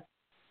to us,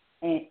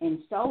 and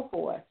so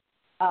forth.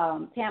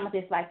 Tamith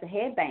is like the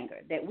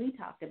headbanger that we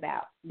talked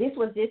about. This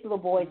was this little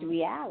boy's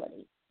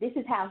reality. This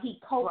is how he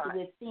coped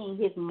with seeing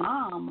his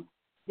mom.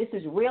 This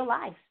is real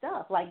life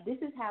stuff. Like, this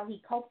is how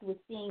he coped with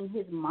seeing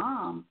his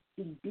mom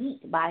be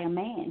beat by a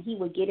man. He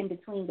would get in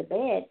between the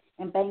bed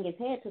and bang his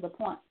head to the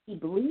point he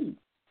bleeds.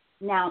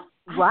 Now,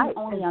 I can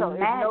only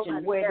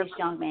imagine where this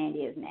young man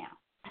is now.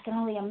 I can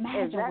only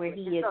imagine where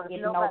he is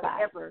if nobody.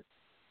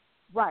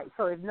 Right.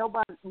 So if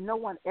no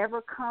one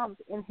ever comes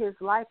in his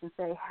life and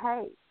say,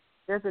 hey,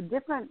 there's a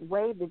different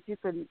way that you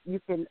can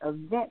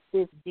vent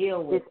this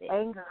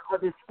anger or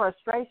this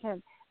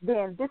frustration,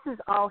 then this is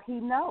all he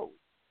knows,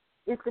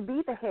 is to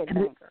be the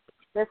headbanger.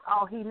 That's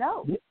all he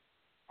knows.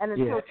 And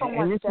until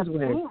someone steps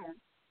in.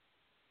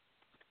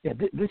 Yeah,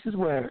 this is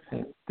where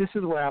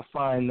I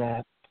find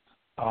that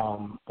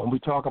when we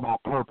talk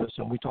about purpose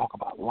and we talk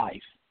about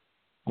life,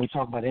 when we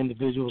talk about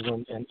individuals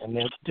and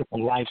their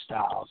different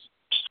lifestyles,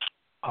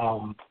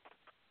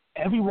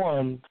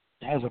 everyone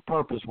has a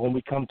purpose when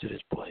we come to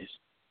this place.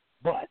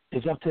 But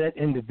it's up to that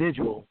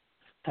individual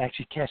to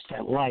actually catch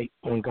that light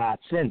when God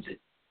sends it.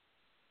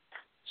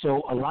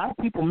 So a lot of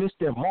people miss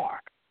their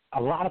mark.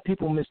 A lot of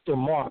people miss their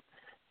mark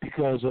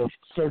because of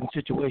certain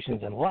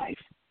situations in life.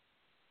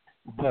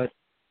 But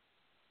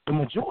the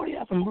majority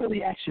of them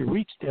really actually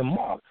reach their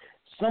mark.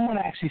 Someone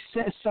actually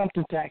says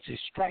something to actually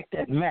strike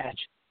that match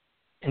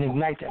and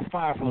ignite that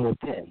fire from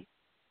within.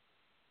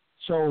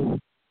 So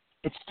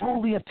it's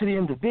totally up to the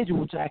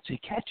individual to actually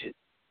catch it.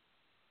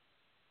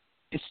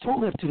 It's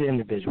totally up to the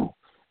individual,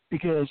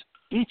 because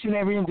each and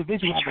every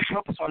individual has a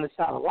purpose on this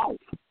side of life.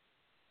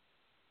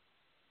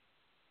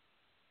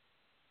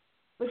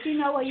 But you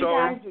know what, you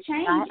guys, change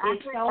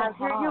is so hard. I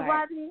hear you,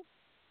 Rodney.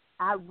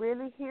 I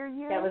really hear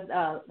you.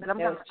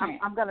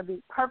 I'm going to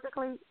be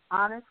perfectly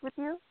honest with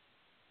you.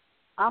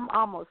 I'm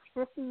almost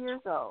 50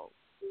 years old,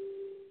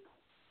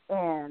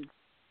 and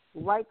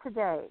right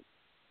today,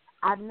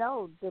 I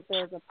know that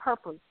there's a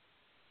purpose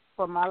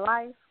for my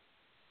life.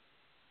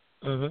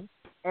 Mm-hmm.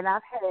 And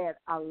I've had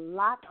a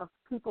lot of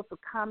people to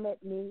come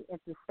at me and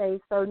to say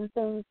certain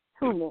things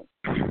to me.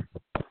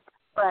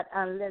 But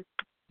unless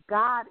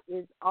God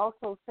is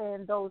also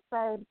saying those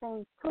same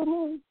things to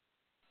me,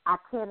 I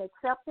can't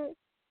accept it.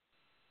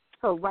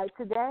 So right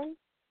today,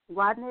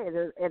 Rodney,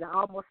 as an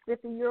almost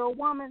 50-year-old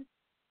woman,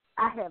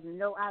 I have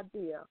no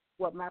idea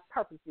what my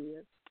purpose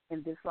is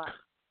in this life.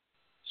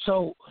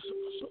 So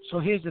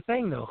here's the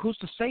thing, though. Who's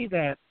to say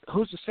that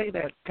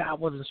God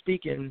wasn't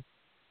speaking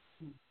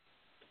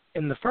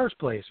in the first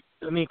place?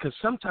 I mean, because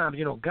sometimes,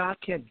 God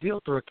can't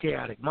deal through a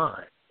chaotic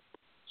mind.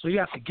 So you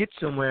have to get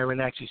somewhere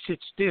and actually sit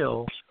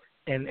still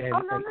and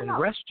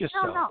rest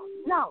yourself.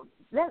 No.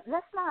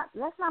 Let's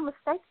not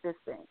mistake this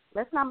thing.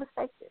 Let's not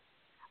mistake this.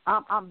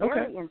 I'm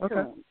very in tune.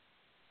 Okay.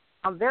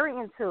 I'm very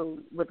in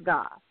tune with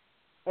God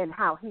and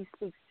how He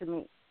speaks to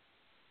me.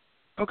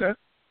 Okay.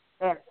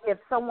 And if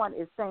someone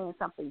is saying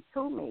something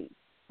to me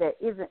that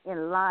isn't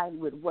in line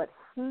with what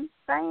He's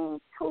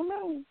saying to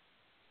me,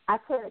 I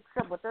can't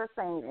accept what they're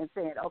saying and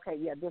saying, okay,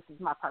 yeah, this is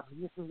my purpose.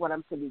 This is what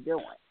I'm to be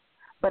doing.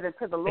 But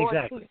until the Lord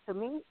speaks to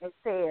me and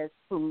says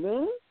to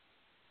me,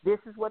 this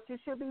is what you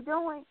should be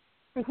doing,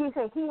 see,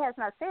 He has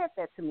not said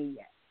that to me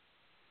yet.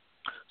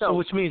 So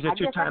which means that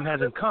your time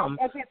hasn't come.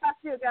 I guess I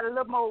still got a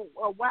little more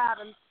while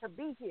to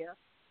be here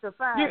to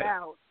find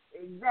out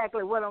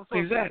exactly what I'm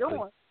supposed to be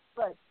doing.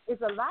 But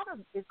it's a lot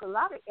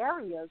of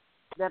areas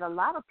that a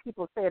lot of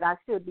people said I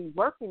should be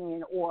working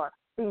in or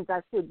things I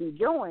should be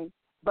doing.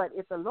 But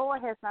if the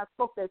Lord has not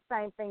spoke that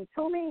same thing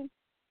to me,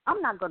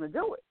 I'm not going to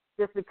do it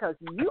just because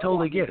you totally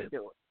want me get to it.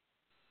 do it.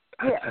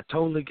 Yeah. I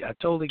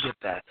totally get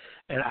that,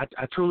 and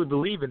I truly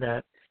believe in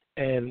that.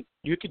 And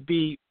you could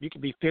be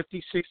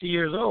 50, 60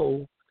 years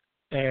old,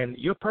 and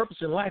your purpose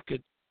in life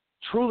could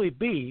truly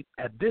be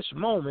at this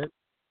moment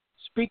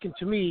speaking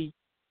to me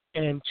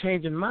and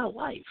changing my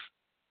life.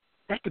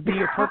 That could be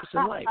your purpose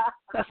in life.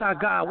 That's how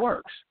God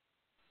works.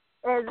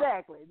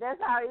 Exactly. That's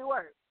how He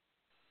works.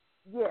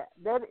 Yeah,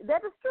 that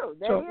is true.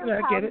 That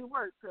is how He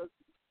works.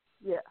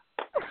 Yeah.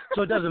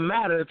 So it doesn't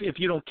matter if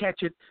you don't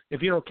catch it.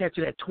 If you don't catch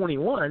it at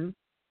 21,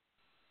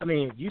 I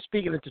mean, you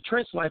speaking into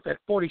Trent's life at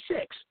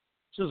 46.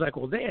 So it's like,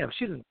 well, damn,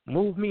 she didn't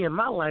move me in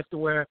my life to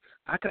where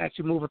I could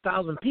actually move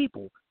 1,000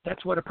 people.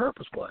 That's what the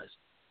purpose was.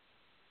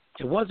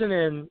 It wasn't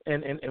in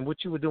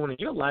what you were doing in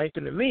your life,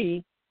 and to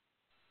me,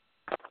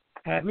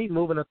 had me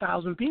moving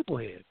 1,000 people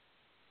here.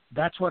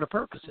 That's what a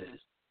purpose is.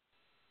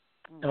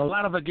 And a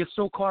lot of it gets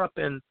so caught up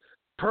in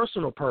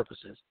personal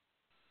purposes.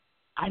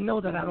 I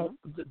know that I don't.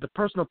 The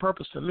personal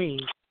purpose for me,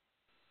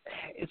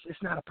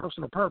 it's not a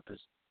personal purpose.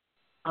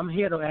 I'm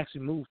here to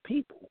actually move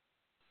people.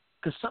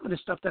 Because some of the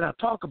stuff that I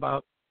talk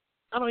about,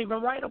 I don't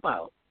even write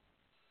about.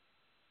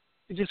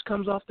 It just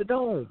comes off the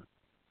dome.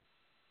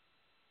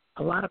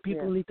 A lot of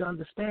people need to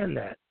understand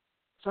that.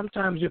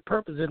 Sometimes your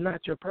purpose is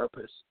not your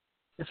purpose.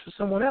 It's for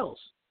someone else.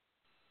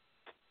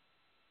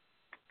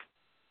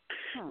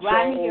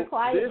 Rodney, you're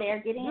quiet there.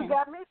 Get in. You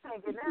got me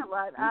thinking that,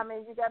 right? I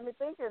mean, you got me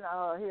thinking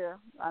here.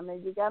 I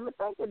mean, you got me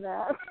thinking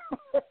that.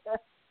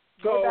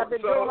 I've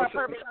been doing my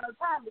purpose all the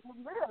time, but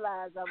didn't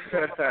realize I was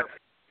doing my purpose.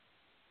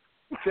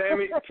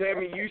 Tammy,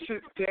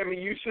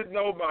 you should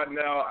know by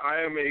now.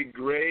 I am a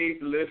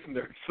great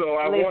listener, so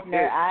I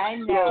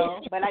know,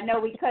 but I know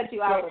we cut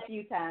you out a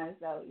few times.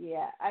 So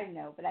yeah, I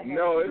know, but I know.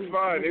 No, it's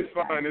fine. It's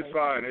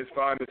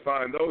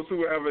fine. Those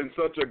who are having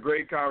such a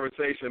great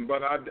conversation,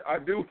 but I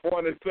do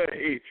want to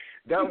say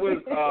that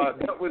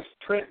was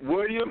Trent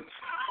Williams.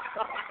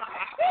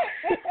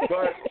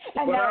 but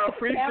I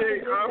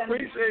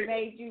appreciate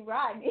made you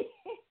Rodney.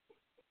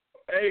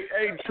 Hey,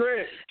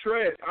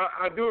 Trent,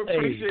 I do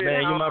appreciate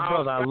man, you're my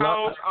brother. Our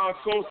styles are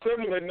so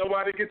similar,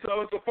 nobody can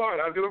tell us apart.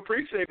 I do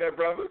appreciate that,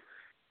 brother.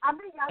 I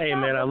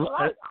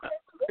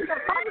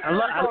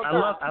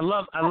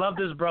love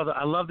this brother.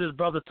 I love this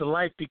brother to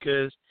life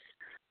because,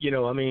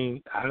 I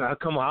mean,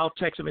 I'll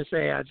text him and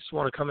say, I just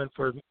want to come in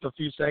for a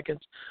few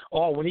seconds.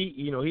 Or when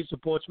he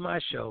supports my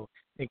show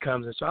and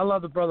comes in. So I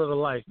love the brother to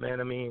life,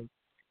 man. I mean,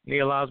 he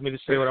allows me to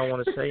say what I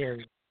want to say,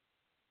 and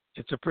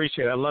it's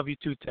appreciated. I love you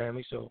too,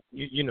 Tammy. So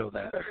you know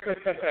that.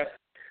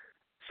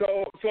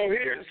 So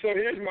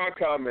here's my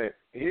comment.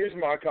 Here's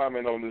my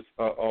comment on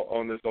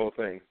this whole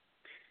thing.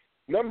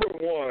 Number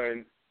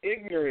one,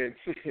 ignorance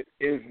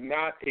is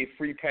not a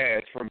free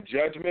pass from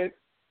judgment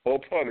or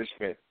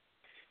punishment.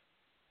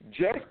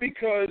 Just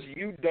because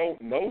you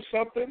don't know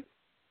something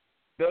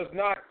does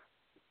not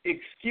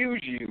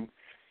excuse you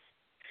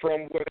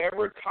from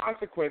whatever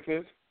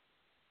consequences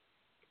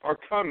are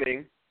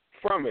coming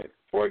from it.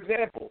 For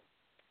example,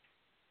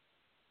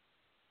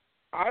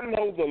 I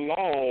know the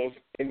laws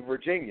in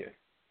Virginia.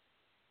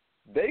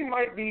 They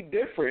might be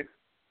different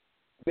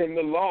than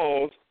the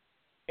laws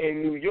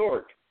in New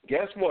York.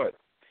 Guess what?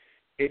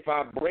 If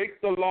I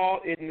break the law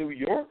in New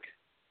York,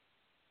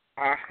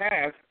 I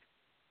have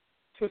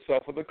to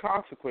suffer the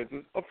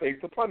consequences or face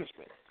the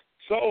punishment.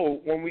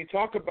 So when we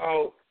talk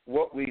about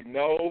what we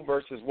know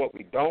versus what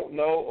we don't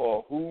know,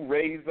 or who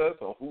raised us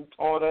or who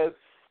taught us,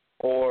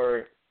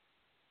 or,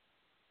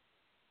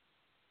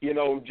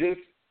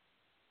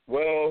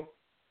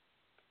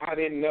 I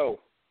didn't know.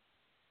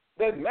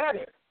 Doesn't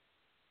matter.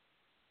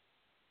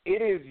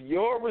 It is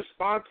your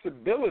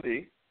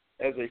responsibility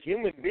as a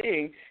human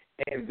being,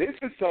 and this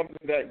is something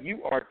that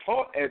you are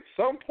taught at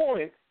some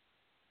point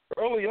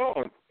early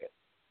on.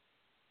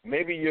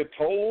 Maybe you're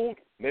told,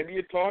 maybe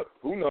you're taught,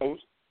 who knows,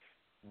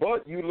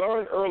 but you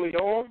learn early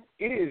on,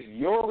 it is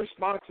your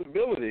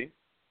responsibility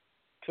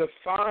to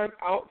find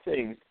out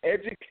things.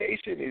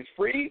 Education is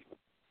free,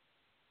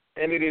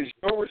 and it is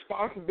your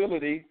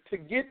responsibility to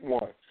get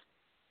one.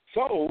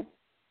 So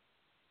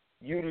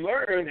you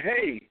learn,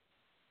 hey,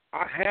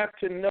 I have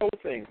to know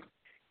things.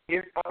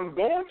 If I'm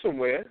going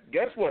somewhere,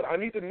 guess what? I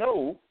need to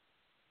know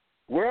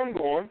where I'm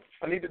going.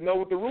 I need to know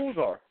what the rules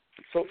are.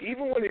 So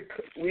even when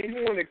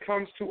it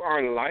comes to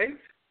our life,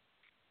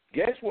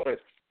 guess what?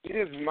 It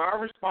is my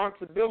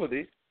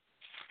responsibility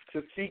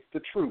to seek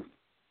the truth.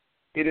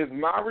 It is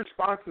my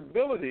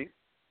responsibility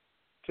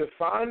to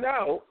find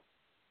out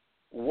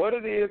what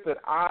it is that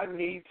I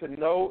need to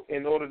know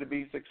in order to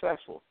be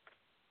successful.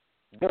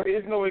 There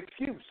is no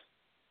excuse.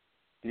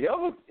 The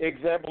other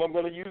example I'm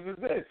going to use is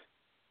this.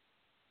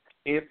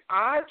 If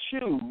I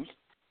choose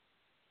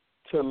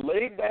to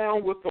lay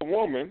down with a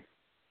woman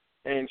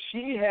and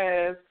she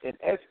has an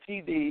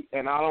STD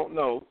and I don't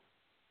know,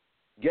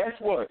 guess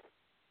what?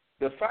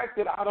 The fact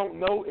that I don't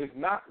know is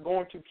not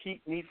going to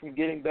keep me from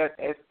getting that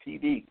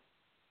STD.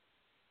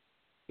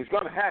 It's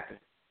going to happen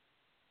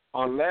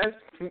unless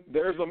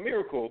there's a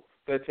miracle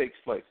that takes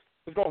place.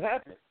 It's going to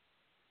happen.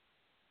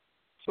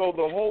 So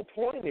the whole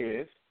point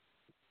is,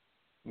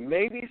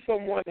 maybe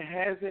someone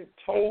hasn't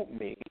told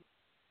me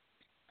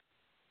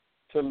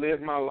to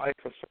live my life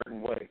a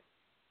certain way.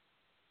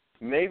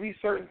 Maybe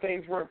certain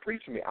things weren't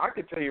preached to me. I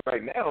can tell you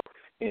right now,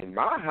 in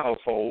my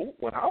household,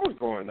 when I was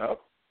growing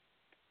up,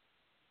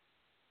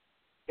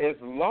 as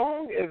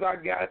long as I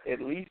got at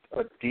least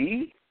a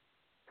D,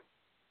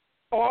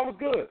 I was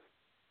good.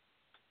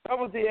 That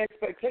was the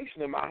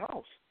expectation in my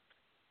house.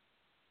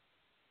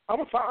 I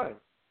was fine.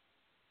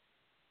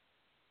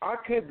 I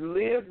could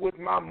live with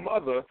my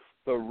mother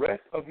the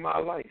rest of my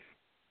life,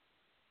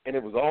 and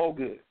it was all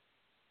good.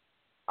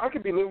 I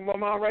could be living with my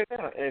mom right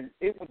now, and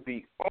it would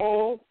be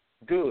all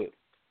good.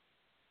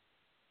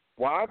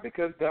 Why?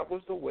 Because that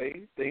was the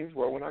way things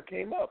were when I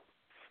came up.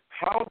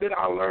 How did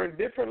I learn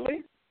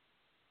differently?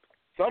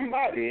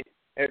 Somebody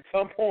at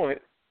some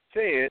point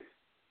said,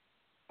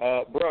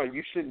 bro,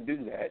 you shouldn't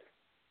do that.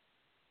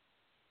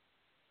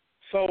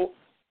 So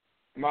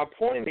my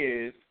point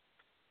is,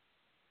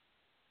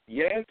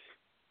 yes,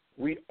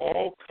 we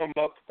all come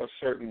up a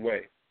certain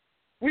way.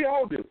 We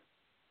all do.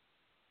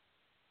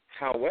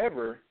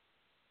 However,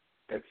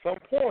 at some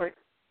point,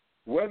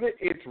 whether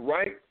it's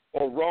right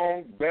or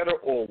wrong, better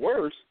or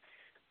worse,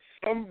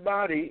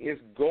 somebody is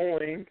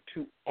going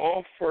to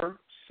offer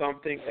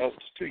something else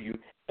to you,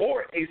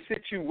 or a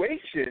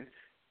situation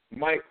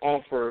might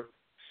offer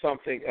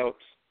something else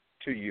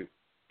to you.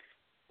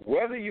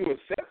 Whether you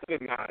accept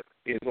it or not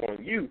is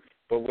on you,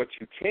 but what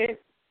you can't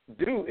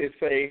do is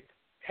say,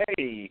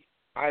 hey,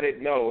 I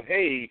didn't know.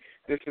 Hey,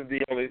 this is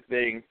the only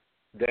thing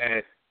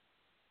that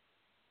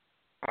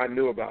I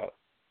knew about.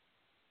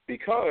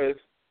 Because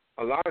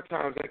a lot of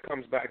times that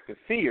comes back to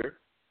fear,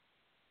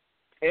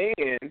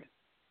 and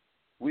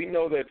we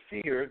know that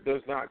fear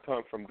does not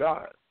come from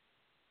God.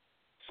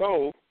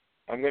 So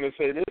I'm going to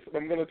say this, and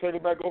I'm going to turn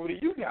it back over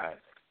to you guys.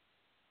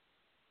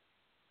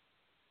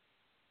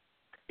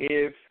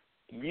 If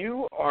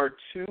you are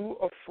too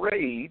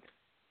afraid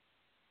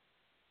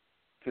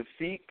to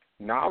seek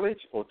knowledge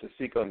or to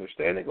seek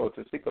understanding or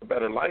to seek a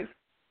better life,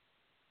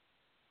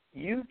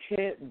 you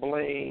can't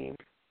blame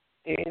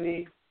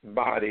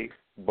anybody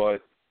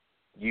but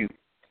you.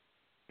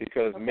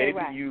 Because maybe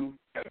you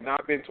have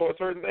not been taught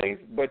certain things,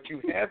 but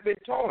you have been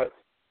taught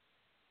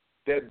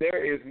that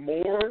there is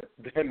more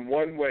than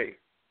one way.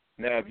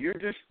 Now, if you're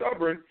just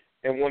stubborn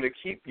and want to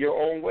keep your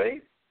own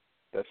way,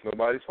 that's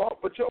nobody's fault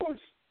but yours.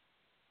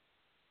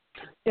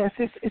 Yes,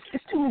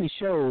 it's too many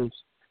shows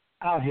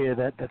out here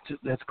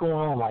that's going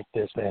on like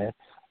this, man.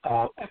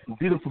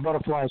 Beautiful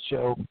Butterfly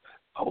Show,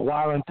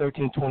 Wyron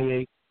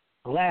 1328.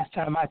 The last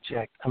time I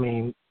checked, I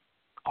mean,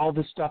 all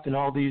this stuff and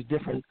all these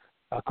different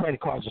credit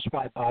cards are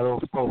swiped by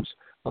those folks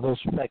or those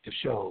respective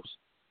shows.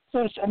 So,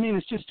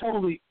 it's just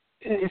totally,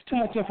 it's too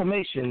much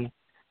information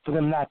for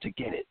them not to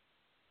get it.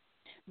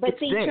 But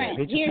see,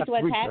 Trent, here's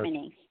what's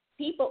happening.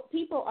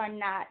 People are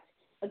not.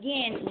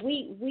 Again,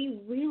 we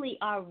really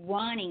are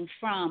running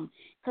from,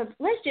 because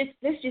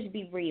let's just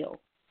be real.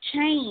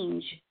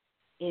 Change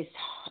is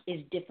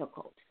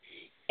difficult,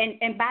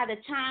 and by the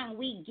time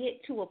we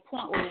get to a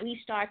point where we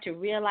start to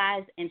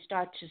realize and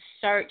start to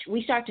search,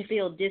 we start to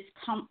feel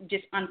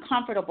just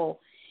uncomfortable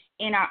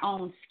in our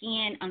own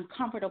skin,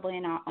 uncomfortable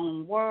in our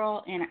own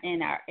world,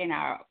 in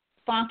our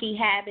funky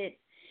habits,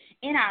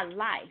 in our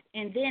life,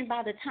 and then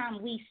by the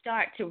time we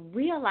start to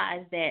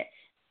realize that,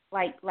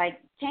 like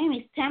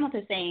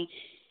Tamitha's saying,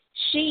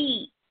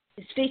 she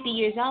is 50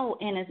 years old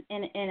and is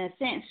in a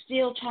sense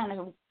still trying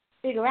to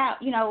figure out,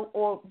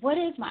 or what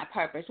is my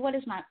purpose? What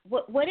is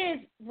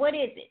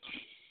it?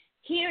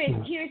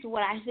 Here's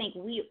what I think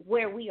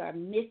where we are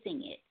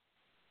missing it,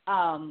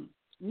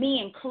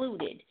 me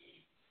included.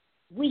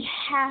 We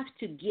have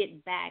to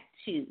get back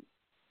to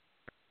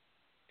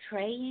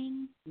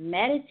praying,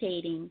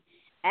 meditating,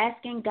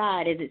 asking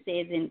God, as it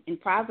says in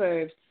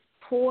Proverbs,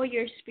 pour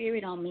your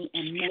spirit on me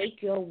and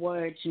make your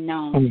words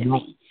known to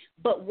me.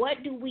 But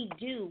what do we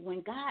do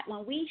when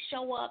we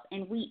show up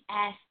and we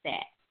ask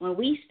that, when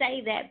we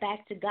say that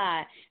back to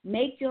God,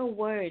 make your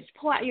words,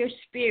 pour out your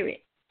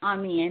spirit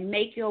on me and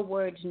make your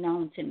words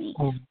known to me.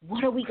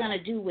 What are we going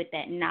to do with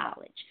that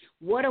knowledge?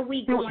 What are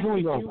we going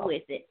to do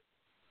with it?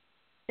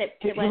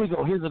 Here we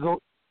go.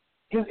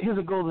 Here's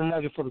a golden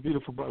nugget for the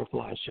Beautiful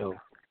Butterfly Show.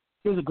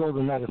 Here's a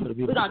golden nugget for the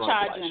Beautiful Butterfly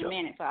Show. We're going to charge you in a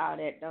minute for all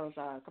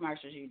those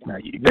commercials you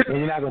done.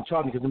 You're not going to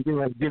charge me because I'm getting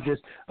ready to give this.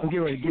 I'm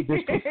getting ready to give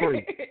this for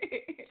free.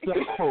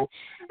 So,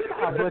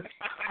 but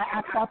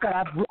I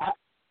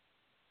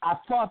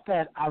thought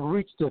that I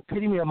reached the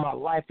epitome of my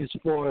life as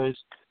far as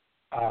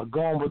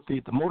going with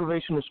the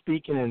motivational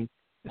speaking and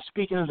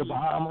speaking in the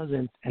Bahamas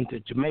and to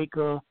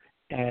Jamaica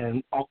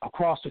and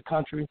across the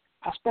country.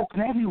 I've spoken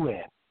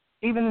everywhere,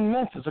 even in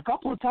Memphis a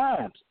couple of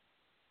times.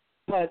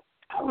 But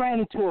I ran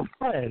into a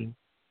friend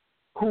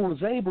who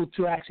was able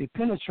to actually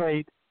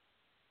penetrate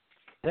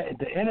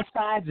the inner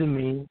sides of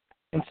me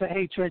and say,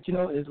 hey, Trent,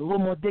 there's a little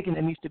more digging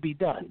that needs to be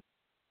done.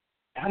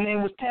 Her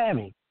name was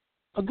Tammy,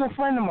 a good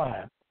friend of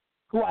mine,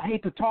 who I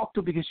hate to talk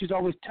to because she's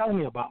always telling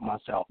me about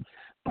myself.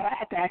 But I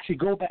had to actually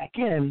go back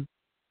in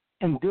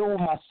and deal with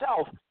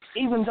myself,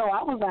 even though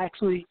I was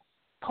actually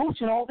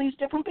coaching all these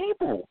different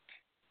people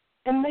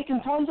and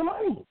making tons of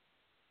money.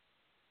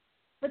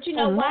 But you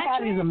know why?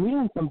 Nobody's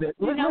immune from this.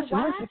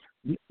 Listen.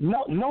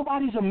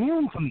 Nobody's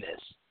immune from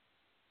this.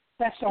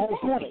 That's the whole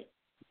point.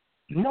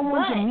 No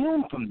one's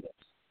immune from this.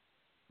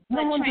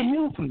 No one's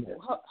immune from this.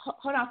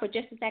 Hold on for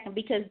just a second,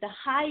 because the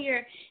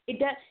higher it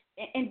does,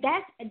 and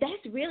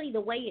that's really the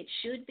way it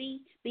should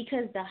be,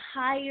 because the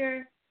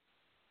higher,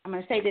 I'm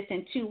going to say this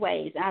in two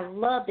ways. I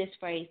love this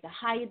phrase: the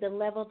higher the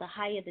level, the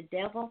higher the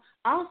devil.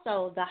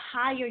 Also, the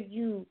higher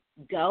you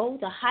go,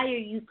 the higher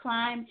you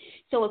climb.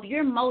 So if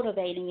you're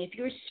motivating, if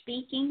you're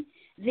speaking,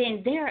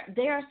 then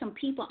there are some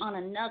people on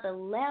another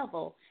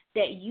level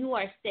that you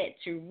are set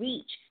to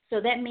reach. So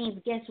that means,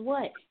 guess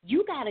what?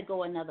 You got to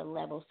go another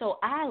level. So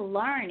our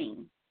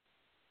learning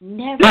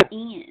never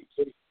ends.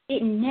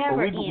 It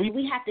never ends.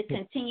 We have to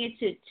continue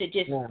to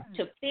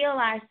fill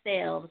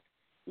ourselves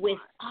with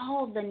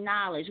all the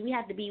knowledge. We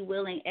have to be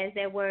willing, as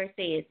that word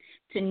says,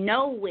 to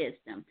know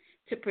wisdom,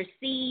 to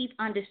perceive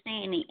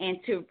understanding, and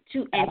to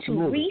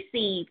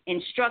receive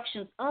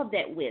instructions of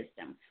that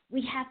wisdom.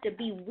 We have to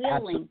be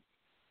willing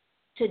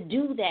to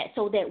do that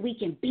so that we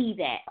can be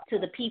that to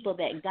the people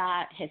that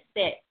God has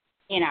set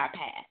in our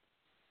path.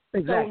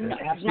 Exactly. So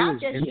Absolutely.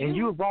 not just and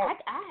you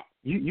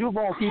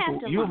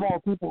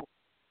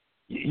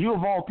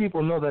of all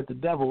people know that the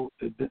devil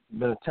has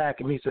been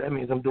attacking me, so that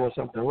means I'm doing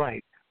something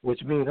right,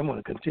 which means I'm going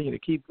to continue to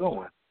keep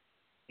going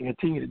and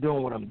continue to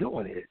doing what I'm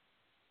doing here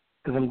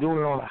because I'm doing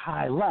it on a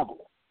high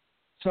level.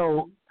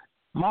 So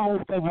my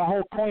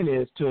whole point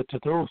is to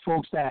those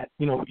folks that,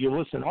 your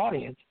listening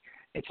audience,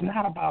 it's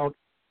not about,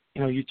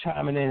 you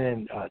chiming in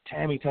and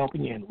Tammy's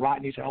helping you and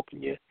Rodney's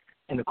helping you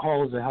and the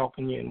callers are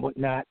helping you and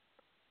whatnot.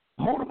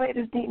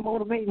 Motivators need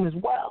motivating as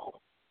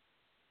well.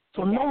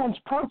 So no one's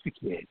perfect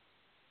yet.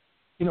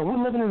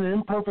 We're living in an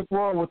imperfect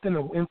world within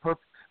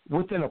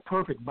a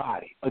perfect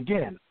body.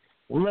 Again,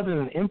 we're living in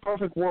an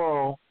imperfect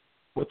world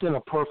within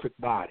a perfect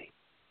body.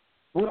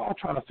 We're all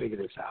trying to figure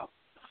this out.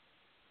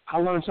 I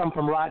learn something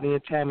from Rodney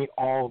and Tammy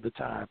all the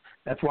time.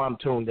 That's why I'm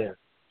tuned in.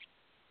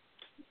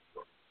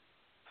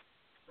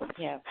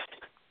 Yeah.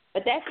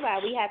 But that's why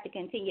we have to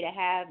continue to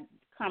have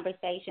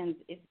conversations.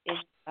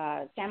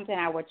 Tammy and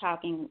I were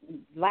talking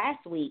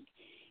last week,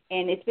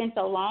 and it's been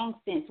so long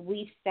since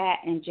we've sat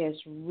and just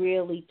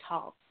really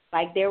talked.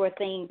 Like there were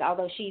things,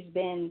 although she's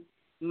been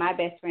my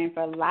best friend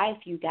for life,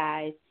 you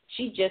guys,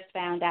 she just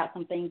found out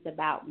some things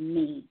about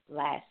me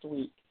last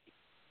week.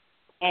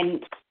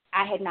 And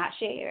I had not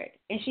shared.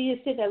 And she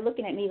just sit there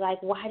looking at me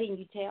like, why didn't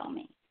you tell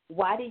me?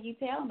 Why did you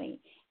tell me?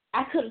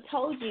 I could have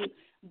told you,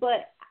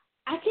 but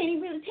I can't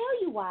even really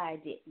tell you why I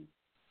didn't.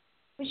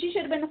 But she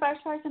should have been the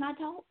first person I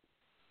told.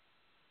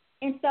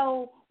 And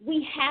so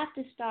we have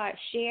to start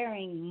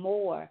sharing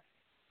more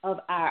of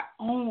our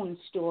own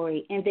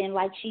story. And then,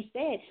 like she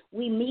said,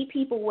 we meet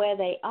people where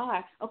they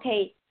are.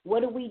 Okay,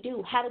 what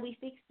do? How do we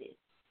fix this?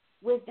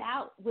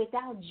 Without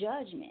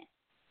judgment.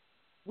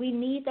 We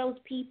need those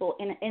people.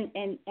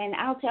 And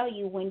I'll tell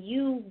you, when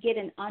you get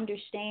an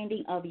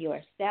understanding of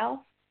yourself,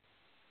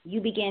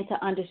 you begin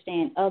to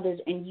understand others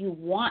and you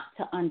want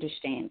to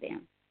understand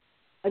them.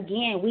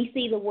 Again, we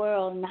see the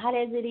world not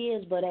as it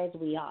is, but as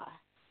we are.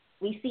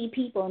 We see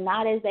people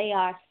not as they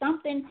are.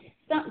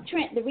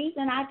 Trent, the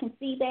reason I can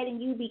see that in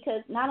you,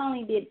 because not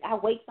only did I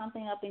wake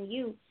something up in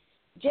you,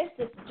 just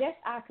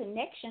our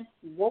connection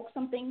woke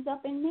some things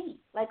up in me.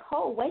 Like,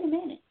 oh, wait a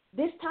minute.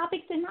 This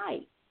topic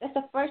tonight, that's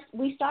the first,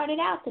 we started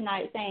out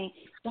tonight saying,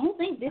 don't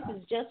think this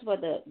is just for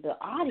the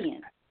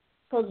audience.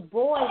 Because,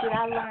 boy, did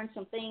I learn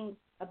some things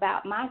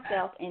about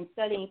myself in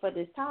studying for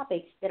this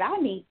topic that I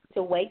need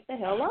to wake the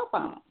hell up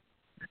on.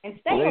 And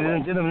stay Ladies away.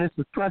 and gentlemen, this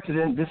is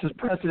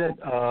precedent.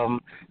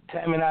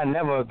 Tammy and I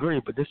never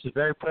agree, but this is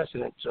very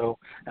precedent. So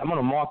I'm going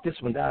to mark this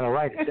one down and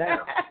write it down.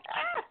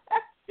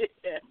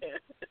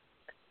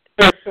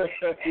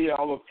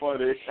 Y'all are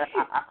funny.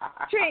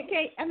 Trent,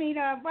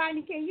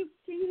 Rodney, can you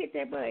hit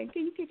that button?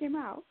 Can you kick him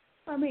out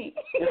for me?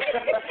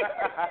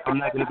 I'm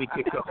not going to be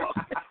kicked off.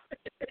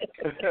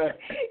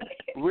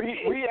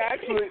 We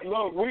actually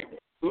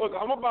look.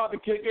 I'm about to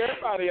kick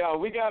everybody out.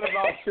 We got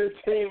about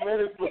 15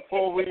 minutes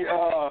before we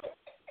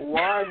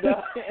wind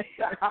up.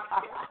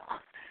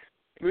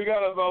 We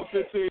got about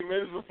 15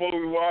 minutes before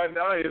we wind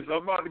down here, so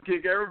I'm about to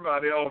kick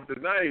everybody off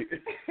tonight.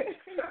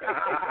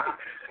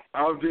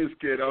 I'm just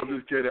kidding.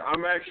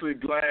 I'm actually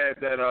glad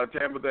that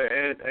Tabitha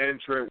and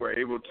Trent were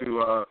able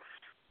to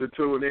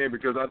tune in,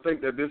 because I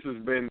think that this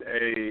has been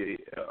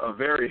a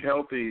very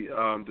healthy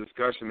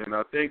discussion, and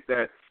I think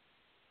that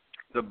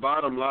the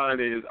bottom line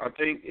is, I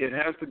think it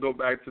has to go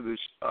back to the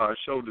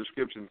show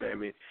description,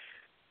 Tammy,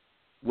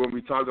 when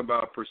we talk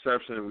about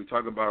perception and we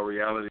talk about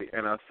reality.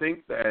 And I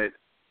think that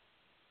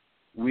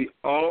we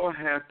all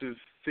have to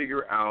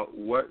figure out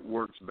what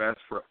works best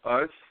for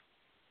us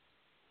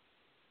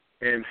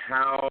and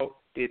how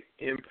it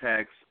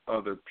impacts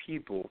other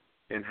people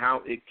and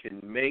how it can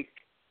make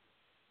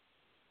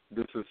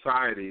the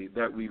society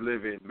that we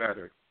live in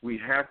better. We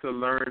have to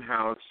learn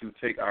how to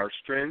take our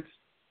strengths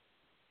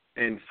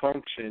and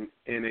function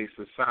in a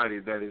society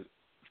that is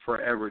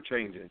forever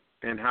changing,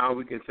 and how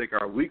we can take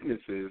our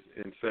weaknesses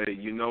and say,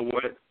 you know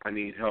what, I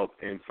need help,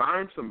 and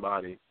find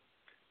somebody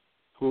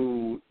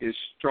who is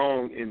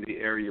strong in the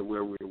area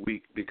where we're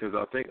weak, because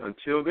I think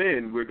until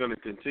then we're going to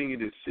continue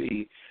to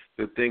see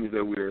the things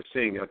that we are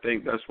seeing. I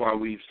think that's why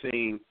we've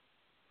seen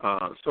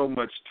so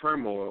much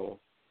turmoil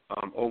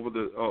over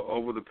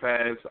the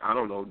past,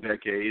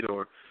 decade,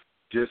 or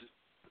just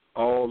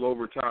all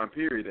over time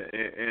period.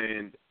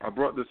 And I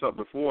brought this up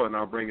before, and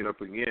I'll bring it up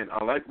again.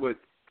 I like what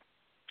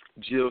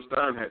Jill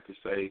Stein had to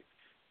say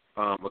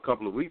a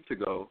couple of weeks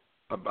ago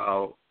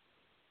about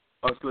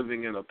us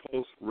living in a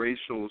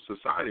post-racial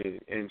society.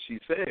 And she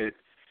said,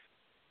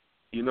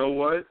 you know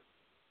what?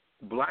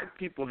 Black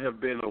people have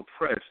been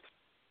oppressed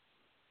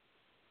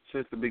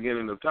since the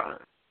beginning of time.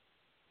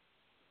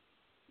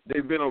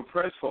 They've been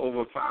oppressed for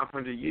over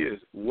 500 years.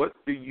 What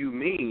do you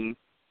mean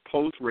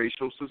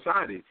post-racial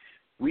society?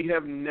 We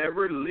have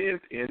never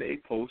lived in a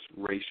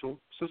post-racial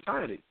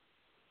society.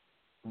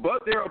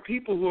 But there are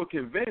people who are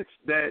convinced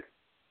that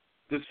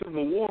the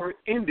Civil War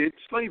ended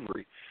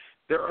slavery.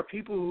 There are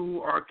people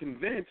who are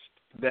convinced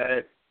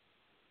that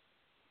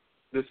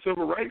the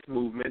Civil Rights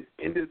Movement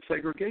ended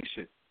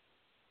segregation.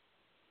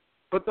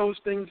 But those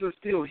things are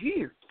still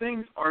here.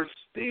 Things are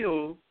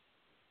still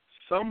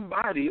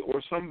somebody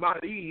or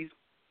somebody's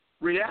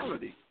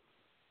reality,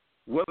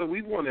 whether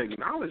we want to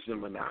acknowledge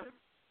them or not.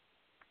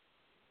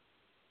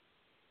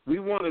 We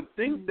want to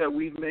think that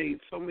we've made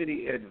so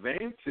many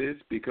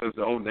advances because,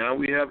 now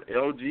we have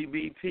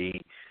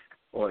LGBT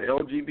or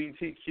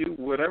LGBTQ,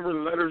 whatever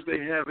letters they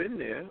have in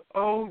there.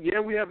 Oh, yeah,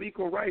 we have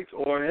equal rights.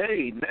 Or,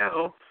 hey,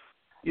 now,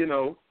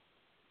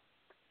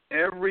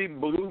 every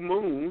blue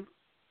moon,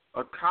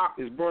 a cop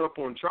is brought up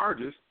on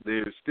charges.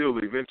 They're still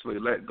eventually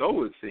let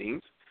go, it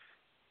seems.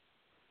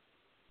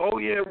 Oh,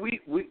 yeah,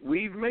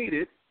 we've made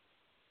it.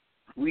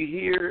 We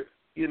hear,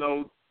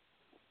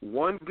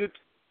 one good,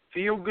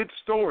 feel-good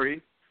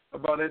story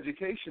about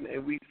education,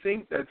 and we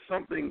think that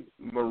something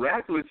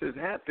miraculous has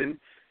happened,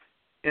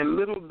 and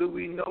little do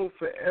we know,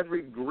 for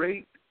every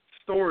great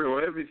story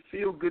or every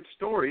feel-good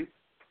story,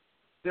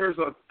 there's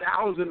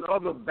 1,000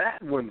 other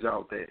bad ones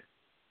out there.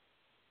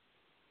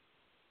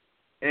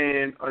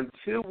 And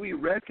until we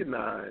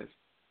recognize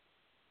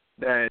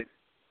that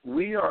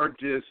we are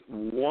just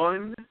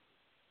one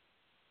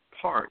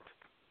part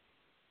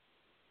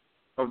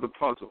of the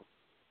puzzle,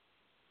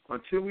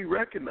 until we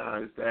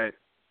recognize that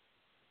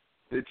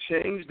the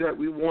change that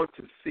we want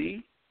to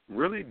see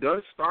really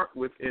does start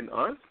within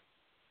us,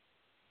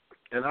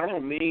 and I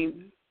don't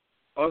mean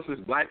us as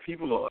black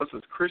people or us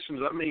as Christians,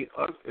 I mean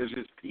us as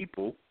just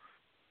people.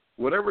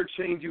 Whatever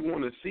change you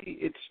want to see,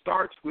 it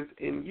starts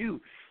within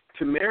you.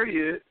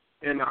 Tamaria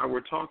and I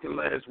were talking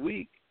last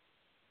week,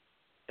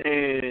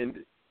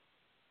 and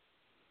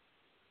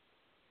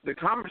the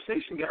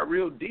conversation got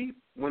real deep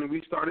when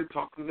we started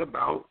talking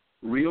about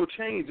real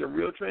change and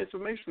real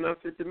transformation. I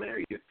said to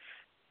Tamaria,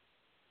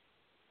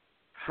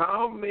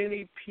 how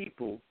many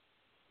people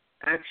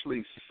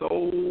actually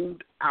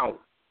sold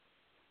out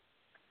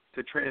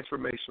to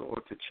transformation or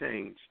to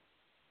change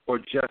or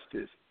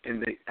justice,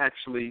 and they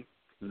actually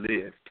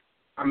lived?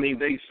 I mean,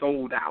 they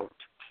sold out.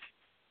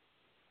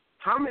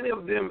 How many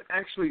of them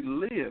actually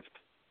lived?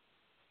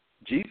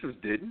 Jesus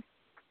didn't.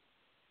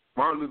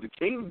 Martin Luther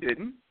King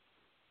didn't.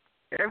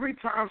 Every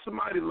time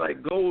somebody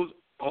goes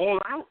all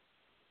out,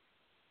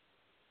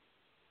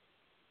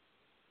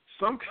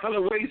 some kind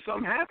of way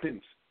something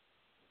happens.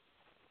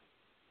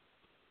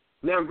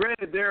 Now,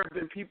 granted, there have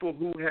been people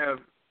who have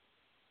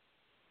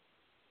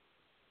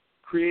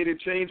created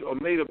change or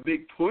made a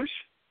big push,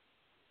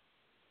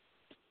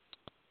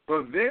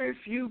 but very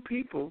few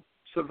people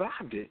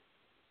survived it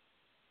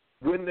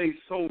when they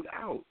sold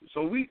out.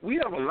 So we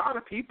have a lot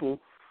of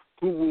people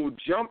who will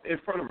jump in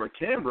front of a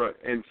camera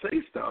and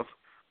say stuff,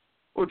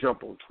 or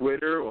jump on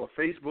Twitter or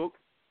Facebook.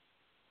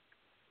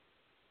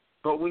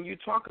 But when you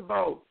talk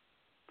about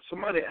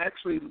somebody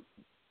actually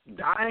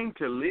dying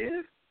to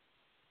live,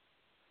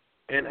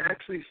 and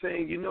actually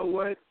saying, you know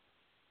what,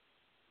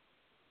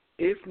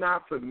 if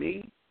not for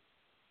me,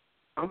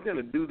 I'm going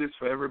to do this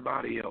for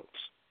everybody else.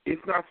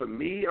 If not for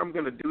me, I'm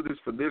going to do this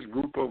for this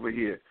group over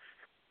here.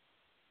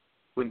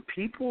 When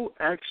people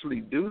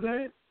actually do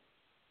that,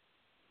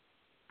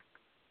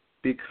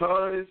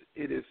 because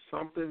it is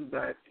something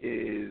that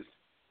is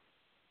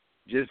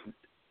just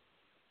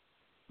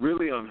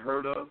really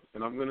unheard of,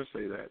 and I'm going to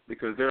say that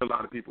because there are a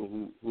lot of people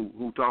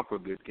who talk a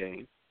good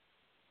game,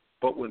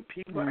 but when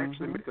people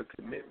actually make a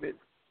commitment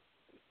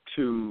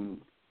to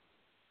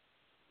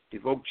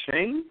evoke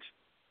change,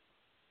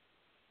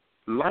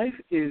 life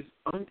is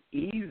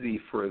uneasy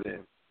for them.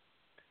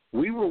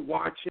 We were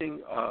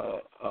watching a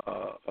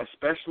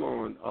special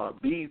on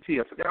BET.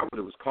 I forgot what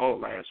it was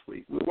called last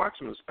week. We were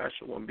watching a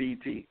special on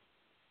BET.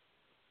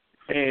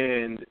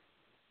 And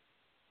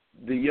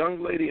the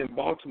young lady in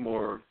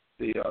Baltimore,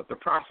 the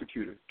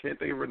prosecutor, can't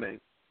think of her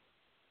name,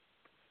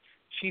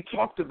 she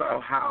talked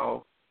about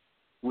how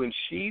when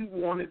she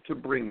wanted to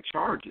bring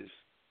charges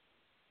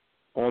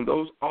on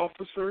those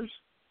officers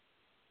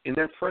in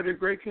that Freddie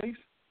Gray case,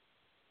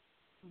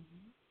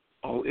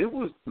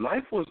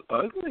 life was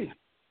ugly.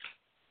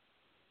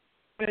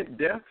 Meant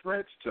death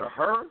threats to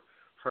her,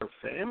 her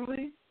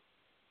family,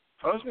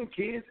 husband,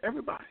 kids,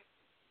 everybody.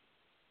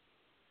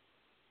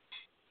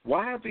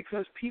 Why?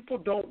 Because people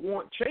don't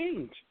want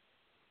change.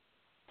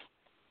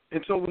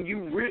 And so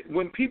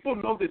when people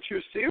know that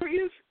you're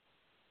serious,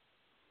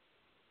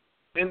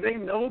 and they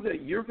know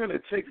that you're going to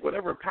take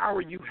whatever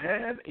power you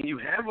have, and you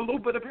have a little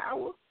bit of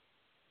power,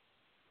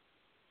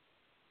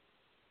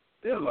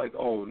 they're like,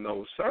 oh,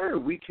 no, sir,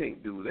 we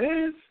can't do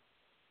this.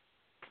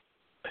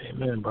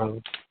 Amen,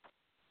 brother.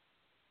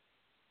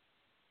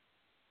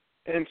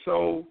 And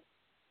so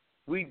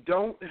we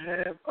don't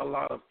have a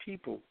lot of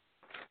people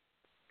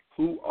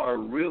who are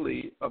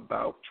really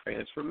about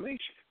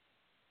transformation.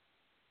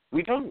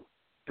 We don't.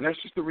 And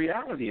that's just the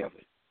reality of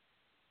it.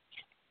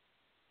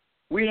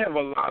 We have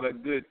a lot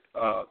of good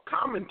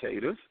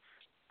commentators.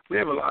 We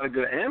have a lot of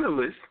good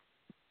analysts.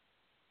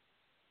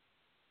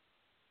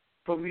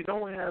 But we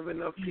don't have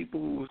enough people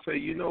who will say,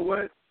 you know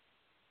what?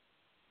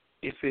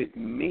 If it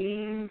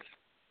means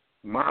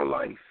my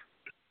life.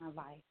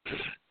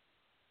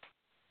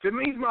 If it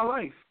means my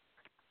life,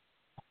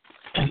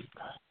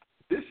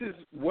 this is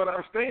what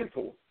I stand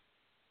for.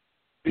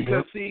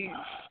 Because, see,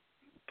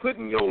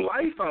 putting your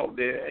life out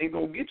there ain't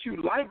going to get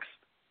you likes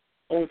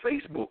on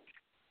Facebook.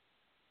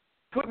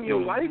 Putting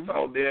your life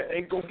out there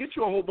ain't going to get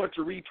you a whole bunch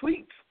of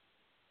retweets.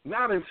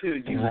 Not until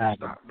you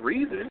stop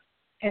breathing.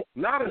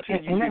 Not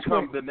until you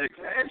become the next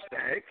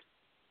hashtag.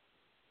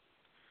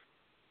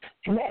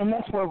 And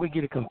that's where we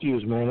get it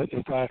confused, man.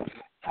 If I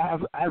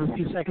have a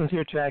few seconds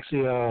here to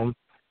actually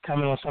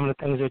comment on some of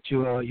the things that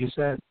you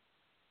said.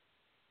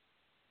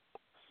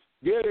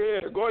 Yeah.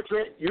 Go ahead,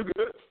 Trent. You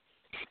good?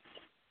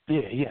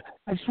 Yeah.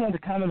 I just wanted to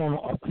comment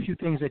on a few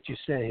things that you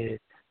said.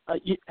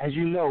 As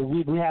you know,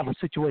 we have a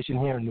situation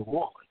here in New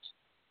Orleans,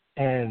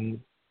 and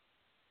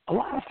a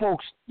lot of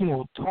folks,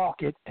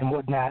 talk it and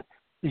whatnot.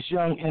 This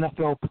young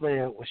NFL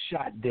player was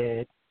shot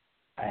dead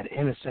at an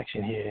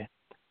intersection here,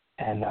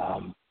 and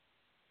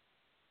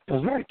it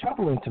was very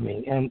troubling to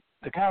me. And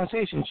the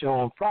conversation show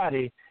on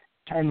Friday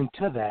turned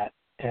into that,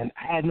 and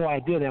I had no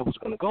idea that it was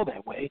going to go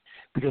that way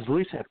because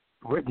Lisa had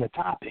written the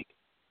topic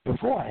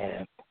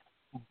beforehand.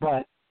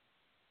 But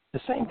the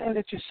same thing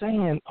that you're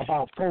saying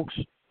about folks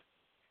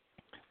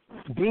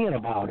being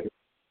about it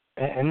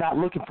and not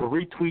looking for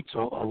retweets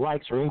or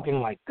likes or anything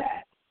like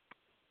that.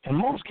 In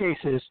most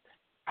cases,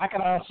 I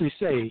can honestly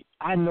say,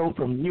 I know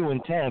from you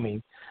and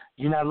Tammy,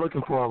 you're not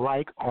looking for a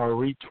like or a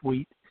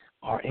retweet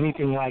or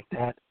anything like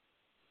that.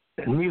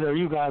 And neither are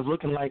you guys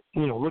looking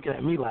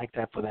at me like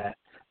that for that.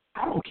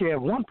 I don't care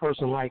if one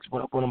person likes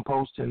what I'm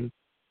posting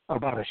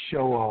about a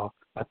show or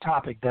a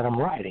topic that I'm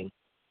writing,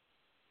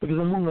 because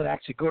I'm willing to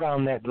actually go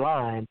down that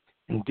line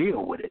and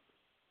deal with it,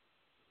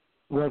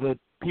 whether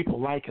people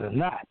like it or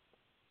not.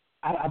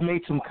 I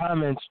made some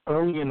comments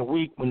early in the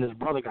week when this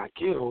brother got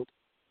killed,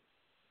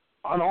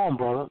 unarmed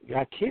brother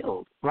got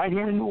killed right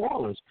here in New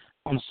Orleans,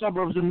 on the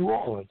suburbs of New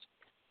Orleans.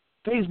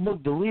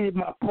 Facebook deleted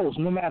my post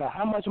no matter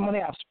how much money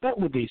I've spent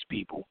with these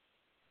people.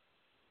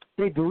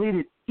 They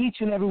deleted each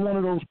and every one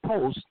of those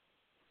posts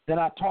that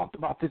I talked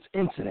about this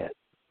incident.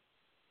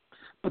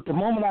 But the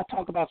moment I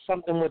talk about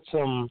something with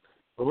some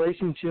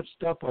relationship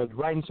stuff or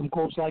writing some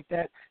quotes like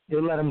that, they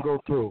let them go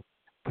through.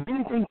 But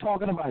anything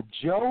talking about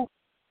Joe,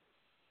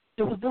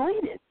 it was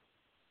deleted.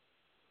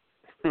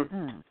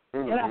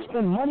 And I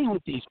spend money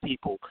with these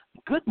people,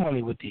 good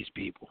money with these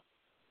people.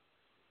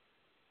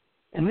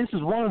 And this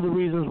is one of the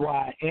reasons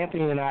why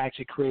Anthony and I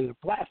actually created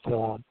a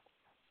platform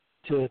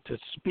to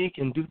speak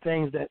and do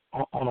things that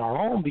on our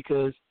own,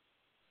 because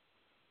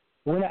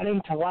we're not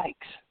into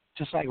likes,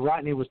 just like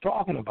Rodney was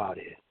talking about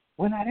it.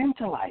 We're not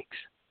into likes.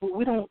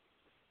 We don't.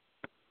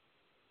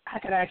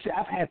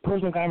 I've had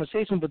personal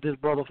conversations with this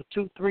brother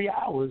for 2-3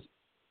 hours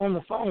on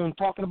the phone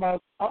talking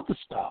about other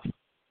stuff.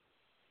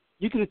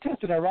 You can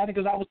attest to that, Rodney,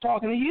 because I was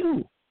talking to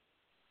you.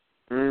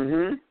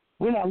 Mm-hmm.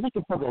 We're not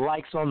looking for the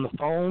likes on the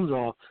phones,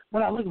 or we're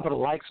not looking for the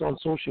likes on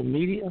social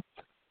media.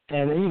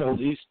 And,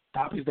 these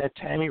topics that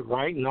Tammy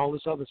write and all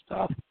this other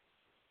stuff,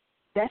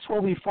 that's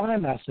where we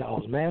find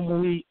ourselves, man,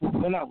 when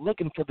we're not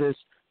looking for this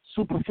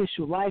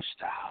superficial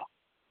lifestyle.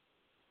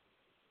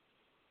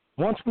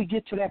 Once we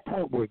get to that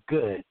point, we're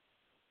good.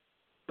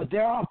 But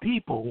there are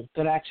people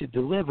that actually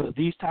deliver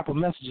these type of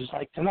messages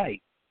like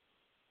tonight.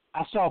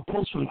 I saw a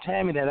post from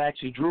Tammy that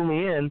actually drew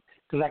me in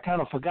because I kind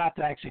of forgot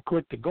to actually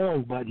click the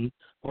going button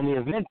on the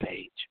event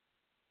page.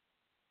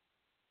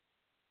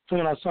 So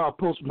when I saw a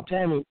post from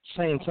Tammy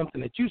saying something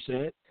that you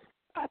said,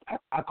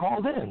 I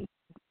called in.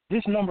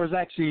 This number is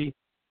actually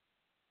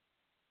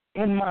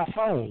in my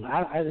phone.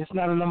 It's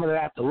not a number that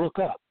I have to look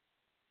up.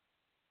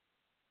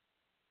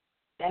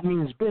 That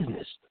means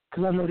business,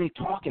 because I know they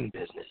talking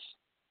business.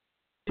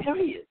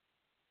 Period.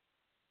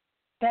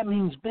 That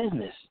means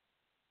business.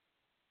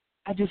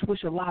 I just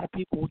wish a lot of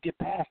people would get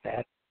past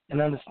that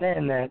and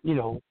understand that,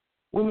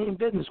 we mean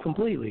business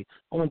completely.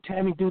 When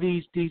Tammy do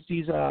these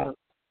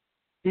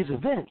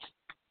events,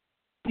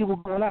 people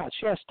going out.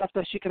 She has stuff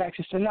that she could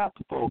actually send out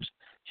to folks.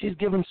 She's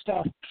giving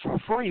stuff for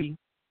free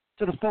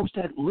to the folks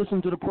that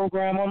listen to the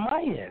program on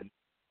my end.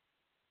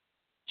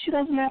 She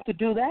doesn't have to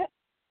do that.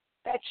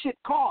 That shit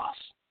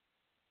costs.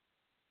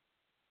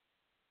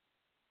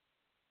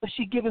 But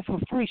she give it for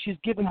free. She's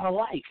giving her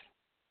life.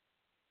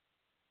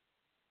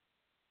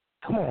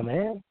 Come on,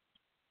 man.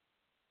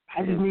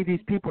 I just need these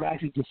people to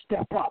actually just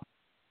step up.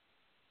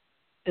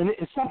 And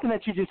it's something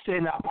that you just said,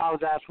 and I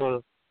apologize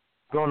for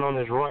going on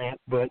this rant,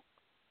 but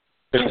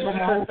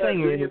my whole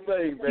thing is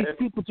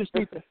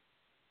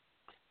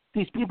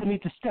these people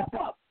need to step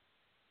up.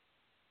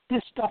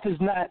 This stuff is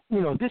not,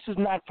 this is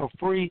not for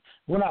free.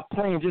 We're not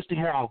playing just to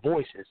hear our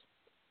voices.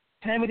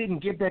 Tammy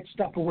didn't give that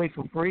stuff away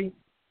for free.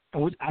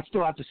 And I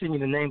still have to send you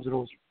the names of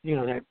those,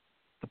 that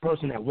the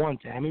person that won,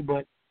 Tammy,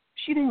 but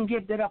she didn't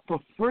give that up for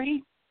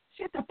free.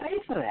 She had to pay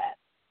for that.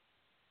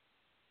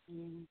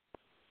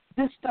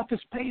 This stuff is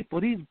paid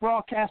for. These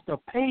broadcasts are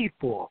paid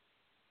for.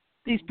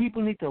 These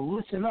people need to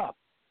listen up.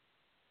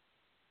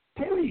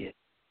 Period.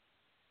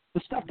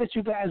 The stuff that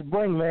you guys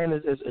bring, man,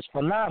 is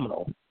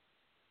phenomenal.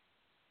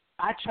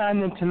 I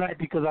chimed in tonight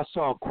because I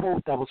saw a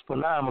quote that was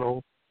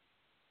phenomenal.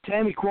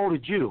 Tammy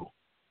quoted you.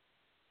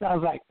 I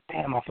was like,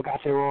 damn, I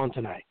forgot they were on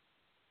tonight.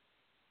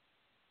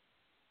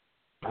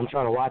 I'm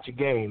trying to watch a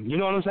game. You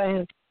know what I'm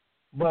saying?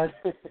 But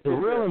the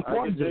real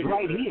importance is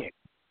right here.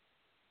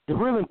 The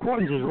real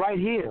importance is right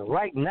here,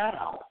 right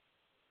now.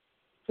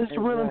 This is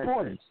the real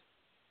importance.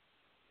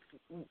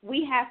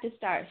 We have to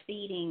start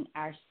feeding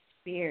our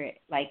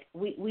spirit. Like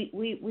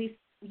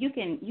you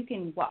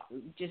can walk,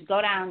 just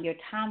go down your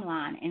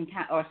timeline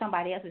or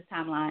somebody else's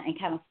timeline and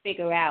kind of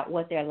figure out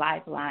what their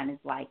lifeline is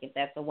like, if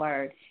that's a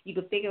word. You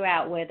can figure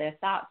out where their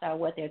thoughts are,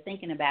 what they're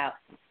thinking about.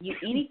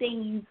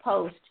 Anything you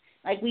post,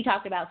 like we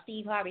talked about,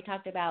 Steve Harvey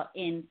talked about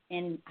in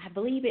I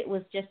believe it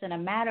was just in a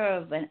matter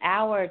of an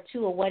hour or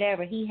two or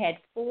whatever, he had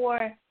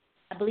 4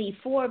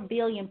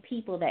 billion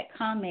people that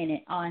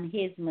commented on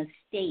his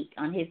mistake,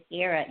 on his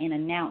error in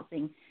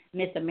announcing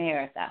Miss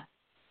America.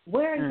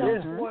 Where are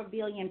those 4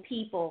 billion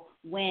people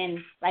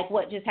when, like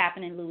what just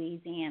happened in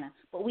Louisiana?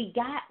 But we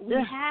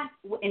have,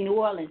 in New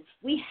Orleans,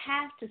 we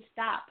have to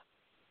stop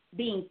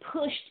being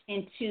pushed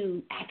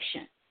into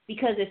action,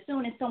 because as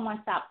soon as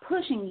someone stops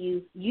pushing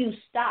you, you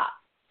stop.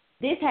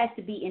 This has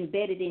to be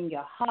embedded in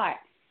your heart.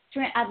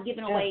 Trent, I've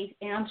given away,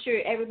 and I'm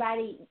sure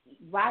everybody,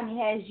 Rodney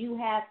has, you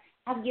have,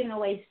 I've given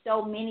away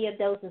so many of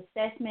those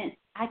assessments,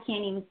 I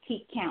can't even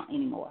keep count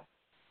anymore.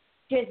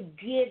 Just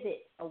give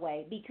it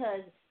away,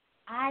 because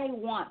I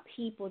want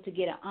people to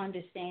get an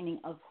understanding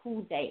of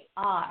who they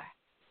are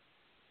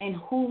and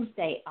whose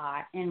they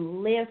are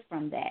and live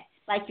from that.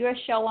 Like your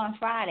show on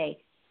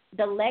Friday,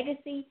 the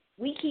legacy,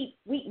 we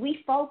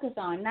focus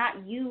on,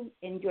 not you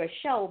and your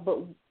show, but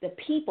the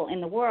people in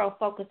the world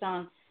focus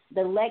on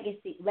the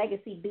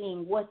legacy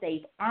being what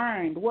they've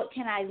earned. What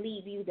can I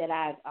leave you that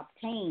I've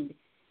obtained?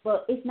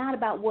 But it's not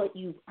about what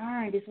you've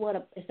earned. It's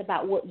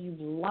about what you've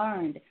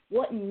learned.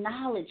 What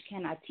knowledge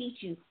can I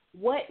teach you?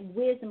 What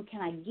wisdom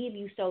can I give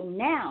you? So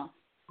now,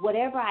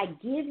 whatever I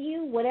give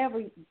you,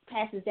 whatever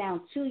passes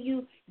down to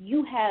you,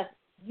 you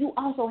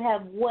also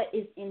have what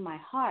is in my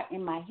heart,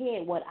 in my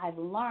head, what I've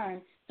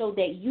learned, so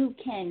that you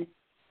can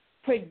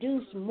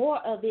produce more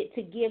of it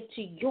to give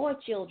to your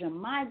children,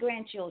 my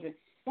grandchildren.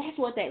 That's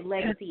what that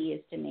legacy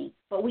is to me.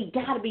 But we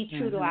got to be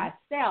true to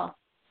ourselves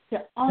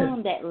to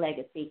own that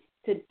legacy,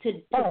 to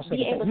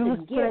be able to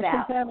give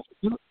out.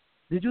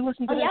 Did you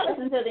listen to that? Yeah, I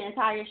listened to the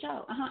entire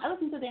show. I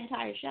listened to the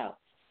entire show.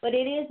 But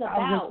it is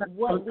about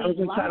what we learned. I was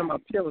inside of my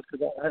feelings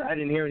because I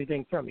didn't hear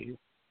anything from you.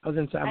 I was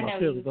inside my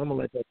feelings. I'm going to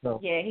let that go.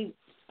 Yeah, he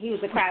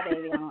was a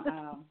crybaby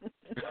on.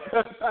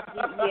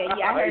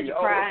 I heard you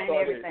cry and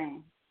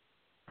everything.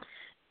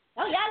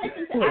 Oh, yeah, I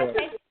listened to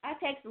I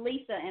texted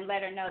Lisa and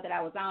let her know that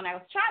I was on. I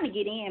was trying to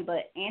get in,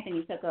 but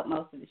Anthony took up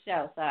most of the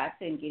show, so I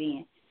couldn't get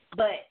in.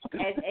 But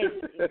as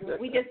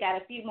we just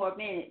got a few more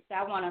minutes, so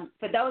I want to,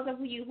 for those of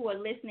you who are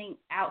listening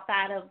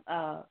outside of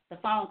the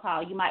phone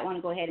call, you might want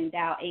to go ahead and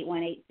dial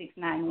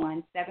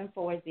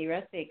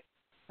 818-691-7406.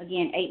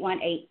 Again,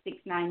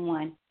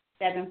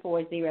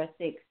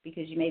 818-691-7406,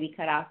 because you may be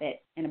cut off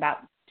in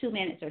about 2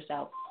 minutes or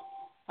so.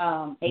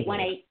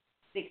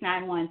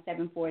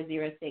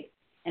 818-691-7406.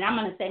 And I'm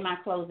going to say my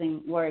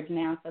closing words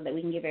now so that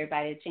we can give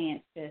everybody a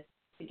chance to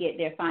get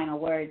their final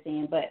words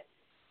in. But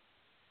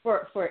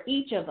for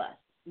each of us,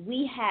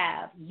 you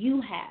have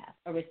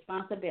a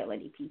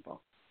responsibility,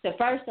 people. So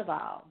first of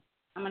all,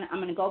 I'm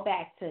gonna go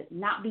back to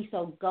not be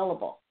so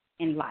gullible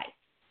in life.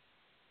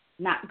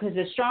 Not because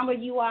the stronger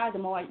you are, the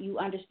more you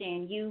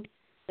understand you,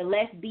 the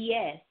less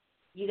BS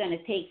you're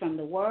gonna take from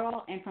the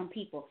world and from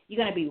people. You're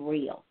gonna be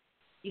real.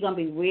 You're gonna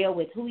be real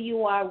with who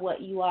you are, what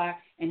you are,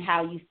 and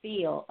how you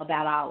feel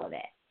about all of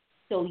that.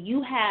 So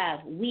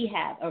we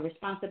have a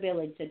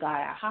responsibility to guard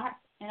our hearts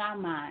and our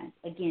minds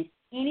against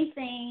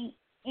anything,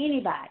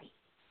 anybody,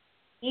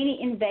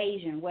 any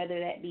invasion, whether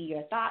that be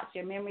your thoughts,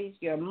 your memories,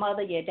 your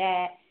mother, your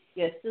dad,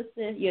 your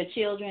sister, your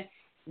children.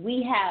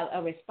 We have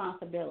a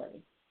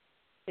responsibility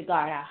to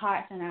guard our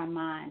hearts and our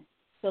minds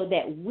so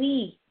that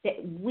we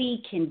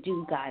can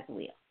do God's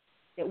will,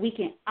 that we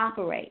can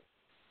operate.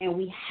 And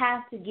we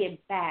have to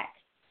get back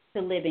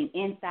to living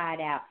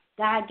inside out.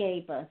 God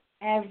gave us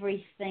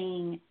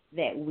everything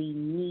that we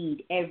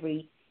need,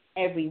 every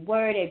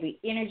word, every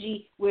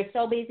energy. We're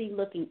so busy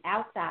looking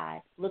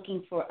outside,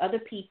 looking for other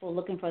people,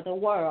 looking for the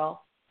world,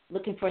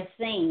 looking for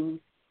things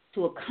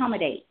to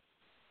accommodate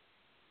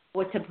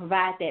or to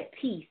provide that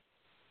peace.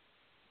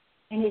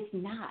 And it's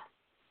not.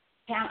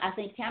 I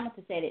think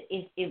Tamika said it,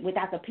 if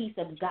without the peace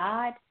of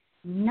God,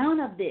 none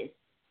of this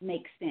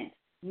makes sense.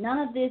 None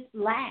of this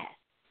lasts.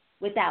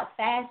 Without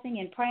fasting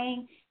and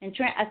praying, and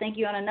Trent, I think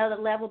you're on another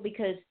level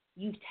because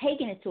you've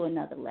taken it to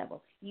another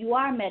level. You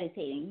are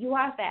meditating. You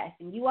are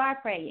fasting. You are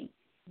praying.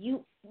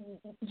 You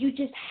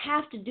just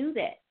have to do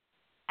that.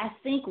 I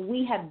think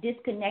we have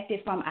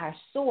disconnected from our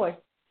source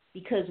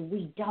because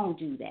we don't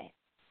do that.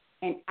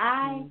 And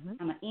I'm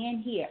going to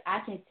end here.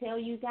 I can tell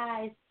you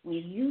guys, when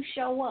you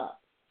show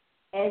up,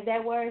 as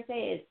that word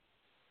says,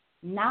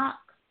 knock,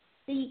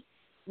 seek,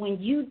 when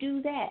you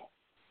do that,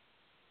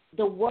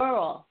 the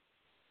world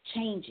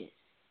changes.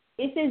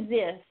 It's as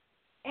if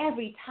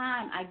every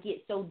time I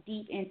get so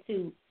deep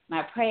into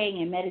my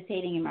praying and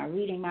meditating and my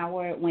reading my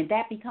word, when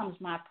that becomes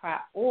my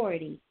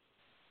priority,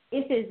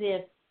 it's as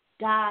if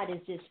God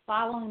is just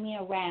following me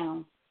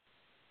around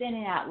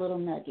sending out little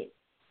nuggets.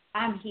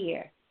 I'm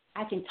here.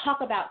 I can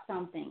talk about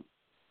something,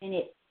 and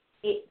it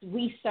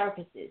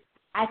resurfaces.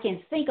 I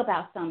can think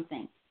about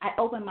something. I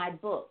open my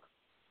book.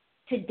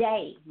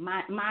 Today,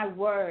 my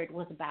word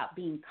was about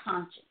being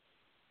conscious.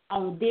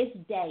 On this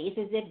day, it's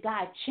as if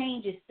God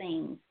changes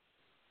things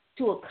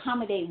to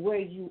accommodate where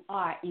you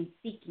are in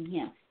seeking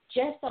him,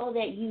 just so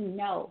that you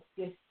know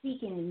your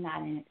seeking is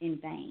not in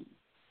vain.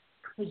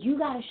 But you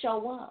got to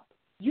show up.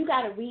 You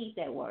got to read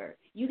that word.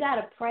 You got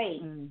to pray.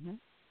 Mm-hmm.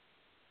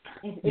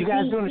 You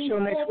guys doing a show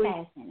next week?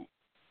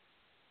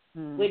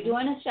 Mm-hmm. We're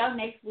doing a show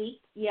next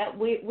week. Yeah,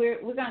 we're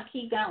gonna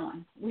keep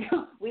going.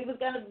 We were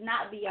gonna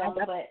not be on,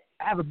 but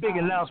I have a big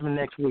announcement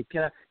next week.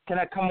 Can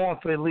I come on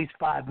for at least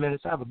 5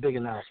 minutes? I have a big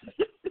announcement.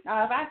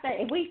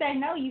 If we say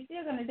no, you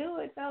still gonna do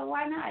it. So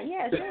why not?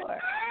 Yeah, sure.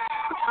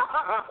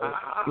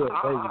 Good,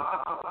 thank you.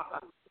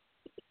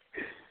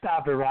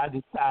 Stop it,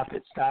 Rodney. Stop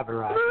it,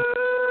 Rodney.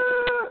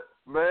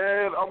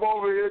 Man, I'm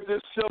over here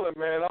just chilling,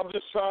 man. I'm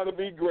just trying to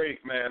be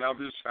great, man. I'm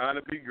just trying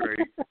to be great.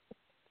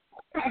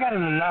 I got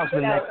an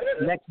announcement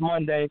next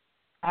Monday.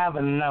 I have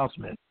an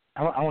announcement.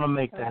 I want to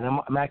make that.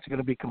 I'm actually going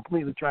to be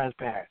completely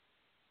transparent.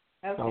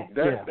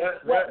 Okay.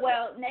 So,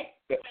 well,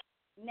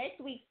 next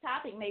week's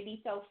topic may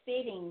be so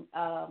fitting,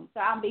 so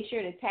I'll be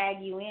sure to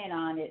tag you in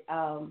on it.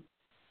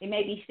 It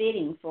may be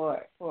fitting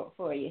for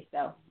you,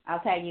 so I'll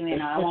tag you in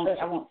on it.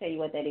 I won't tell you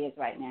what that is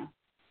right now.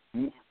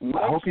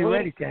 I hope you're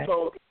ready, Kat.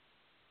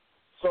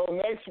 So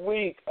next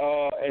week,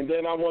 and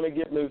then I want to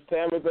get Ms.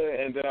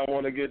 Tamitha, and then I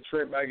want to get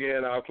Trent back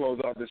in. I'll close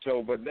out the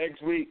show. But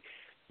next week,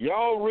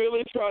 y'all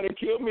really trying to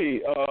kill me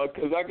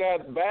because I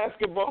got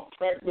basketball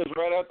practice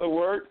right after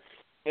work,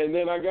 and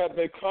then I got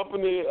the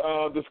company,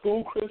 the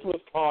school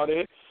Christmas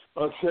party.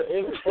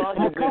 It's Friday.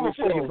 I'm coming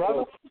for you,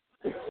 brother.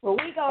 Well,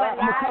 we going live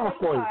at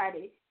the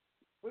party.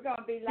 We're going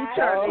to be live at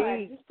the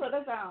party. Just put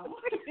us on.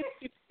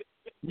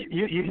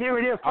 You hear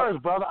it here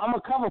first, brother. I'm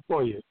going to cover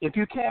for you. If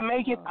you can't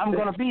make it, I'm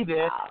going to be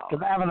there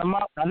because I have an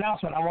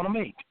announcement I want to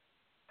make.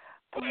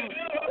 Hey,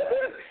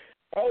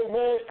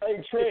 man.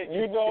 Hey, Trent,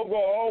 you know I'm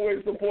going to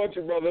always support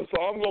you, brother,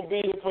 so I'm going to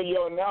be here for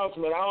your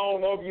announcement. I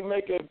don't know if you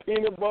make a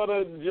peanut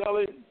butter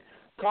jelly,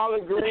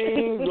 collard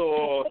greens,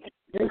 or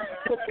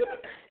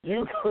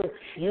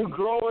you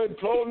growing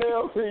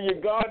toenails in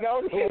your garden. I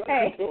don't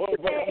know what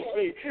you're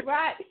doing,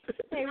 but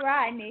Hey,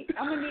 Rodney,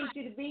 I'm gonna need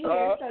you to be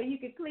here so you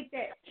can click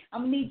that.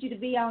 I'm gonna need you to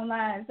be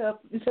online. So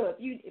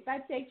if I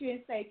text you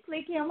and say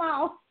click him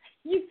off,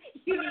 you need to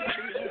be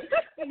in.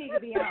 You need to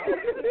be on.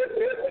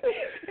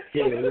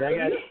 Yeah, I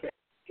got it.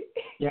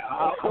 Yeah,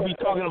 I'll be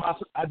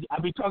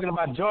talking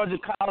about Georgia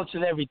College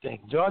and everything.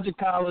 Georgia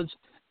College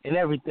and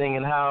everything,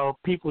 and how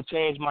people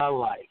changed my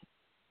life.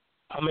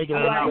 I'm making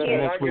an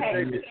announcement next week.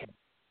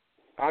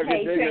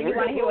 Hey, Trent, you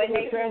want to hear what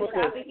next week's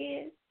topic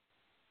is?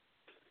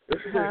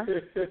 Huh?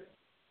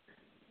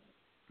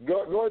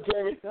 Go ahead,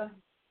 Tammy.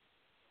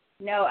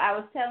 No,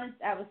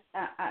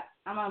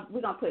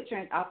 we're gonna put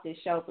Trent off this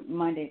show for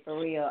Monday for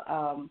real.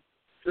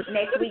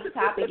 Next week's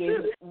topic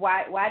is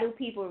why do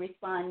people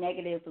respond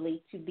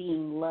negatively to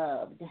being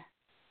loved?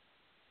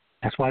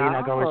 That's why you're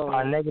not gonna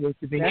respond negative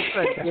to being. That's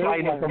why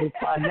you're not gonna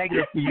respond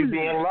negative to you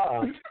being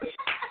loved.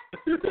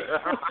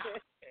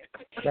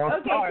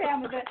 Okay,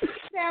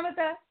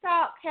 Tamitha,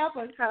 talk. Help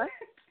us. Huh?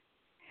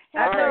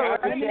 Help us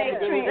eliminate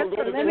Trent.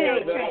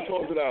 Eliminate Trent. I'll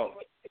close it out.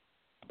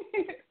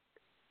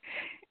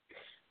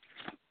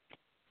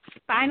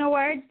 Final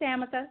words,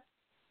 Tamitha.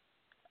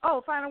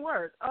 Oh, final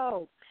words.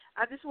 Oh,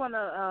 I just want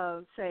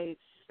to say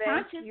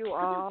thank you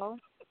all.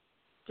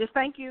 Just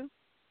thank you.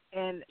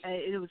 And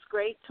it was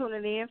great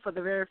tuning in for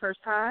the very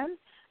first time.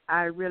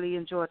 I really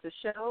enjoyed the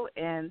show,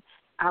 and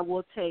I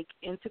will take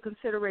into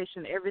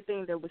consideration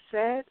everything that was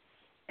said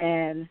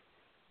and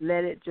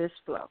let it just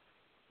flow.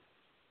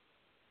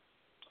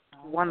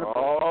 Wonderful.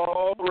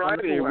 All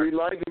righty. We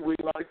like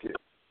it.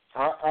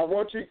 I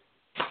want you,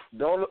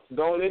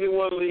 don't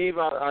anyone leave.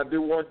 I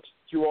do want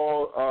you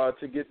all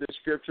to get the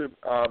scripture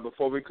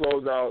before we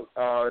close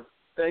out.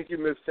 Thank you,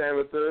 Ms.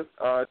 Tamitha.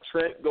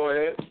 Trent, go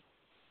ahead.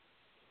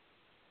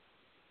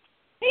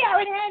 He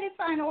already had his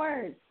final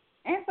words.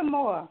 And some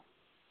more.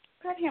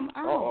 Cut him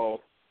off.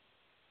 Uh-oh.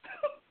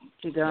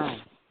 You're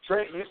gone.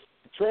 Trent.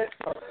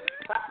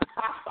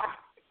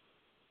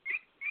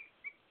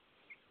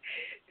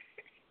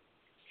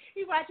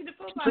 He's watching the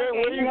football Trent,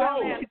 game. where you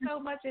Have so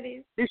much of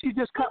this. Did she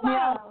just cut me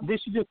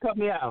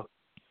out?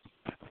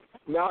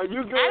 Now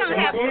you good. I don't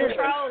have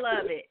control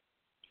of it.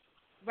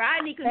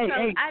 Rodney controls.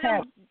 Hey, I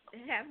don't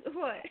have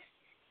what?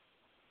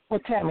 Well,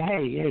 Tammy,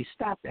 hey,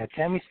 stop that,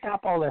 Tammy.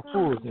 Stop all that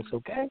foolishness,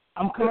 okay?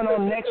 I'm coming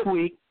on next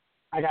week.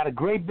 I got a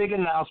great big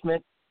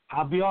announcement.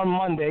 I'll be on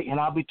Monday, and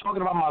I'll be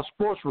talking about my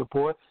sports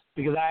report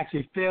because I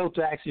actually failed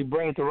to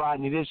bring it to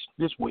Rodney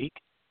this week.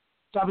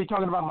 So I'll be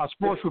talking about my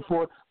sports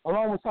report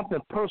along with something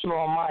personal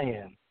on my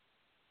end.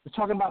 We're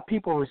talking about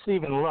people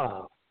receiving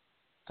love.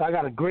 So I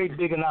got a great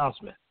big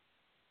announcement.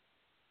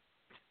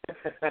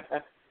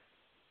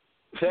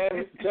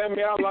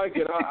 Tammy, I like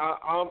it.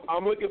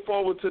 I'm looking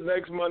forward to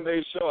next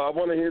Monday's show. I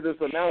want to hear this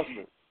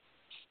announcement.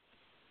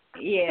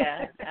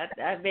 Yeah,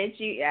 I bet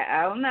you.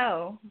 I don't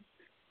know.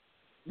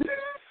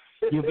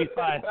 You'll be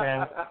fine,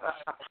 Sam.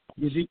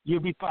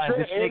 You'll be fine.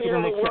 Trent, Just shake any it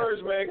and other accept.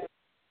 words, man?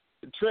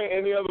 Trent,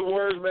 any other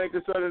words, man,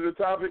 concerning the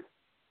topic?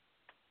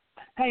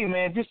 Hey,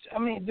 man, just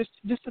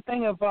the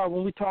thing of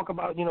when we talk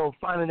about,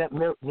 finding that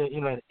mirror,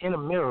 that inner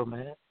mirror,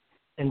 man,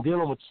 and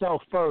dealing with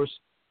self first.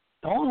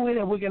 The only way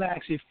that we're gonna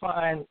actually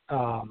find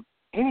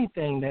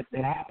anything that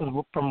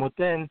happens from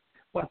within,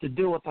 we have to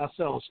deal with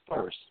ourselves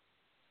first.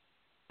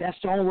 That's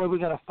the only way we're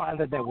gonna find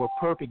that we're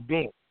perfect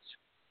beings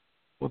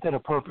within a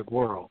perfect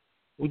world.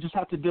 We just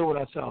have to deal with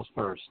ourselves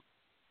first.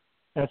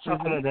 That's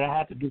something that I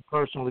had to do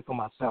personally for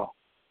myself.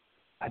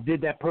 I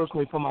did that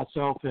personally for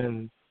myself,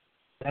 and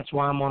that's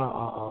why I'm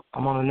on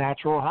a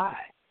natural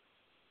high.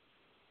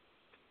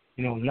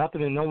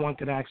 Nothing and no one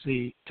could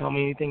actually tell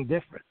me anything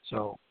different.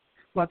 So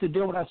we have to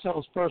deal with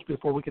ourselves first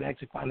before we can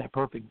actually find that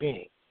perfect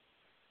being.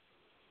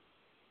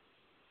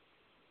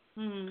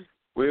 Mm.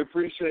 We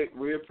appreciate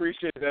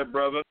that,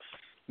 brother.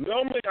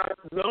 Normally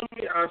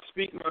I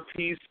speak my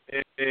piece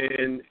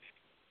and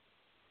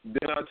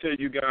then I'll tell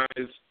you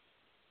guys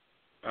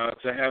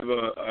to have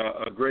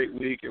a great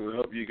week, and we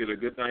hope you get a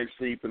good night's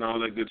sleep and all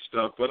that good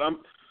stuff. But I'm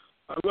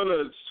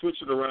gonna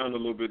switch it around a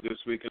little bit this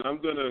week, and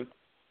I'm gonna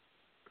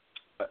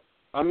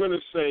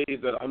say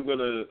that I'm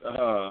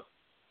gonna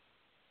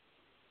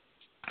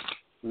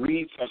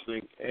read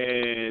something,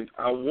 and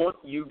I want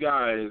you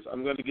guys.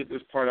 I'm gonna get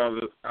this part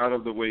out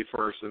of the way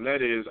first, and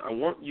that is I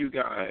want you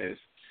guys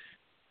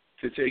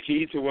to take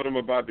heed to what I'm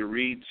about to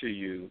read to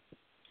you,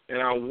 and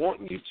I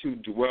want you to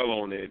dwell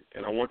on it,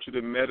 and I want you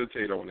to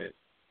meditate on it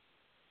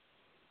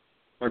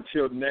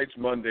until next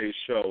Monday's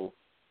show.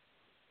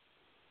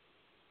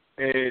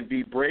 And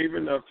be brave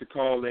enough to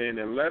call in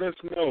and let us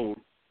know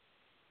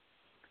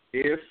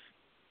if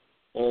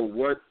or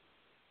what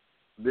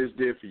this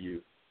did for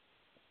you.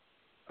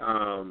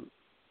 And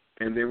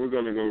then we're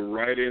going to go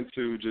right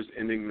into just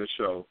ending the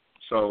show.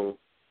 So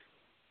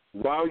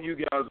while you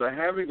guys are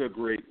having a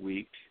great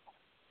week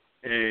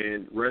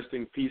and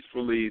resting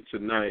peacefully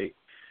tonight,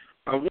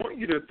 I want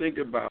you to think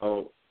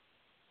about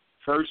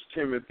 1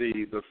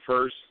 Timothy, the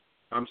 4th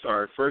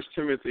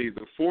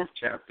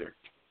chapter,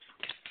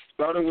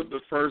 starting with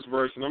the first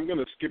verse, and I'm going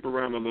to skip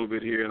around a little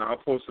bit here, and I'll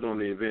post it on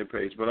the event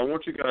page, but I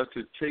want you guys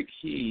to take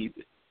heed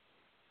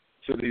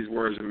to these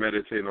words and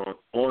meditate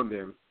on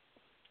them.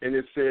 And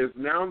it says,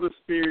 "Now the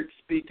Spirit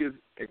speaketh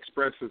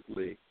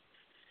expressively,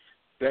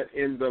 that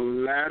in the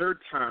latter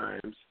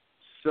times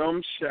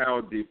some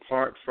shall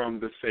depart from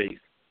the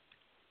faith,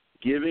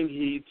 giving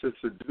heed to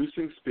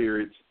seducing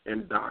spirits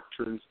and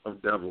doctrines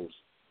of devils,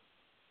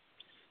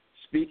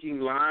 speaking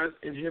lies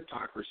and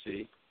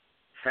hypocrisy,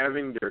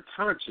 having their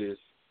conscience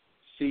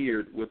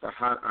seared with a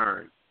hot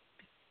iron,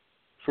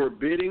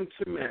 forbidding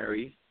to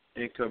marry,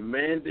 and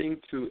commanding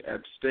to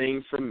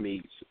abstain from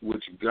meats,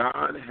 which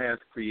God hath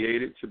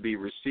created to be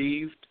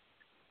received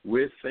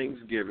with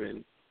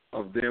thanksgiving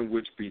of them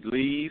which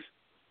believe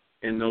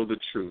and know the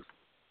truth."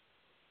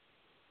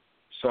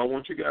 So I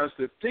want you guys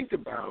to think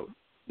about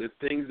the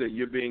things that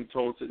you're being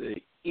told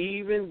today,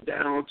 even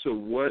down to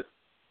what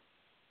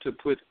to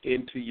put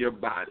into your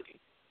body.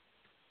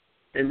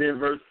 And then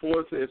verse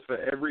 4 says, "For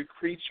every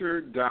creature,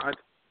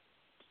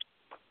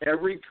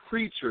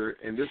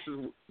 and this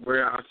is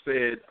where I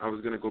said I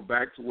was going to go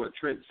back to what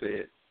Trent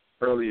said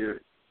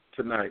earlier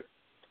tonight.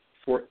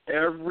 For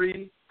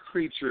every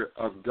creature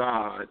of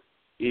God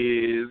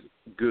is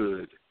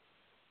good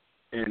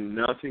and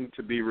nothing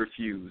to be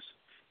refused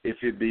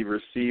if it be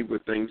received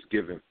with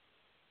thanksgiving.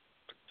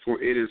 For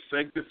it is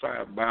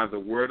sanctified by the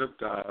word of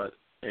God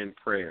and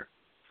prayer.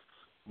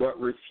 But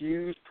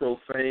refuse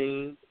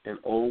profane and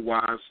old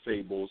wives'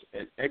 fables,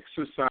 and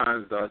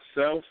exercise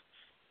thyself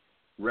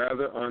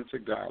rather unto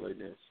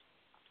godliness.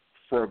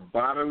 For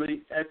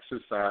bodily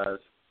exercise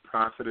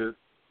profiteth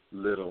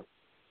little,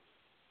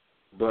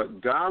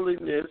 but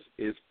godliness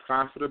is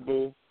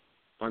profitable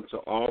unto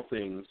all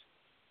things,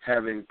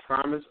 having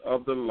promise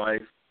of the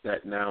life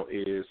that now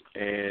is,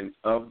 and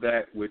of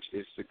that which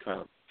is to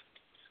come.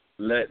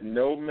 Let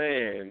no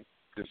man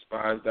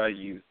despise thy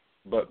youth,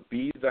 but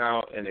be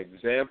thou an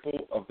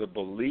example of the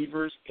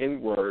believers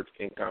in word,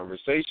 in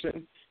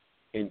conversation,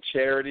 in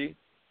charity,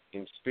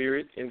 in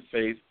spirit, in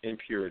faith, in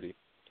purity.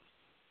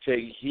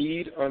 Take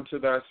heed unto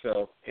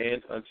thyself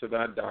and unto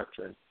thy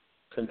doctrine.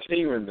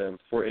 Continue in them,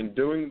 for in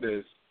doing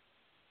this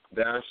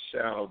thou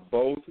shalt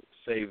both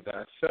save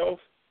thyself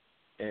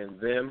and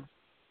them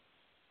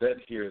that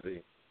hear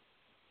thee."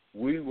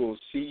 We will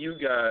see you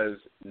guys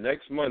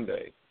next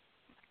Monday.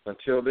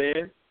 Until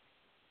then,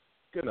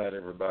 good night,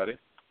 everybody.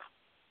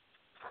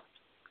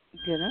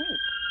 Good night.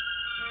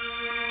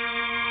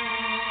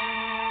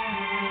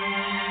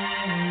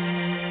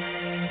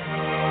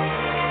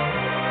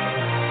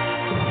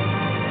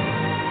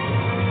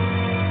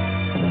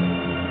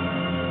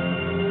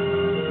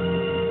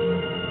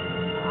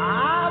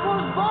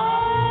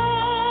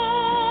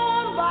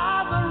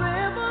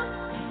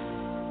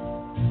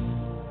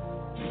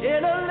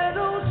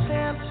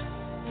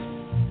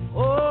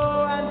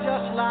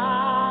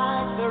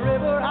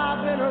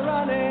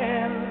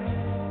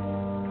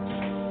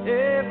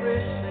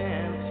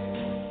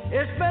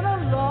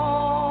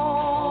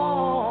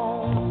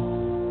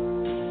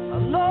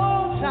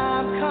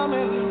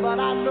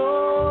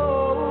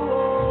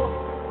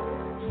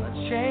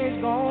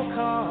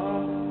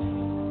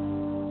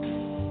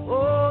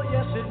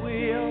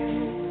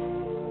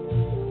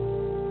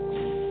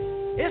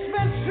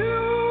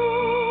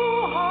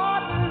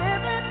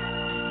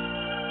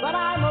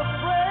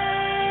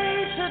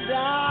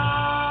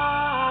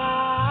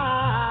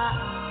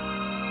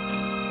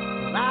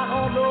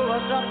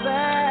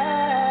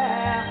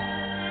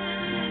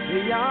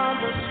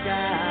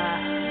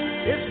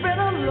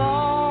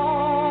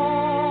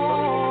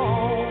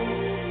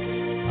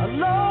 A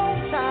long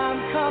time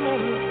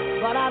coming,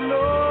 but I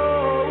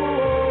know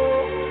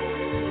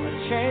a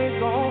change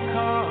gonna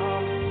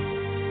come.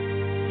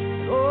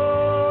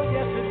 Oh,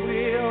 yes it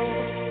will.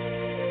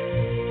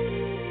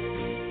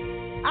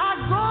 I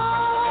go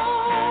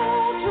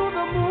to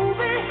the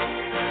movie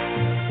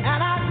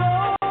and I go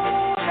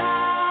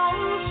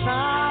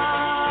downtown.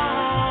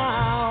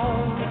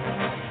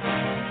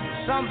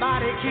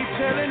 Somebody keep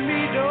telling me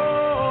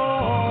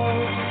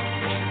don't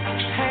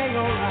hang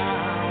around.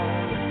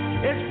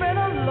 It's been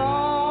a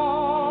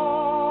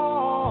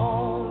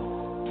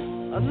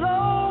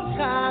long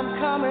time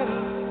coming,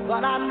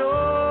 but I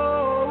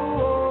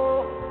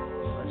know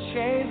a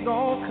change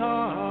gonna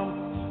come.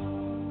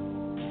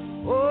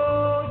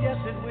 Oh, yes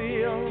it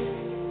will.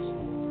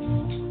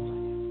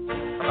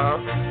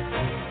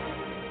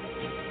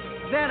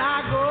 Then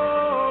I go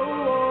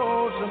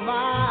to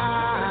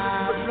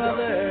my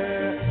brother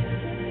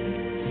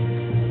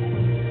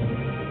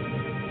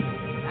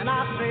and I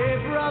say,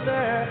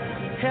 brother,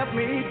 help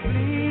me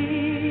please.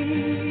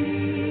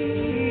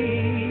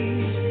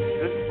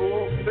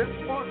 This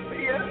fool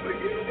BS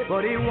again.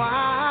 But he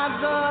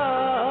winds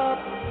up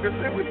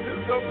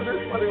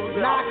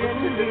knocking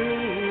me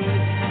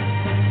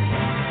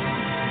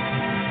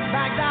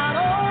back down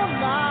on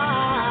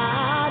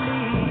my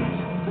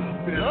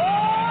knees. Oh,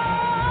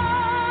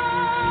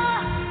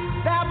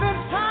 there have been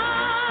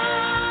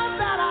times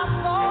that I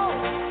thought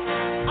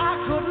I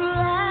could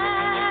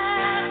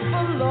last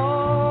for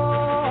long,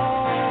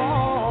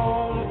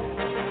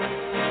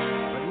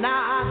 but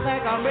now I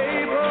think I'm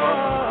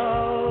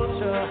able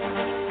to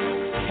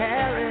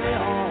carry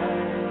on.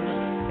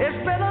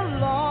 It's been a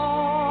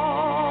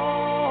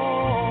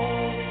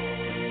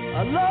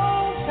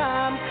long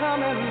time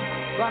coming,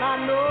 but I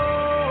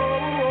know